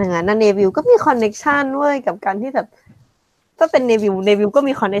าเกิดมาถึงนั้นเนวิลก็มีคอนเนคชันเว้ยกับการที่แบบถ้าเป็นเนวิลก็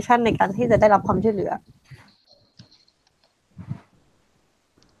มีคอนเนคชันในการที่จะได้รับความช่วยเหลือ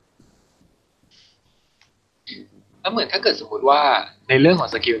แล้วเหมือนถ้าเกิดสมมติว่าในเรื่องของ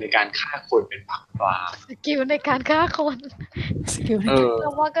สกิลในการฆ่าคนเป็นผักปลาสกิลในการฆ่าคนเร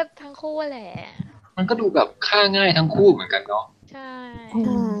าว่าก็ทั้งคู่แหละมันก็ดูแบบฆ่าง่ายทั้งคู่เหมือนกันเนาะใช่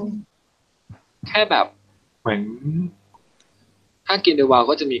แค่แบบเหมือนถ้ากินเดวาล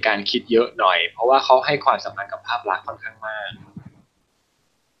ก็จะมีการคิดเยอะหน่อยเพราะว่าเขาให้ความสำคัญกับภาพลักษณ์ค่อนข้างมาก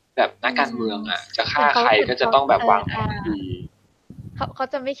แบบนักการเมืองอ่ะจะฆ่าใครก็จะต้องแบบวางแผนดีเขา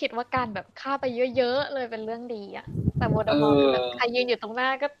จะไม่คิดว่าการแบบฆ่าไปเยอะๆเลยเป็นเรื่องดีอ่ะแต่วอลเดอมอร์แบบใครยืนอยู่ตรงหน้า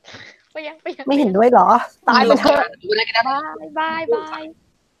ก็ไม่เห็นด้วยเหรอตายไปเถอะบาย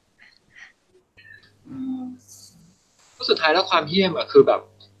ก็สุดท้ายแล้วความเหี้ยมอะคือแบบ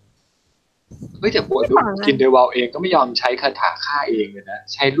เฮ้ยแต่ปวดดูกินเดวอลเองก็ไม่ยอมใช้คาถาฆ่าเองเลยนะ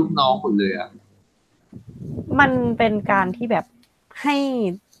ใช้ลูกน้องหมดเลยอะมันเป็นการที่แบบใ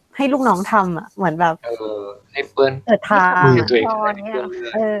ห้ลูกน้องทำอ่ะเหมือนแบบให้เปื้อนทามือตัวเอง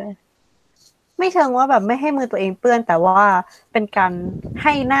ไม่เชิงว่าแบบไม่ให้มือตัวเองเปื้อนแต่ว่าเป็นการใ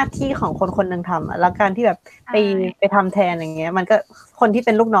ห้หน้าที่ของคนคนหนึ่งทำอ่ะแล้วการที่แบบไปทำแทนอย่างเงี้ยมันก็คนที่เ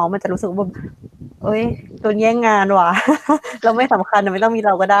ป็นลูกน้องมันจะรู้สึกว่าเอ้ยตัวแย่งงานว่ะ เราไม่สำคัญไม่ต้องมีเ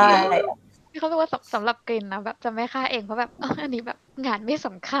ราก็ได้เขาเรียกว่าสำหรับกลิ่นนะแบบจะไม่ฆ่าเองเพราะแบบอันนี้แบบงานไม่ส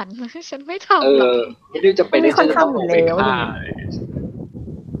ำคัญฉันไม่ทำหรอกไม่ได้จะไปได้จะต้องไปฆ่า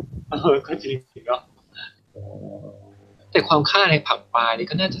ก็จริงเนาะแต่ความฆ่าในผับปลานี่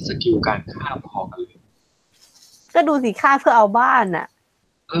ก็น่าจะสกิลการฆ่าพอกันเลยก็ดูสิฆ่าเพื่อเอาบ้านน่ะ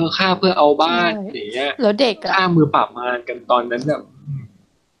ฆ่าเพื่อเอาบ้านอย่างเงี้ยแล้วเด็กอะฆ่ามือปราบมารกันตอนนั้นแบบ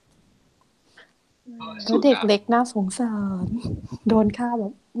แล้วเด็กเล็กน่าสงสารโดนฆ่าแบ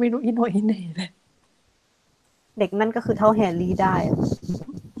บไม่รู้อินโนอินเหน่เลยเด็กนั่นก็คือเท่าแฮร์รี่ได้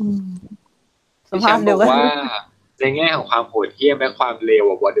สภาพเดียวกันว่าในแง่ของความโหดเหี้ยมและความเลว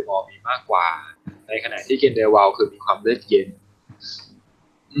วอลเดมอร์มีมากกว่าในขณะที่เกนเดลวาลคือมีความเลือดเย็น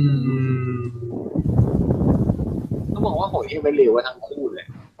ต้องบอกว่าโหดเหี้ยมและเลวว่าทั้งคู่เลย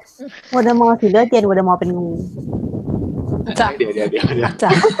วอลเดมอร์สีเลือดเย็นวอลเดมอร์เป็นงูเดี๋ยวจ้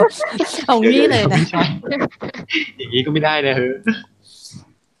ะเอางี้เลยนะอย่างนี้ก็ไม่ได้นะเฮ้ย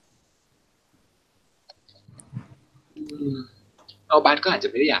เอาบัสก็อาจจะ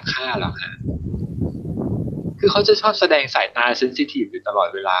ไม่ได้อยากฆ่าหรอกฮะคือเขาจะชอบแสดงสายตาเซนซิทีฟอยู่ตลอด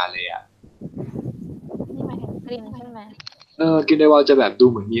เวลาเลยอ่ะนี่หมายถึงกลิ่นใช่ไหมกินเดวอลจะแบบดู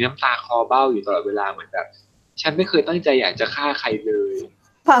เหมือนมีน้ำตาคลอเบ้าอยู่ตลอดเวลาเหมือนแบบฉันไม่เคยตั้งใจอยากจะฆ่าใครเลย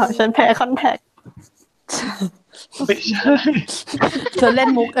เปล่าฉันแพ้คอนแทคไม่ใช่จะเล่น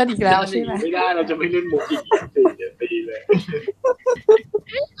มุกกันอีกแล้วใช่ไหมไม่ได้เราจะไม่เล่นมุกอีกตีเลย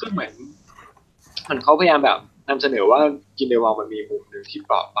คือเหมือนเขาพยายามแบบนำเสนอว่ากินเดวอลมันมีมุมหนึ่งที่เป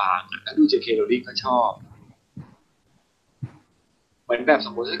ราะบางแล้วดูเจเคโรลลิงก็ชอบเหมือนแบบส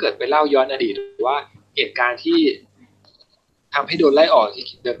มมติถ้าเกิดไปเล่าย้อนอดีตว่าเหตุการณ์ที่ทำให้โดนไล่ออกที่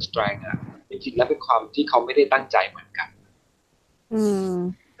คิดเดิมสไตรค์จริงๆแล้วเป็นความที่เขาไม่ได้ตั้งใจเหมือนกัน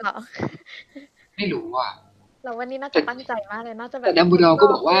ไม่รู้ว่าเราวันนี้น่าจะตั้งใจมากเลยน่าจะแบบแต่ดัมเบิลดอร์ก็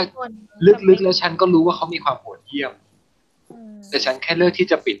บอกว่าลึกๆแล้วฉันก็รู้ว่าเขามีความโหดเหี้ยมแต่ฉันแค่เลือกที่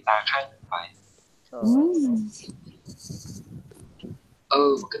จะปิดตาข้างไป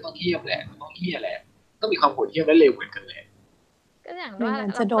มันก็ต้องเหี้ยมแหละต้องเหี้ยแหละต้องมีความโหดเหี้ยมและเลวเหมือนกันแหละก็อย่างว่า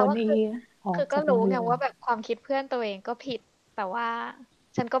จะโดนคือก็รู้ไงว่าแบบความคิดเพื่อนตัวเองก็ผิดแต่ว่า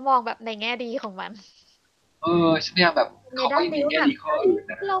ฉันก็มองแบบในแง่ดีของมันฉันพยายามแบบเขาไม่มีแง่ดีข้ออื่น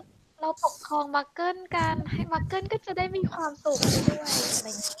นะเราปกครองมักเกิลกันให้มักเกิลก็จะได้มีความสุขด้วยอะไร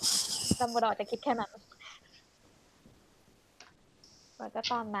อย่างเงี้ยดัมเบิลดอร์จะคิดแค่นั้นเราก็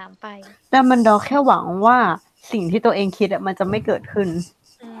ตามน้ำไปดัมเบิลดอร์แค่หวังว่าสิ่งที่ตัวเองคิดมันจะไม่เกิดขึ้น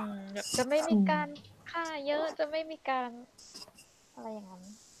จะไม่มีการฆ่าเยอะจะไม่มีการอะไรอย่างนั้น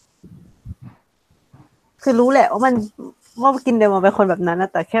คือรู้แหละว่ากินเดวมาเป็นคนแบบนั้นนะ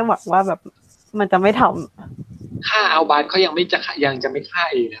แต่แค่หวังว่าแบบมันจะไม่ทำฆ่าเอาบานเขายังจะไม่ฆ่า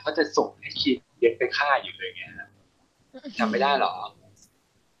เองนะเขาจะส่งให้คิดเย็นไปฆ่าอยู่เลยไงจำไม่ได้หรอ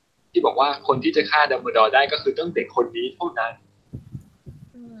ที่บอกว่าคนที่จะฆ่าดัมเบิลดอร์ได้ก็คือต้องเด็กคนนี้เท่านั้น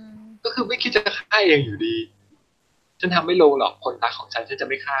ก็คือไม่คิดจะฆ่าเองอยู่ดีฉันทำไม่ลงหรอกคนรักของฉันจะ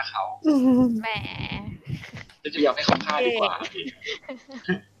ไม่ฆ่าเขาแหมจะยอมให้เขาฆ่าดีกว่า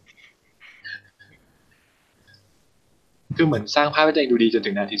คือเหมือนสร้างภาพให้ตัวเองดูดีจน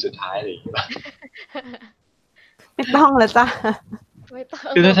ถึงนาทีสุดท้ายอะไรอย่างเงี้ยไม่ต้องเลยจ้ะ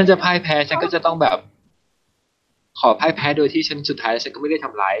คือถ้าฉันจะพ่ายแพ้ฉันก็จะต้องแบบขอพ่ายแพ้โดยที่ฉันสุดท้ายฉันก็ไม่ได้ท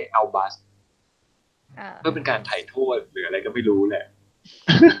ำร้ายอัลบัสเพื่อเป็นการไถ่โทษหรืออะไรก็ไม่รู้แหละ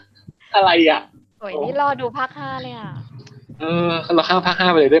อะไรอ่ะโอ้ยนี่รอดูภาค 5เลยอ่ะเราข้ามภาค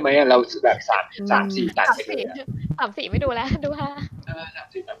 5ไปเลยได้ไหมเราแบบ3-4ตัดไปเลย3-4ไม่ดูแล้วดู5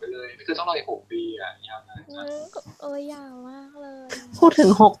 3-4ตัดไปเลยไม่คือต้องรออีก6 ปีอ่ะยาวมากยาวมากเลยพูดถึง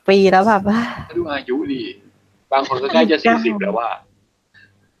6 ปีแล้วแบบดูอายุดิบางคนก็ใกล้จะ40แล้วว่า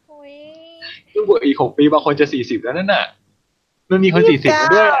ดูบวกอีก6 ปีบางคนจะ40แล้วนั่นน่ะมันมีคน40แล้ว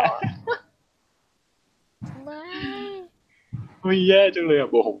ด้วยไม่แย่จังเลยอ่ะ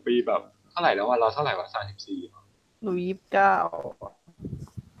บวก6 ปีแบบเท่าไหร่แล้วว่าเราเท่าไหร่วะ34หนู29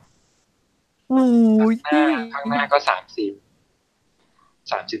ข้างหน้าก็30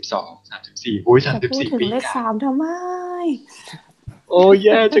 32 34โอ้ย34 ปีเลข3ทำไมโอ้แ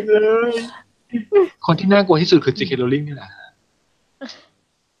ย่จังเลยคนที่น่ากลัวที่สุดคือ J.K. Rowling นี่แหละ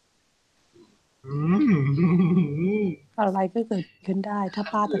อะไรก็เกิดขึ้นได้ถ้า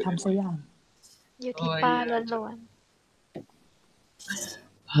ป้าจะทำสักอย่าง อยู่ที่โอ้ยป้าล้วน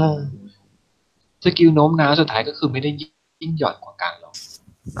สกิลโน้มน้าวสุดท้ายก็คือไม่ได้ยิ่งหย่อนกว่ากันหรอก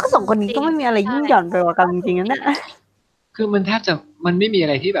ก็สองคนนี้ก็ไม่มีอะไรยิ่งหย่อนไปกว่ากันจริงๆนะเนี่ย คือมันแทบจะมันไม่มีอะ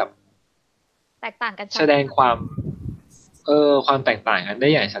ไรที่แบบ ๆแตกต่างกันชั แสดงความความแตกต่างกันได้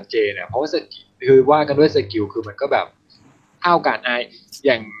อย่างชัดเจนนะเพราะว่าสกิลคือว่ากันด้วยสกิลคือมันก็แบบเท่ากันอ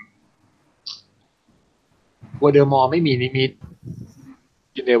ย่างวอเดอมอร์ไม่มีนิมิต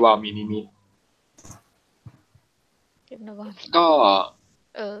กินเดวาลมีนิมิต กินนวา ก็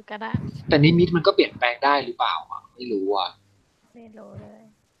ก็ได้ แต่นิมิตมันก็เปลี่ยนแปลงได้หรือเปล่าอ่ะไม่รู้อ่ะ ไม่รู้เลย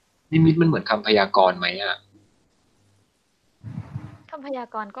นิมิตมันเหมือนคำพยากรณ์ไหมอ่ะ คำพยา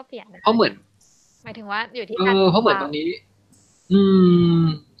กรณ์ก็เปลี่ยนนะ เพราะเหมือน หมายถึงว่าอยู่ที่การ เพราะเหมือนตรงนี้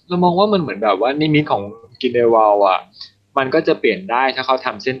เรามองว่ามันเหมือนแบบว่านิมิตของกินเดวาลอ่ะ มันก็จะเปลี่ยนได้ถ้าเขาท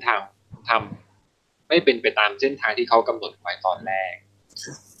ำเส้นทางทำไม่เป็นไปตามเส้นทางที่เขากำหนดไว้ตอนแรก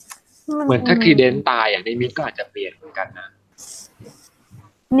เหมือนถ้าครีเดนซ์ตายอ่ะนิมิตก็อาจจะเปลี่ยนเหมือนกันนะ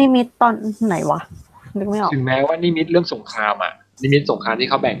นิมิตตอนไหนวะนึกไม่ออก ถึงแม้ว่านิมิตเรื่องสงครามอ่ะนิมิตสงครามที่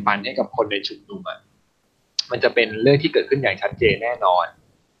เขาแบ่งปันให้กับคนในชุมนุมอ่ะมันจะเป็นเรื่องที่เกิดขึ้นอย่างชัดเจนแน่นอน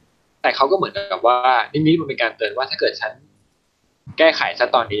แต่เขาก็เหมือนกับว่านิมิตมันเป็นการเตือนว่าถ้าเกิดฉันแก้ไขซะ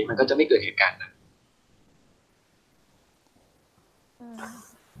ตอนนี้มันก็จะไม่เกิดเหตุการณ์นั้น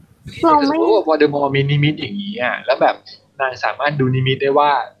เราไม่ สมมติว่าวอเดอมอร์มีนิมิตอย่างนี้อ่ะแล้วแบบนางสามารถดูนิมิตได้ว่า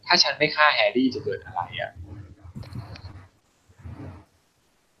ถ้าฉันไม่ฆ่าแฮร์รี่จะเกิดอะไรอ่ะ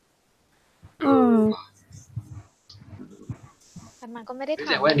แต่มันก็ไม่ได้ แสด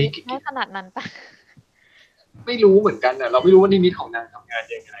ทำ งว่าอันนี้ ให้ขนาดนั้นปะ ไม่รู้เหมือนกันนะเราไม่รู้ว่านิมิตของนางทำงาน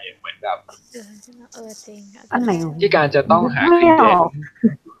ยังไงอะเหมือนแบบ จริงอะ อันไหน ที่การจะต้องหาครีเดนซ์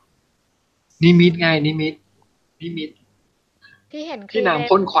นิมิตไงนิมิต ที่เห็น ที่นาง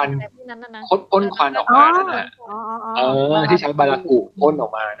พ่นควัน แบบนั้นนะ พ่นควันออกมานั่นน่ะ อ๋อ ที่ใช้บารากุพ่นออ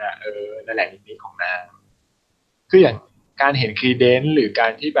กมาน่ะนั่นแหละนิมิตของนางคืออย่างการเห็นครีเดนซ์หรือกา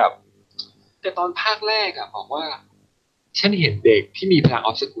รที่แบบ แต่ตอนภาคแรกอะบอกว่า ฉันเห็นเด็กที่มีพลังอ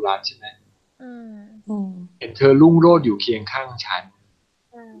อฟสกูลัสใช่ไหมเห็นเธอรุ่งโรจน์อยู่เคียงข้างฉัน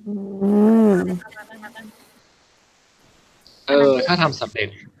ถ้าทำสำเร็จ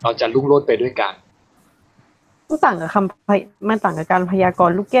เราจะรุ่งโรจน์ไปด้วยกัน มันต่างกับมันต่างกับการพยากร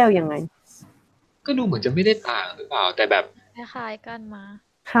ณ์ลูกแก้วยังไง ก็ดูเหมือนจะไม่ได้ต่างหรือเปล่า แต่แบบ คล้ายๆกันมา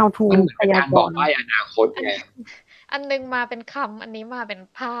how to มันเหมือน พ เป็น ยา การ ก บอก รณ์ ใบ้อนาคตไง อันนึงมาเป็นคำอันนี้มาเป็น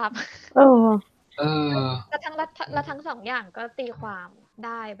ภาพ แล้วทั้งสองอย่างก็ตีความไ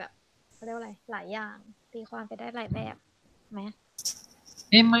ด้แบบเขาเรียกว่าอะไรหลายอย่างตีความไปได้หลายแบบไหม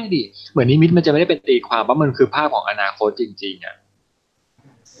ไม่ดิเหมือนนิมิตมันจะไม่ได้เป็นตีความว่ามันคือภาพของอนาคตจริงๆอ่ะ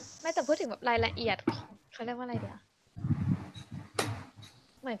ไม่แต่พูดถึงแบบรายละเอียดเขาเรียกว่าอะไรเดี๋ยว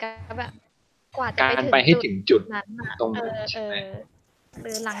เหมือนกับแบบกว่าจะ การไปให้ถึงจุด นั้นอะ ตรงนั้นใช่ไหม ห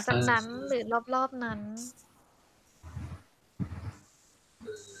รือหลังจากนั้นหรือรอบๆนั้น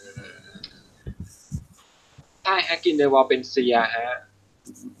ใช่ฮะกินเดวอลเป็นเซียฮะ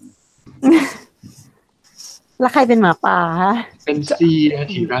แล้วใครเป็นหมาป่าฮะ เป็นเซีย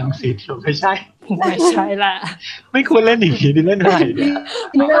ทีรังสิตไม่ใช่ ไม่ใช่ละ ไม่ควรเล่นอย่างนี้ดิเล่นอะไรเนี่ย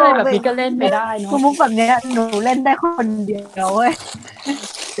มุกอะไรแบบนี้ก็เล่นไม่ได้เนาะ มุกแบบเนี้ยหนูเล่นได้คนเดียวเว้ย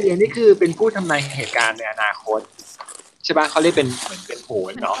เซียนี่คือเป็นผู้ทำนายเหตุการณ์ในอนาคตใช่ปะเขาเรียกเป็นเหมือนเป็นโห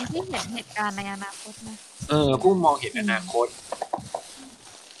นเนาะ คนที่เห็นเหตุการณ์ในอนาคตนะ ผู้มองเห็นอนาคต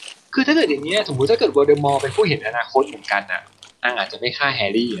คือถ้าเกิดอย่างนี้ยสมมุติถ้าเกิดวอลเดอมอร์เป็นผู้เห็นอนาคตเหมือนกันน่ะนางอาจจะไม่ฆ่าแฮ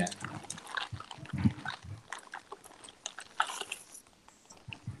ร์รี่นะ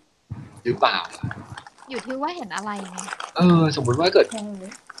หรือเปล่า อยู่ที่ว่าเห็นอะไรไง สมมุติว่าถ้าเ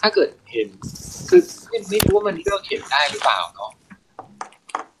กิดเห็น คือไม่รู้ว่ามันเลือกเห็นได้หรือเปล่าเนาะ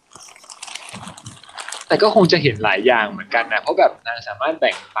แต่ก็คงจะเห็นหลายอย่างเหมือนกันนะเพราะแบบนางสามารถแ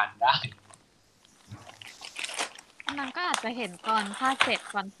บ่งปันได้ นางก็อาจจะเห็นตอนภาคเสร็จ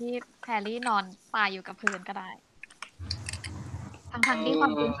ตอนที่แฮร์รี่นอนตายอยู่กับพื้นก็ได้ทั้งที่ควา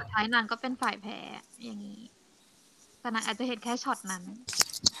มจริงสุดท้ายนางก็เป็นฝ่ายแพ้อย่างนี้แต่นางอาจจะเห็นแค่ช็อตนั้น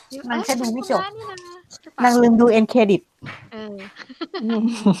นางแค่ดูไม่จบ นี่นะ นางลืมดูเอ็นเครดิต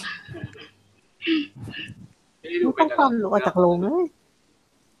ไม่ได้ดู ต้องความรู้ออกจากโรงเลย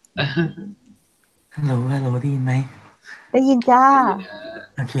ฮัลโหลได้ยินไหม ได้ยินจ้า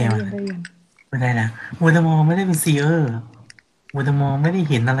โอเคไม่ได้นะวอเดอมอร์ไม่ได้เป็นซีเออร์วอเดอมอร์ไม่ได้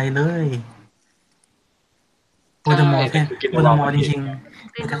เห็นอะไรเลยวอเดอมอร์แค่วอเดอมอร์จริง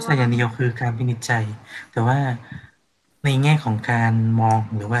ๆมีทักษะอย่างเดียวคือการพินิจใจแต่ว่าในแง่ของการมอง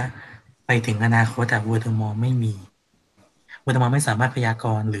หรือว่าไปถึงอนาคตแต่วอเดอมอร์ไม่มีวอเดอมอร์ไม่สามารถพยาก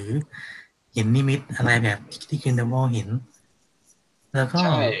รณ์หรือเห็นนิมิตอะไรแบบที่กินเดอมอร์เห็นแล้วก็ ใ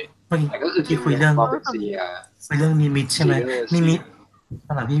ช่แต่ก็คือ ที่คุยเรื่อง เป็นเซีย นิมิตใช่ไหมนิมิต ส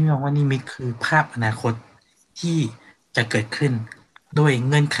ำหรับพี่มองว่านิมิตคือภาพอนาคตที่จะเกิดขึ้นด้วย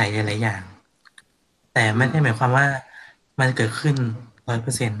เงื่อนไขหลายๆอย่าง แต่ไม่ได้หมายความว่ามันเกิดขึ้น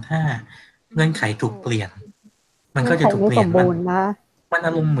100%ถ้าเงื่อนไขถูกเปลี่ยน มันก็จะถูกเปลี่ยน ไม่สมบูรณ์นะ มันอ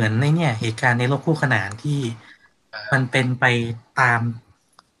ารมณ์เหมือนในเนี่ยเหตุการณ์ในโลกคู่ขนานที่มันเป็นไปตาม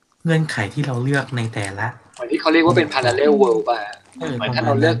เงื่อนไขที่เราเลือกในแต่ละ เหมือนที่เขาเรียกว่าเป็น parallel world ป่ะเหมือน ประ ถ้า มา เ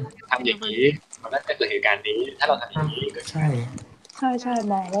รา ณ เลือ นั้ ก น ทำอย่างนี้มันก็จะเกิดเหตุการณ์นี้ ถ้าเราทำอย่างนี้เกิด ใช่ ใช่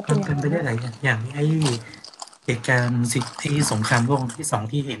มองว่าเป็น มันเป็นไปได้หลายอย่างไอ้เหตุการณ์ที่สงครามโลกที่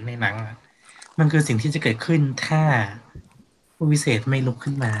2ที่เห็นในหนังอะมันคือสิ่งที่จะเกิดขึ้นถ้าผู้วิเศษไม่ลุก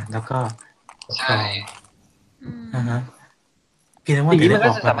ขึ้นมา แล้วก็ปกคร ใช่ องฮะพี่นึกว่า อย่าง เดี๋ย นี้ ว มั ได้ น อ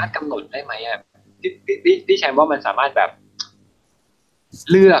ก็ อก จะ มา สามารถกำหนดได้ไหมอ่ะที่แชมป์ว่ามันสามารถแบบ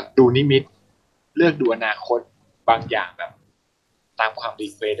เลือกดูนิมิตเลือกดูอนาคตบางอย่างแบบ ตามความรี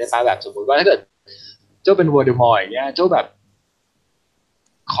เควสได้ป่ะแบบสมมติว่าถ้าเกิดเจ้าเป็นวอร์ดมอร์อย่างเงี้ยเจ้าแบบ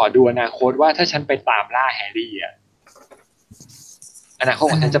ขอดูอนาคตว่าถ้าฉันไปตามล่าแฮร์รี่อ่ะอนาคต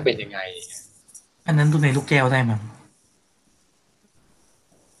ของฉันจะเป็นยังไง อันนั้นดูในลูกแก้วได้มั้ง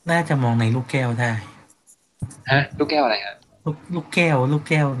น่าจะมองในลูกแก้วได้ ฮะลูกแก้วอะไรฮะ ลูกแก้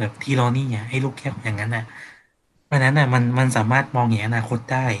วแบบทีรอนี่ไอ้ลูกแก้วอย่างนั้นน่ะเพราะนั้นน่ะมันสามารถมองเห็นอนาคต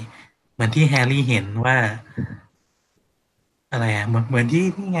ได้ เหมือนที่แฮร์รี่เห็นว่า อะไรอ่ะเหมือนที่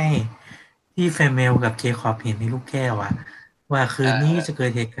นี่ไง ที่เฟเมลกับเจคอบเห็นในลูกแก้วอะว่าคืนนี้จะเกิ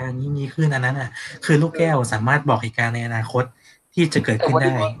ดเหตุการณ์นี้ขึ้นอันนั้นอ่ะ คือลูกแก้วสามารถบอกเหตุการณ์ในอนาคตที่จะเกิด แต่ ขึ้น วอร์ด ไ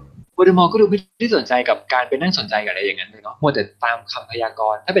ด้ มอร์ก็ดูไม่ได้สนใจกับการไปนั่งสนใจกับอะไรอย่างนั้นเลยเนาะมัวแต่ตามคำพยาก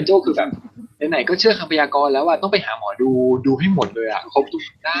รณ์ถ้าเป็นโจ้คือแบบไหนๆก็เชื่อคำพยากรณ์แล้วว่าต้องไปหาหมอดูให้หมดเลยอ่ะครบทุก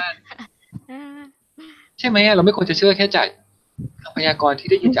ด้าน ใช่ไหมเราไม่ควรจะเชื่อแค่จากคำพยากรณ์ที่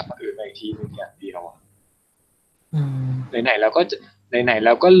ได้ยินจากคนอื่นมาอีกทีนึงอย่างเดียวอะ อืม ไหนๆเรา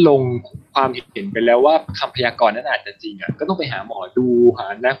ก็ลงความเห็นไปแล้วว่าคำพยากรณ์นั้นอาจจะจริงอ่ะก็ต้องไปหาหมอดูหา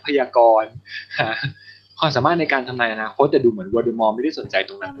นักพยากรณ์หาความสามารถในการทำนายอนาคตแต่ดูเหมือนวอร์ดมอร์ไม่ได้สนใจต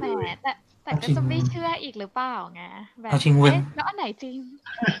รงนั้น แหม เลย แต่ก็จะไม่เชื่ออีกหรือเปล่าไงแบบ เอาจริงเว้ย แล้วอันไหนจริง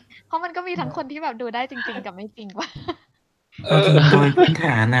เพราะมันก็มีทั้งคนที่แบบดูได้จริง ๆ กับไม่จริงว่ะ เอาจริงโดยพื้นฐ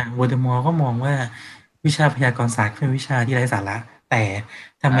านน่ะวอร์ดมอร์ก็มองว่าวิชาพยากรณ์ศาสตร์เป็นวิชาที่ไร้สาระ แต่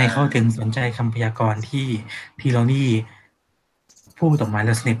ทำไมเขาถึงสนใจคำพยากรณ์ที่ทีโรนี่พูดออกมาแ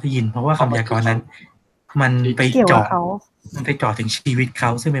ล้วสเนปได้ยิน เพราะว่าคำพยากรณ์นั้น มันไป เกี่ยวกับ เจาะ เขา มันไปเจาะถึงชีวิตเขา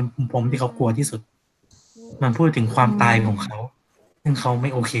ซึ่งเป็นปมที่เขากลัวที่สุด มันพูดถึงความตายของเขา ซึ่งเขาไม่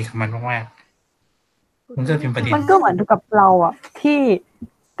โอเคกับมันมากๆมันก็เป็นประเด็น มันก็เหมือนกับเราอ่ะ ที่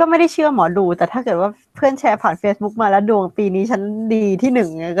ก็ไม่ได้เชื่อหมอดู แต่ถ้าเกิดว่าเพื่อนแชร์ผ่าน Facebook มาแล้วดวงปีนี้ฉันดีที่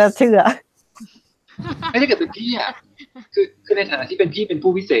 1เนี่ยก็เชื่อ ไม่ได้เกิดเป็นพี่อ่ะคือในฐานะที่เป็นพี่เป็น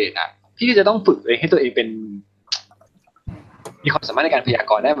ผู้พิเศษอ่ะพี่ก็จะต้องฝึกตัวเองให้ตัวเองเป็น มีความสามารถในการพยา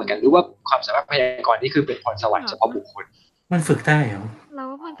กรณ์ได้เหมือนกันหรือว่าความสามารถพยากรณ์นี่คือเป็นพรสวรรค์เฉพาะบุคคล มันฝึกได้เหรอ เรา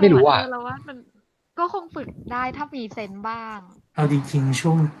ว่ามัน ไม่รู้อะ เราว่ามันก็คงฝึกได้ถ้ามีเซนส์บ้าง เอาจริงๆช่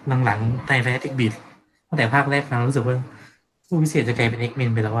วงหลังๆในแฟนติกบิดตั้งแต่ภาคแรกมารู้สึกว่าผู้พิเศษจะกลายเป็นเอ็กเม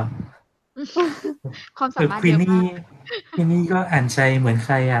นไปแล้วอะ ความสามารถ ควิ เย น อะ นี่ มาก ควินนี่ก็อ่านใจเหมือนใค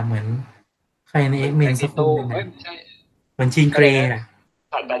รอะเหมือนใครในเอ็กเมนสักคนหนึ่ง เอ้ย อะ ไม่ใช่ เหมือนจีนเกรย์อะ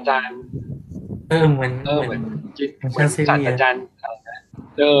ศาสตราจารย์ เหมือน เหมือน เหมือน ศาส ชาเซเวีย ตราจารย์อะไรนะ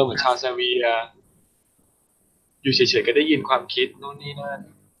เหมือนชาวซาเวียอยู่เฉยๆก็ได้ยินความคิดโน่นนี่นั่น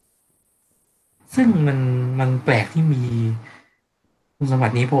ซึ่งมันแปลกที่มีคุณสมบั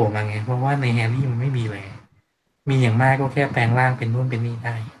ตินี้โผล่มาไง เพราะว่าในแฮร์รี่มันไม่มีเลย มีอย่างมากก็แค่แปลงร่างเป็นนู่นเป็นนี่ไ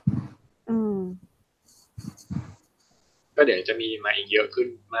ด้ อืม ก็เดี๋ยวจะมีมาอีกเยอะขึ้น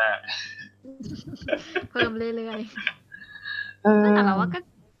มาก เพิ่มเรื่อย เออ ๆแต่เราว่าก็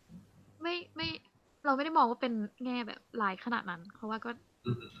ไม่เราไม่ได้มองว่าเป็นแง่แบบลายขนาดนั้น เพราะว่าก็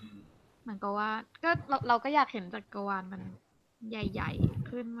เหมือนกับว่า ก็เราก็อยากเห็นจักรวาลมันใหญ่ ๆ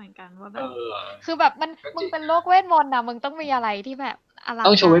ขึ้นเหมือนกันว่าแบบคือแบบมึงเป็นโลกเวทมนต์นะมึงต้องมีอะไรที่แบบอลังการ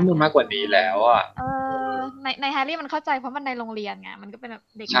ต้องโชว์เวทมนต์มากกว่านี้แล้วอ่ะ ในแฮร์รี่มันเข้าใจเพราะมันในโรงเรียนไงมันก็เป็นแบบ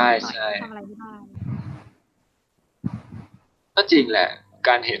เด็ก ใช่ หน่อย ใช่ ทำอะไรไม่ได้ ก็จริงแหละ ก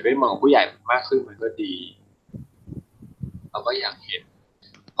ารเห็นเวทมนต์ของผู้ใหญ่มากขึ้นมันก็ดี เราก็อยากเห็น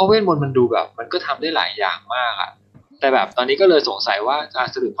เพราะเวทมนต์มันดูแบบ มันก็ทำได้หลายอย่างมากอ่ะ แต่แบบตอนนี้ก็เลยสงสัยว่าการ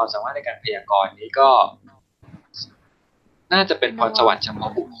สรุปความสามารถในการพยากรณ์นี้ก็ น่าจะเป็นพรสวรรค์เฉพา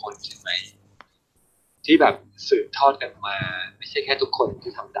ะบุคคลใช่ไหมที่แบบสืบทอดกันมา ไม่ใช่แค่ทุกคน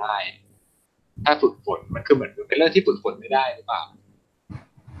ที่ทำได้ ถ้าฝึกฝนมันคือเหมือนเป็นเรื่องที่ฝึกฝนไม่ได้หรือเปล่า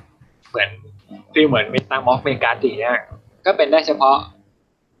เหมือนฟีลเหมือนเมตามอฟเมกาติเนี่ยก็เป็นได้เฉพาะ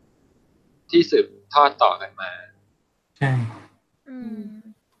ที่สืบทอดต่อกันมา ใช่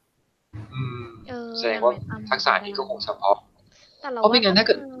แสดงว่าทักษะนี้ก็คงเฉพาะ แต่เรา เพราะไม่งั้นถ้าเ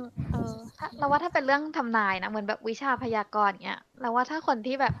กิด เราว่าถ้าเป็นเรื่องทำนายนะเหมือนแบบวิชาพยากรณ์เงี้ย แล้วว่าถ้าคน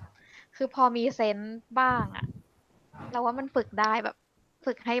ที่แบบ คือพอมีเซนส์บ้างอะเราว่ามันฝึกได้แบบ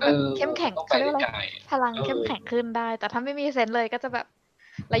ฝึกให้แบบเข้มแข็ง ต้องไป เขาเรียก ได้ ว่าอะไร ไกล พลังเข้มแข็งขึ้นได้ แต่ถ้าไม่มีเซนส์เลยก็จะแบบ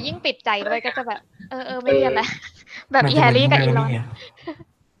แล้วยิ่งปิดใจด้วยก็จะแบบ ไม่เรียนแล้ว แบบ มัน อี จะ แฮ เหมือน ร์รี่กับอี เม ร ล อน นี่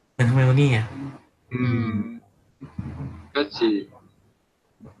เหมือนเมลนี่อ่ะ อืมก็จริง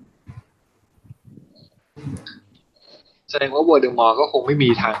แสดงว่าโวลเดอมอร์ก็คงไม่มี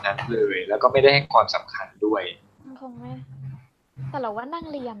ทางนั้นเลย แล้วก็ไม่ได้ให้ความสำคัญด้วย มันคงไม่ แต่เราว่านั่ง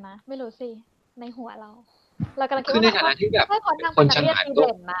เรียนนะ ไม่รู้สิ ในหัวเรา เรากำลังคิด คือ ว่า ใน แบบ ฐานะที่แบบ ใช่เพราะ เป็น นาง ค เป็น น นั ฉ กเรียน ลาด ดี ก็ เ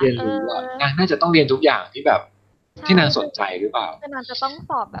ด่นนะ เรียนรู้อะนางน่าจะต้องเรียนทุกอย่างที่แบบ ใช่ ที่นางสนใจหรือเปล่า คือนางจะต้อง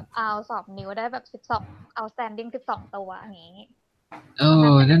สอบแบบสอบนิ้วได้แบบ12 outstanding 12 ตัวอย่างงี้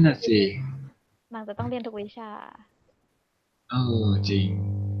นั่นน่ะสิ นางจะต้องเรียนทุกวิชา จริง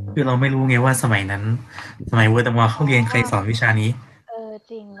คือเราไม่รู้ไงว่าสมัยนั้น สมัยเวอร์ตมอเขาเรียนใครสอนวิชานี้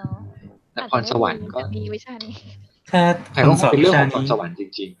จริงเนาะ นครสวรรค์ก็ แต่มีวิชานี้ ถ้า แต่ คน ก็ สอน เป็น วิ เรื่อง ชา ของพร นี้ สวรรค์จ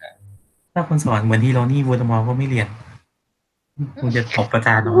ริงๆอะ ถ้าคนสอนเหมือนที่เรานี่เวอร์ตมอก็ไม่เรียนคงจะตบประจ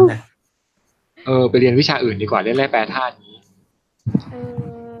านเอาแหละ ไปเรียนวิชาอื่นดีกว่าเล่นแร่แปรธาตุนี้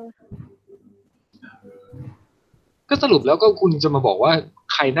ก็สรุปแล้วก็คุณจะมาบอกว่า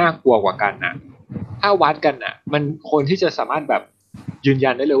ใครน่ากลัวกว่ากันน่ะ ถ้าวัดกันน่ะ มันคนที่จะสามารถแบบยืนยั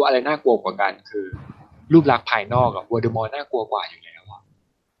นได้เลยว่าอะไรน่ากลัวกว่ากัน คือรูปลักษณ์ภายนอกอะวอร์เดอมอร์น่ากลัวกว่าอยู่แล้วอะ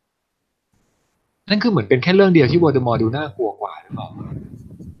นั่นคือเหมือนเป็นแค่เรื่องเดียวที่วอร์เดอมอร์ดูน่ากลัวกว่าหรือเปล่า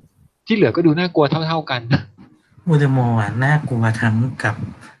ที่เหลือก็ดูน่ากลัวเท่าๆกันนะ เวอร์ตมอน่ากลัวทั้งกับ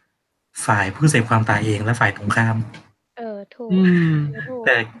ฝ่ายผู้เสพความตายเองและฝ่ายตรงข้าม ถูก แ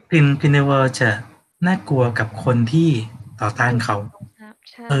ต่กลินเดเวอร์จะน่ากลัวกับคนที่ต่อต้านเขา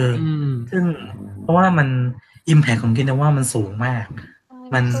ใช่ ซึ่งเพราะว่ามันอิมแพคของกลินเดเวอร์มันสูงมาก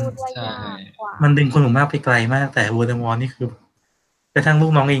มัน สู้ด้วยยากกว่า มันดึงคนหมู่มากไปไกลมาก แต่วอร์ดมอร์นี่คือกระทั่งลู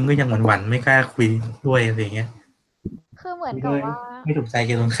กน้องเองก็ยังหวั่นๆไม่กล้าคุยด้วยอะไรอย่างเงี้ย คือเหมือนกับว่า ไม่ถูกใจเก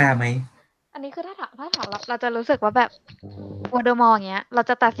โดนฆ่าไหม อันนี้คือถ้าถามเราจะรู้สึกว่าแบบวอร์เดอมอร์อย่างเงี้ย เรา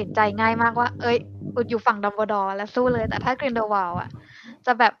จะตัดสินใจง่ายมากว่า อยู่ฝั่งดัมเบิลดอร์แล้วสู้เลย แต่ถ้ากรินเดลวาลอะจ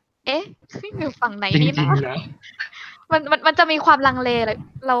ะแบบ อยู่ฝั่งไหน จ ดี ริง นะ ๆนะ มันจะมีความลังเลเลย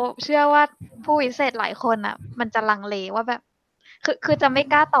เราเชื่อว่าผู้วิเศษหลายคนอ่ะ มันจะลังเลว่าแบบ คือจะไม่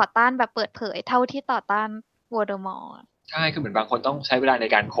กล้าต่อต้านแบบเปิดเผยเท่าที่ต่อต้านวอร์เดอมอร์ ใช่คือเหมือนบางคนต้องใช้เวลาใน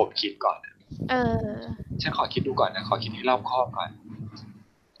การข่มคิดก่อน ฉันขอคิดดูก่อนนะ ขอคิดให้รอบคอบก่อน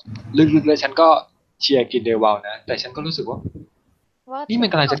ลึกๆเลยฉันก็เชียร์กินเดวาลนะ แต่ฉันก็รู้สึกว่า นี่มัน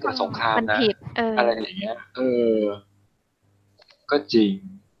กำลังจะเกิดสงคราม มัน นะ ผิด อะไรอย่างเงี้ย ก็จริง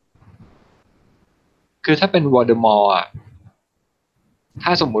คือถ้าเป็นวอร์เดอมอร์อ่ะ ถ้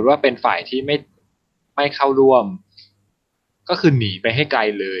าสมมุติว่าเป็นฝ่ายที่ไม่เข้าร่วม ก็คือหนีไปให้ไกล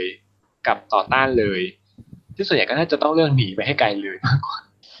เลย กับต่อต้านเลย ที่ส่วนใหญ่ก็น่าจะต้องเลือกหนีไปให้ไกลเลยมากกว่า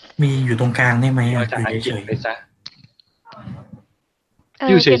มีอยู่ตรงกลางได้ไหม มาจากอังกฤษไปซะ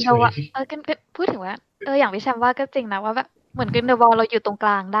กรินเดลวาลพูดถึงว่า อย่างพี่แชมป์ว่าก็จริงนะว่าแบบเหมือนกรินเดลวาลเราอยู่ตรงก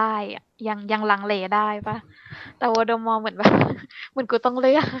ลางได้อะยังลังเลได้ปะแต่วอร์เดอมอร์เหมือนแบบ เหมือนกูต้องเ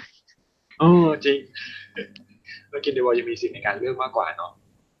ลือก จริงแล้วกินเดวาลยังมีสิทธิ์ในการเลือกมากกว่าเนาะ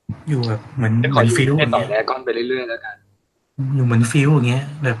อยู่แบบเหมือน ขออยู่ ฟิล ใน อย่าง ต่อ เงี้ย แรกก้อนไปเรื่อยๆแล้วกัน อยู่เหมือนฟิลอย่างเงี้ย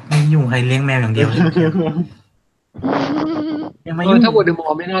แบบไม่ยุ่งใครเลี้ยงแมวอย่างเดียวเลยยังไม่ยุ่ง ถ้าวอร์เดอมอ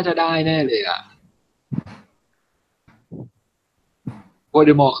ร์ไม่น่าจะได้แน่เลยอะวอร์เด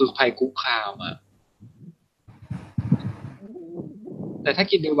อมอร์คือภัยคุกคามอะแต่ถ้า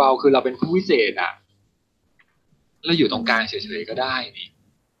กินเดวาลคือเราเป็นผู้วิเศษอะเราอยู่ตรงกลางเฉยๆก็ได้นี่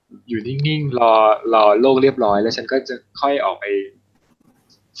อยู่นิ่งๆรอโลกเรียบร้อยแล้วฉันก็จะค่อยออกไป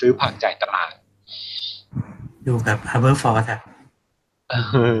ซื้อผักจ่ายตลาด อยู่แบบฮาร์เบอร์ฟอร์สอะ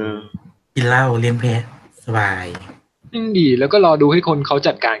กินเหล้าเลี้ยงแพะสบาย ดีแล้วก็รอดูให้คนเขา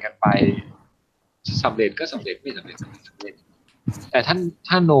จัดการกันไปสำเร็จก็สำเร็จไม่สำเร็จก็ไม่สำเร็จ แต่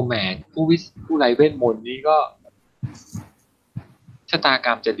ท่านโนแมดผู้ไร้เวทมนต์นี้ก็ชะตากร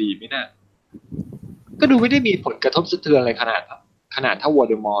รมจะดีไหมน่ะก็ดูไม่ได้มีผลกระทบสะเทือนอะไรขนาดเท่าวอร์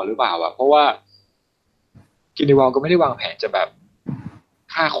เดอมอร์หรือเปล่าอะเพราะว่ากินเดวาลก็ไม่ได้วางแผนจะแบบ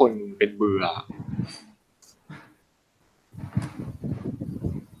ฆ่าคนเป็นเบื่อ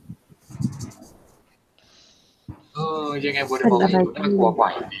ยังไงวอร์เดอมอร์ก็ยังดูน่ากลัวกว่า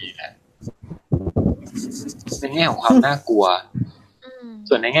อยู่ดีแหละในแง่ของความน่ากลัว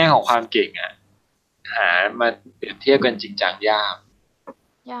ส่วนในแง่ของความเก่งอะหามาเปรียบเทียบกันจริงจังยาก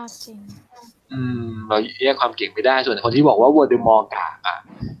จริงเราแยกความเก่งไม่ได้ส่วนคนที่บอกว่าวอร์เดอมอร์กากอะ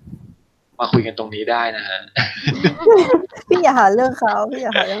มาคุยกันตรงนี้ได้นะฮะ พี่อย่าหาเรื่องเขา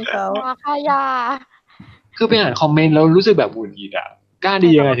ค่ะยาคือไปอ่านคอมเมนต์แล้วรู้สึกแบบหงุดหงิดอ่ะกล้าดี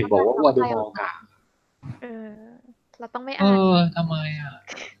ยังไงถึงบอกว่าวอร์เดอมอร์กากเราต้องไม่อ่านทำไมอ่ะ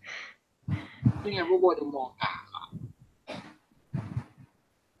นี่ไงว่าวอร์เดอมอร์กาก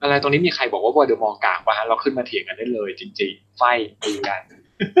อะไรตรงนี้มีใครบอกว่าวอลเดอมอร์กากป่ะฮะเราขึ้นมาเถียงกันได้เลยจริงๆไฟตีกัน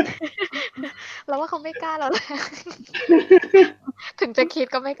เราว่าเขาไม่กล้าเราแล้ว ถึงจะคิด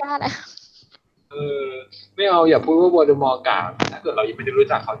ก็ไม่กล้าแล้ว ไม่เอาอย่าพูดว่าวอลเดอมอร์กากถ้าเกิดเรายังไม่ได้รู้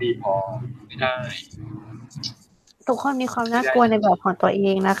จักเขาดีพอไม่ได้ ทุกคนมีความน่ากลัวในแบบของตัวเอ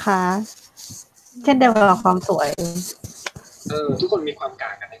งนะคะ เช่นเดียวกับความสวย ทุกคนมีความก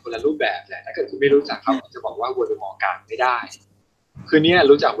ากกันในคนละรูปแบบแหละถ้าเกิดคุณไม่รู้จักเขาจะบอกว่าวอลเดอมอร์กากไม่ได้คือเนี่ย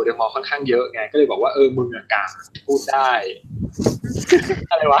รู้จักวอลเดอมอร์ค่อนข้างเยอะไงก็เลยบอกว่ามึงอะกากพูดได้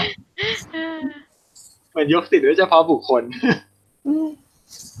อะไรวะเหมือนยกสิทธิ์ไว้เฉพาะบุคคล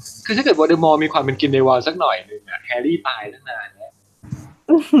คือถ้าเกิดวอลเดอมอร์มีความเป็นกินเดวาลสักหน่อยนึงอะแฮร์รี่ตายตั้งนานแล้ว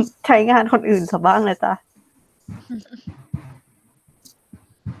ใช้งานคนอื่นซะบ้างเลยจ้ะ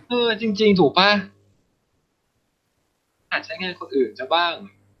จริงๆถูกป่ะอาจใช้งานคนอื่นซะบ้าง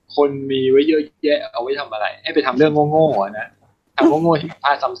คนมีไว้เยอะแยะเอาไว้ทำอะไรให้ไปทำเรื่องโง่ๆนะทำโง่ๆที่พล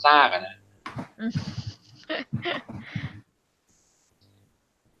าดซ้ำซากนะ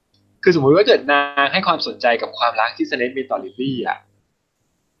คือสมมติว่าเกิดนางให้ความสนใจกับความรักที่สเนปมีต่อลิลลี่อ่ะ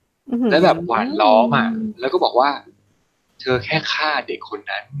แล้วแบบหวานล้อมอ่ะแล้วก็บอกว่าเธอแค่ฆ่าเด็กคน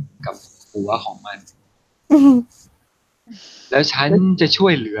นั้นกับหัวของมันแล้วฉันจะช่ว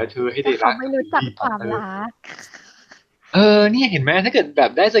ยเหลือเธอให้ได้รัก ไม่รู้จักความรักเนี่ยเห็นไหมถ้าเกิดแบ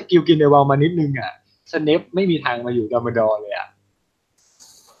บได้สกิลกินเดวาลมานิดนึงอ่ะสเนปไม่มีทางมาอยู่ดัมเบิลดอร์เลยอ่ะ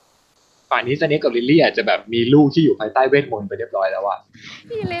ป่านนี้สเนปกับลิลลี่อาจจะแบบมีลูกที่อยู่ภายใต้เวทมนต์ไปเรียบร้อยแล้วอ่ะ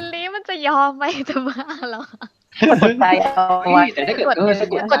พี่ลิลลี่มันจะยอมไหมจะบ้าเหรอ กดใจเอาไว้แต่ถ้าเกิดสะ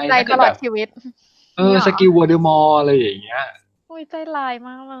กด กดใจตลอดชีวิตสกิลวอลเดอมอร์อะไรอย่างเงี้ยโอ้ยใจลายม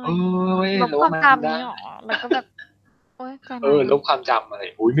ากเลยลบ ลบความ มัน จำ ได้ นี้หรอแล้วก็แบบโอ้ยใจลาย ลบความจำอะไร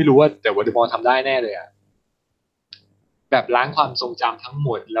ไม่รู้ว่าแต่วอลเดอมอร์ทำได้แน่เลยอ่ะแบบล้างความทรงจำทั้งหม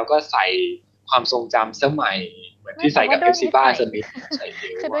ดแล้วก็ใส่ความทรงจำสมัยเหมือนที่ใส่กับเอฟซีบ้าสมิธใส่เดี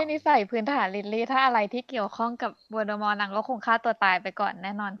ยวคือด้วยนิสัยพื้นฐานลิลลี่ถ้าอะไรที่เกี่ยวข้องกับวอลเดอมอร์นางก็คงฆ่าตัวตายไปก่อนแ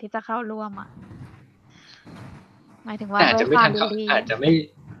น่นอนที่จะเข้าร่วมอ่ะหมายถึงว่าอาจจะไม่ทันเขาอาจจะไม่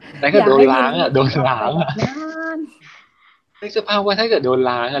แต่ก็โดนล้างอ่ะโดนล้างอ่ะนึกสภาพว่าถ้าเกิดโดน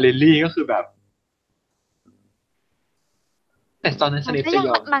ล้างอะลิลลี่ก็คือแบบแต่ตอนนั้นสเนปจะย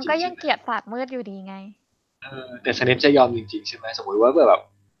อมนางก็ยังเกลียดศาสตร์มืดอยู่ดีไงแต่สเนปจะยอมจริงๆใช่ไหมสมมติว่าแบบ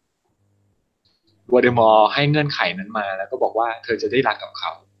วอลเดอมอร์ให้เงื่อนไขนั้นมาแล้วก็บอกว่าเธอจะได้รักกับเข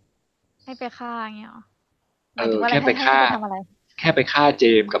าให้ไปฆ่าเงี้ยหรอแค่ไปฆ่าเจ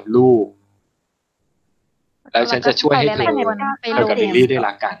มกับลูกแล้วฉันจะช่วยให้เธอกับลิลลี่ได้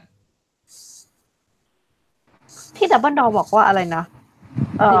รักกันที่ดับเบิลดอร์บอกว่าอะไรนะ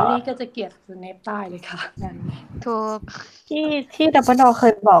ลิลลี่ก็จะเกลียดสเนปตายเลยค่ะนั่นถูกที่ดับเบิลดอร์เค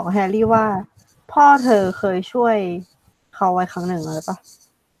ยบอกแฮร์รี่ว่าพ่อเธอเคยช่วยเขาไว้ครั้งหนึ่งเลยปะ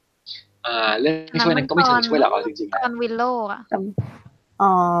เรื่องช่วยนั้นก็ไม่ถึงช่วยหรอกเอาจริงๆตอนวิลโล่อะ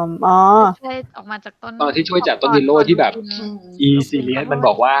ช่วยออกมาจากต้นตอนที่ช่วยจากต้นวิลโล่ที่แบบซีเรียสมันบ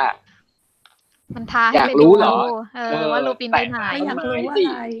อกว่ามันท้าอยากรู้เหรอว่าลูปินไปไหนอยากรู้ว่า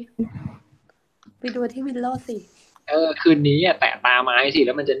อะไรไปดูที่วิลโล่สิคืนนี้แตะตาไม้สิแ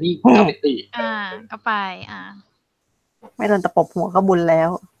ล้วมันจะนิ่งก็ไปตีก็ไปไม่โดนตะปบหัวก็บุญแล้ว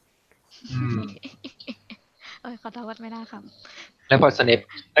ขอโทษไม่ได้ครับแล้วพอสเนป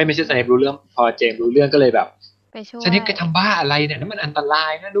ไม่ใช่สเนปรู้เรื่องพอเจมรู้เรื่องก็เลยแบบไปช่วยสเนปแกทำบ้าอะไรเนี่ยนั่นมันอันตรา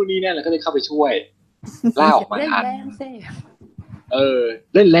ยนะดูนี่เนี่ยแล้วก็เลยเข้าไปช่วยล่าออกมาทัน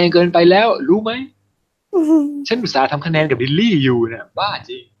เล่นแรงเกินไปแล้วรู้ไหมฉันอุตส่าห์ทำคะแนนกับลิลลี่อยู่เนี่ยบ้า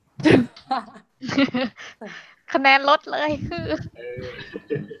จริงคะแนนลดเลยคือ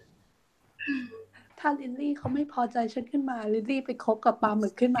ถ้าลิลลี่เขาไม่พอใจฉันขึ้นมาลิลลี่ไปคบกับปลาหมึ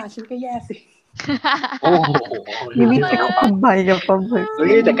กขึ้นมาฉันก็แย่สิโอ้โหลิลลี่ไปคบกับใบกับปลาหมึก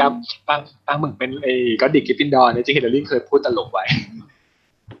แต่กับปลาหมึกเป็นก็ดิกกิฟฟินดอร์เนี่ยจริงๆลิลลี่เคยพูดตลกไว้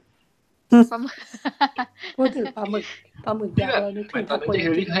พูดถึงปลาหมึกยาวนึกถึงตอนนั้นลิ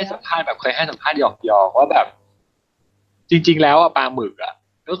ลลี่ให้สัมภาษณ์แบบเคยให้สัมภาษณ์หยอกๆว่าแบบจริงๆแล้วปลาหมึก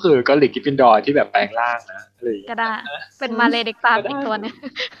ก็คือก็ดิกกิฟฟินดอร์ที่แบบแปลงร่างนะอะไรอย่างเงี้ยก็ได้เป็นมาเลเด็กตาอีกตัวนึง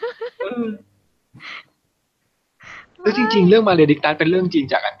แล้วจริงๆเรื่องมาเลดิกตัสเป็นเรื่องจริง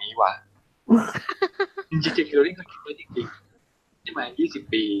จากอันนี้ว่ะจริงๆฮิลลารีเคยคิดไว้จริงๆใช่ไหม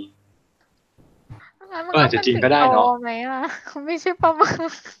20 ปีอาจจะจริงก็ได้เนาะไม่ใช่ปลาหมึ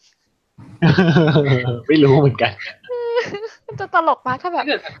กไม่รู้เหมือนกันจะตลกมากถ้าแบบ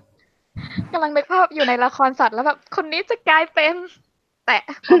กำลังนึกภาพอยู่ในละครสัตว์แล้วแบบคนนี้จะกลายเป็นแตะ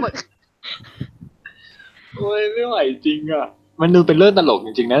ปลาหมึกโอ้ยไม่ไหวจริงอ่ะมันดูเป็นเรื่องตลกจ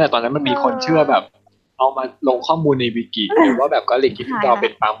ริงๆนะแต่ตอนนั้นมันมีคนเชื่อแบบเอามาลงข้อมูลในวิกิว่าแบบก็เลยคิดว่าเราเป็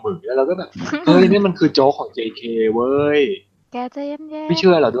นปลาหมึกแล้วเราก็แบบเฮ้ยนี่มันคือโจ๊กของ JK เว้ยแกใจเย็นๆไม่เ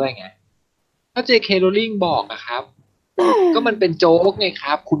ชื่อเราด้วยไงก็ JK Rowling บอกนะครับ ก็มันเป็นโจ๊กไงค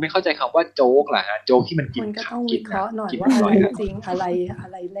รับคุณไม่เข้าใจคำว่าโจ๊กเหรอฮะโจ๊กที่มันกิน มันก็ ข้า ต้ ว อง กิ วิ น เคราะห์หน่อย กิน ว่า อ อะไร ร่อยนะ จริงอะ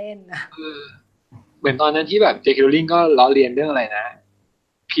ไรเล่นนะ เหมือนตอนนั้นที่แบบเจคิลลิงก็ล้อเลียนเรื่องอะไรนะ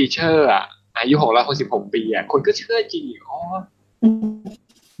พีเชอร์อ่ะอายุ666 ปีอ่ะคนก็เชื่อจริงอ๋อ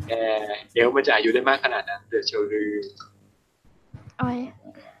เอลมันจะอายุได้มากขนาดนั้นเดือดเชลลือ โอ้ย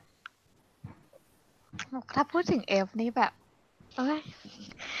ถ้าพูดถึงเอฟนี่แบบเอ้ย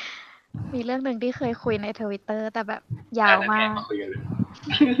มีเรื่องหนึ่งที่เคยคุยในทวิตเตอร์แต่แบบยาวมาก มาคุยกันเลย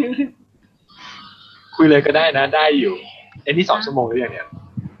คุยเลยก็ได้นะได้อยู่ไอ้นี่2 ชั่วโมงหรือยังเนี่ย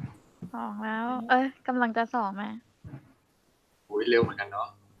 2 แล้ว กำลังจะ2มา โอ้ยเร็วเหมือนกันเนาะ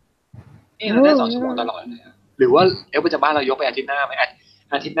นี่เราได้2 ชั่วโมงตลอดเลยอะหรือว่าเอลปัจจุบันเรายกไปอาทิตย์หน้าไหม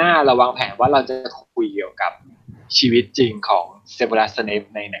อาทิตย์หน้าเราวางแผนว่าเราจะคุยเกี่ยวกับชีวิตจริงของเซเบรัส สเนป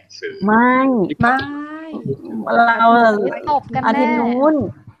ในหนังสือ ไม่ เรา ตบกัน อาทิต แน่ ย์นู้น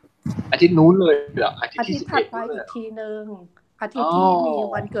อาทิตย์นู้นเลยเหรออาทิต อา ย์ ทิ ที่ ตย์ถัดไป 11 อีกทีนึงอาทิต อ๋ ย์ อ ที่มี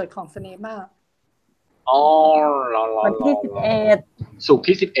วันเกิดของสเนปอะ อ๋อรอ วันที่11 ศุกร์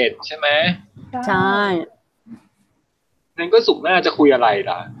ที่11ใช่ไหม ใช่ งั้นก็ศุกร์หน้าจะคุยอะไร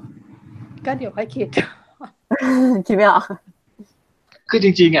ล่ะ ก็เดี๋ยวค่อยคิด คิดไม่ออก คือจ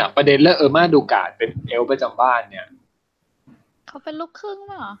ริงๆอ่ะประเด็นเรื่องเออร์มาดูการ์ดเป็นเอลประจำบ้านเนี่ย เขาเป็นลูกครึ่ง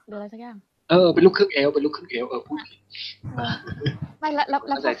มั้ยเหรอหรืออะไรสักอย่าง เป็นลูกครึ่งเอลพูดผิด ไม่แล้วพ เ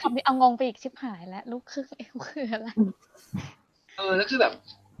ข้าใจ อ ผิด คำนี้เอางงไปอีกชิบหายแล้วลูกครึ่งเอวคืออะไร แล้วคือแบบ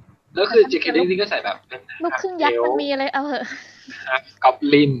แล้วคือเจคเดนี่ก็ใส่แบบเป็น ลูกครึ่งยักษ์มันมีอะไรเอาเหอะ ฮาร์ฟกอบ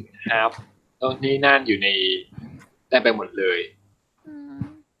ลินฮาร์ฟแล้วนี่นั่นอยู่ในได้ไปหมดเลย อืม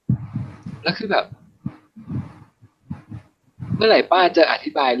แล้วคือแบบ เมื่อไหร่ป้าจะอ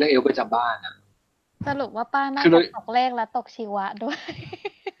ธิบายเรื่องเอลประจำบ้านอ่ะ สรุปว่าป้าน่า คือเรา จะตกเลขและตกชีวะด้วย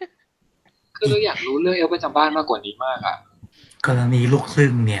คือเราอยากรู้เรื่องเอลประจำบ้านมากกว่านี้มากอ่ะ กรณีลูกครึ่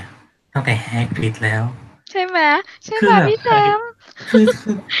งเนี่ย ตั้งแต่แฮกกริดแล้ว ใช่ไหม คือแบบ พี่แซม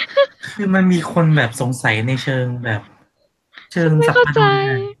คือมันมีคนแบบสงสัยในเชิงแบบ เชิง ไม่ สัป เข้า ดา ใจ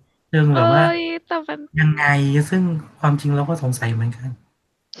ห์เชิงแบบว่า แต่มัน ยังไงซึ่งความจริงเราก็สงสัยเหมือนกัน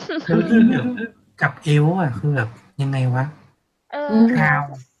แล้วที่แบบกับเอลอ่ะคือแบบยังไงวะ ข่าว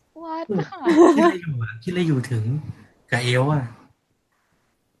what คิดอะไรอยู่คิดอะไรอยู่ถึงกับเอลอ่ะ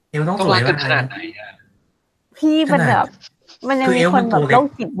เอลต้อง ต้อง สว รั ย กกัน มาก ขนาดไหนอ่ะ พี่มันแบบ มันยัง คือ มี เอล ค มัน น แบ ตั บ วเล็ก โรค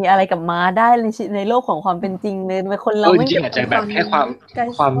จิตมีอะไรกับม้าได้ในโลกของความเป็นจริงเลยเป็นคนเรา จ ไม่ ริงๆอาจจะแบบแค่ความ ใกล้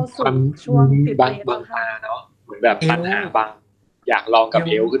ความ เข้าสู่ ความ ช่วงติด บาง เรท บาง แล้วค่ะ ตาเนาะเหมือนแบบตัณหาบางอยากลองกับ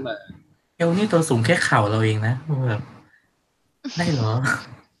เอลขึ้นมา เอลนี่ตัวสูงแค่เข่าเราเองนะแบบได้เหรอ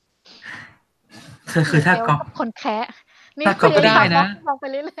คือถ้า เอว ก๊อป กับคนแคะนี่ ถ้าก๊อป คือ ได้นะ ลองไป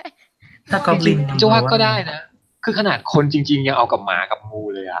เรื่อยๆ ถ้ากอบลินยัง จะว่า แบบ ก็ได้นะ คือขนาดคนจริงๆยังเอากับหมากับงู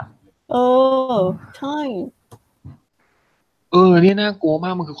เลยอะ ใช่ นี่น่ากลัวม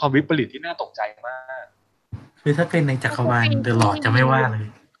ากมันคือความวิปริตที่น่าตกใจมาก คือถ้าเป็นในจักรวาลเดอะลอร์ดจะไม่ว่าเลย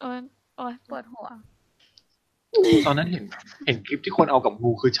โอ้ยปวดหัว ตอนนั้นเห็นคลิปที่คนเอากับ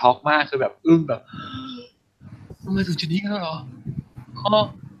งูคือช็อกมากคือแบบอึ้งแบบทำไมถึงจุดนี้กันแล้วเหรอ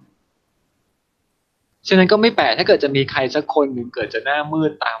ฉะนั้นก็ไม่แปลกถ้าเกิดจะมีใครสักคนหนึ่งเกิดจะหน้ามื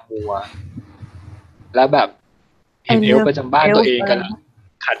ดตามัว แล้วแบบเห็นเอลประจำบ้านตัวเองกัน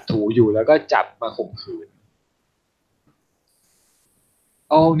ขัดถูอยู่แล้วก็จับมาข่มขืน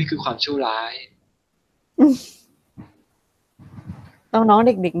นี่คือความชั่วร้าย น้องๆเ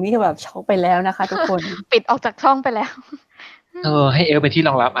ด็กๆนี่แบบช็อกไปแล้วนะคะทุกคน ปิดออกจากช่องไปแล้ว ให้เอลเป็นที่ร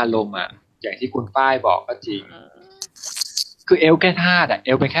องรับอารมณ์อ่ะอย่างที่คุณฝ้ายบอกก็จริง คือเอลแค่ทาสอ่ะเอ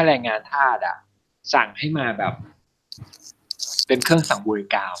ลเป็นแค่แรงงานทาสอ่ะสั่งให้มาแบบ เป็นเครื่องสั่งบริ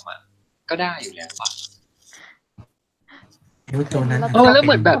การอ่ะก็ได้อยู่แล้วอ่ะ เอลตัวนั้น แล้วเ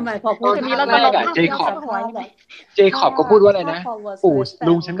หมือนแบบ ทำไมพอพูด ตอน นี้ ภา เรา ค ก็ แร ล ก บ อะ ภาพ เจคอบ สะท้อนแบบ เจคอบก็พูดว่าอะไรนะ forward ปู่ slash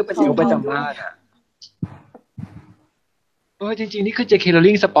ลุงฉันก็เป็นเอลประจำบ้านอ่ะจริงๆนี่คือเจคโรล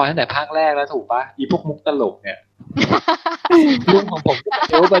ลิงสปอยตั้งแต่ภาคแรกแล้วถูกปะอีพวกมุกตลกเนี่ยลุงของผมก็เป็น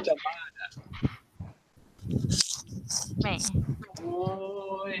เอลประจำบ้าน แหม โอ้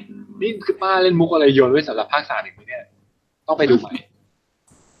ยนี่คือป้าเล่นมุกอะไรโยนไว้สำหรับภาค 3อีกไหมเนี่ยต้องไปดูใหม่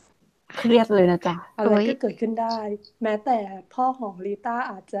เครียดเลยนะจ๊ะ อะไรก็เกิดขึ้นได้ แม้แต่พ่อของลีต้า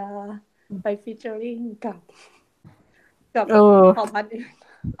อาจจะไปฟีเจอริงกับเผ่าพันธุ์อื่น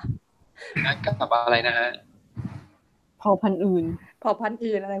กับอะไรนะฮะ เผ่าพันธุ์อื่น เผ่าพันธุ์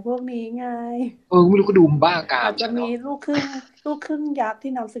อื่นอะไรพวกนี้ไง ไม่รู้ก็ดูบ้ากาม อาจจะมี ใช่เน ลูกครึ่งยักษ์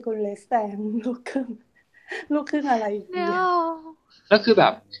ที่นามสกุลเลสแตงลูกครึ่งอะไรอีก เดี๋ เนี่ย ยว แล้วคือแบ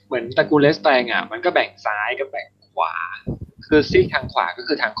บเหมือนตระกูลเลสแตงอ่ะมันก็แบ่งซ้ายกับแบ่งขวาคือซีกทางขวาก็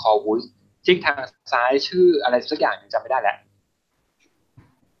คือทางคอวูสซีกทางซ้ายชื่ออะไรสักอย่างจำไม่ได้แล้ว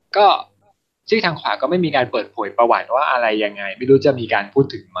ก็ซีกทางขวาก็ไม่มีการเปิดเผยประวัติว่าอะไรยังไงไม่รู้จะมีการพูด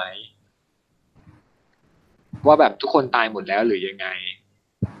ถึงไหม ว่าแบบทุกคนตายหมดแล้วหรือยังไง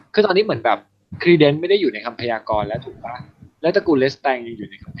คือตอนนี้เหมือนแบบครีเดนซ์ไม่ได้อยู่ในคำพยากรณ์แล้วถูกปะแล้วตระกูลเลสแตงยังอยู่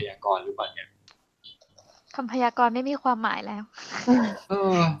ในคำพยากรณ์หรือเปล่าเนี่ยคำพยากรณ์ไม่มีความหมายแล้ว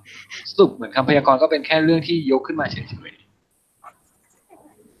สรุปเหมือนคำพยากรณ์ก็เป็นแค่เรื่องที่ยกขึ้นมาเฉย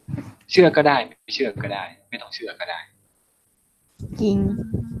ๆเชื่อก็ได้ไม่เชื่อก็ได้ ไม่ต้องเชื่อก็ได้จริง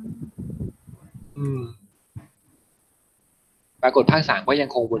ปรากฏภาค3ก็ยัง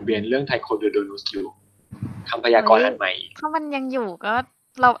คงวนเวียนเรื่องไทโคโดโดนุสอยู่คำพยากรณ์อันใหม่ถ้ามันยังอยู่ก็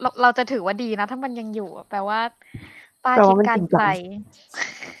เราจะถือว่าดีนะถ้ามันยังอยู่แปลว่าป้าคิดการไกล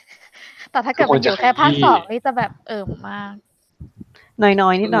แต่ถ้าเกิดมันอยู่แค่ภาค2นี่จะแบบมากน้อ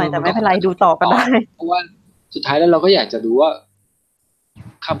ยๆนิดหน่อยแต่ไม่เป็นไรดูต่อก็ได้เพราะว่าสุดท้ายแล้วเราก็อยากจะรู้ว่า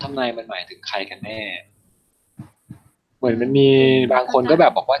คำทำนายมันหมายถึงใครกันแน่เหมือนมันมีบางคนก็แบ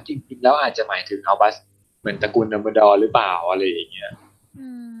บบอกว่าจริงๆแล้วอาจจะหมายถึงอัลบัสเหมือนตระกูลดัมเบิลดอร์หรือเปล่าอะไรอย่างเงี้ย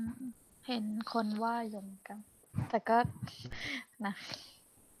เห็นคนว่าอย่างกันแต่ก็นะ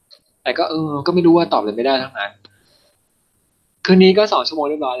แต่ก็ก็ไม่รู้ว่าตอบเลยไม่ได้ทั้งนั้นคืนนี้ก็2 ชั่วโมง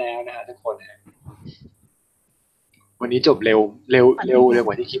เรียบร้อยแล้วนะฮะทุกคนฮะวันนี้จบเร็วก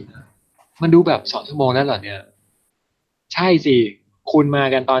ว่าที่คิดนะมันดูแบบ2 ชั่วโมงแล้วเหรอเนี่ยใช่สิคุณมา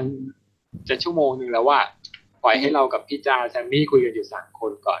กันตอนจะ1 ชั่วโมงแล้วว่าปล่อยให้เรากับพี่จาแซมมี่คุยกันอยู่3 ค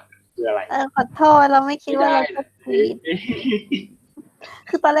นก่อนคืออะไรขอโทษเราไม่คิดว่าเราจะผิด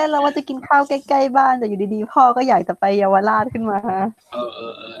คือตอนแรกเราว่าจะกินข้าวใกล้ๆบ้านแต่อยู่ดีๆพ่อก็อยากจะไปเยาวราชขึ้นมา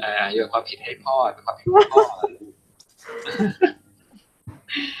โยนความผิดให้พ่อเป็นความผิดของพ่อ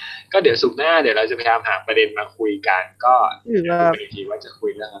ก็เดี๋ยวศุกร์หน้าเดี๋ยวเราจะพยายามหาประเด็นมาคุยกันก็ดูอีกทีว่าจะคุย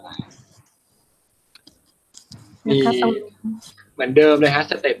เรื่องอะไรมีเหมือนเดิมเลยฮะ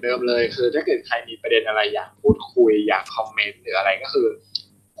สเต็ปเดิมเลยคือถ้าเกิดใครมีประเด็นอะไรอยากพูดคุยอยากคอมเมนต์หรืออะไรก็คือ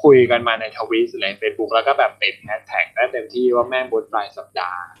คุยกันมาในทวิตหรือใน Facebook แล้วก็แบบติดแฮชแท็กได้เต็มที่ว่าแม่มดปลายสัปด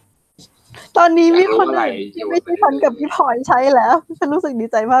าห์ตอนนี้มีคนที่ไม่ใช่พันกับพี่พลอยใช้แล้วฉันรู้สึกดี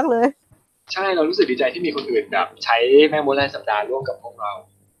ใจมากเลยใช่เรารู้สึกดีใจที่มีคนอื่นแบบใช้แม่มดปลายสัปดาห์ร่วมกับพวกเรา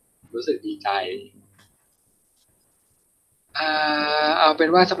รู้สึกดีใจเอาเป็น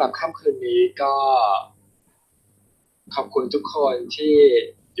ว่าสำหรับค่ำคืนนี้ก็ขอบคุณทุกคนที่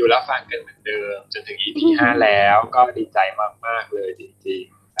อยู่รับฟังกันเหมือนเดิมจนถึง EP.5 แล้วก็ดีใจมากๆเลยจริง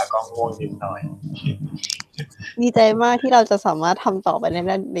ๆแล้วก็ง่วงนิดหน่อยดีใจมากที่เราจะสามารถทำต่อไปใน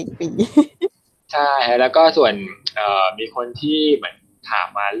1 ปีใช่แล้วก็ส่วนมีคนที่เหมือนถาม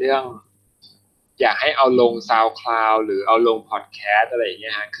มาเรื่องอยากให้เอาลง SoundCloud หรือเอาลงพอดแคสต์อะไรอย่างเงี้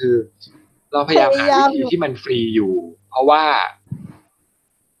ยฮะคือเราพยายามหาวิธีที่มันฟรีอยู่เพราะว่า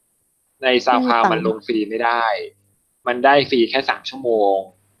ใน SoundCloud มันลงฟรีไม่ได้มันได้ฟรีแค่3 ชั่วโมง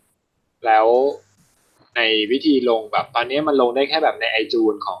แล้วในวิธีลงแบบตอนนี้มันลงได้แค่แบบใน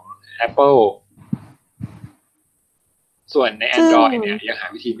iTunes ของ Apple ส่วนใน Android เนี่ยยังหา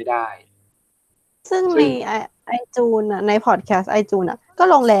วิธีไม่ได้ซึ่งใน iTunes อ่ะในพอดแคสต์ iTunes อ่ะก็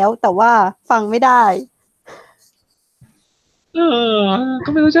ลงแล้วแต่ว่าฟังไม่ได้ก็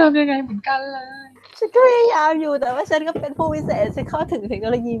ไม่รู้จะทำยังไงเหมือนกันเลยฉันก็พยายามอยู่แต่ว่าฉันก็เป็นผู้วิเศษฉันเข้าถึงเทคโน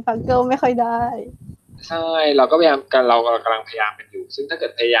โลยีฟังเกิลไม่ค่อยได้ใช่เราก็พยายามกันเรากำลังพยายามกันอยู่ซึ่งถ้าเกิ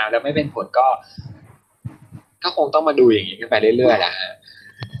ดพยายามแล้วไม่เป็นผลก็คงต้องมาดูอย่างนี้กันไปเรื่อยๆแหละ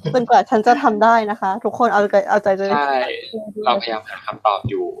จนกว่าฉันจะทำได้นะคะทุกคนเอาใจใช่เราพยายามหาคำตอบ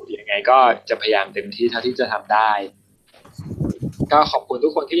อยู่ยังไงก็จะพยายามเต็มที่เท่าที่จะทำได้ก็ขอบคุณทุ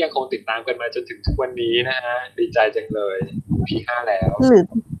กคนที่ยังคงติดตามกันมาจนถึงทุกวันนี้นะฮะดีใจจังเลย EP.5 แล้ว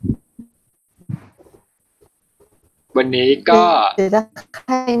วันนี้ก็ถ้าใค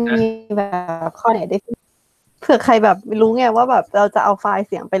รมีแบบข้อไหนได้เผื่อใครแบบไม่รู้ไงว่าแบบเราจะเอาไฟล์เ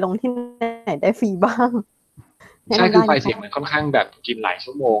สียงไปลงที่ไหนได้ฟรีบ้างใช่คือไฟล์เสียงมันค่อนข้างแบบกินหลาย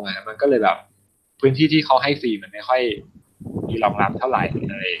ชั่วโมงอะมันก็เลยแบบพื้นที่ที่เขาให้ฟรีมันไม่ค่อยมีรองรับเท่าไหร่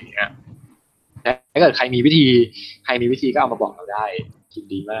อะไรอย่างเงี้ยถ้าเกิดใครมีวิธีก็เอามาบอกเราได้ยิน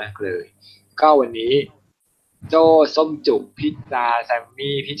ดีมากเลยก็วันนี้โจ้ส้มจุกพี่จาแซม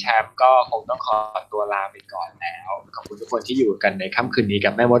มี่พี่แชมป์ก็คงต้องขอตัวลาไปก่อนแล้วขอบคุณทุกคนที่อยู่กันในค่ำคืนนี้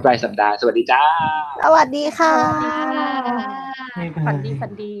กับแม่มดรายสัปดาห์สวัสดีจ้าสวัสดีค่ะฝัน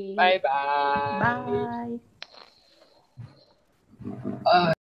ดีบ๊ายบา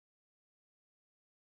ย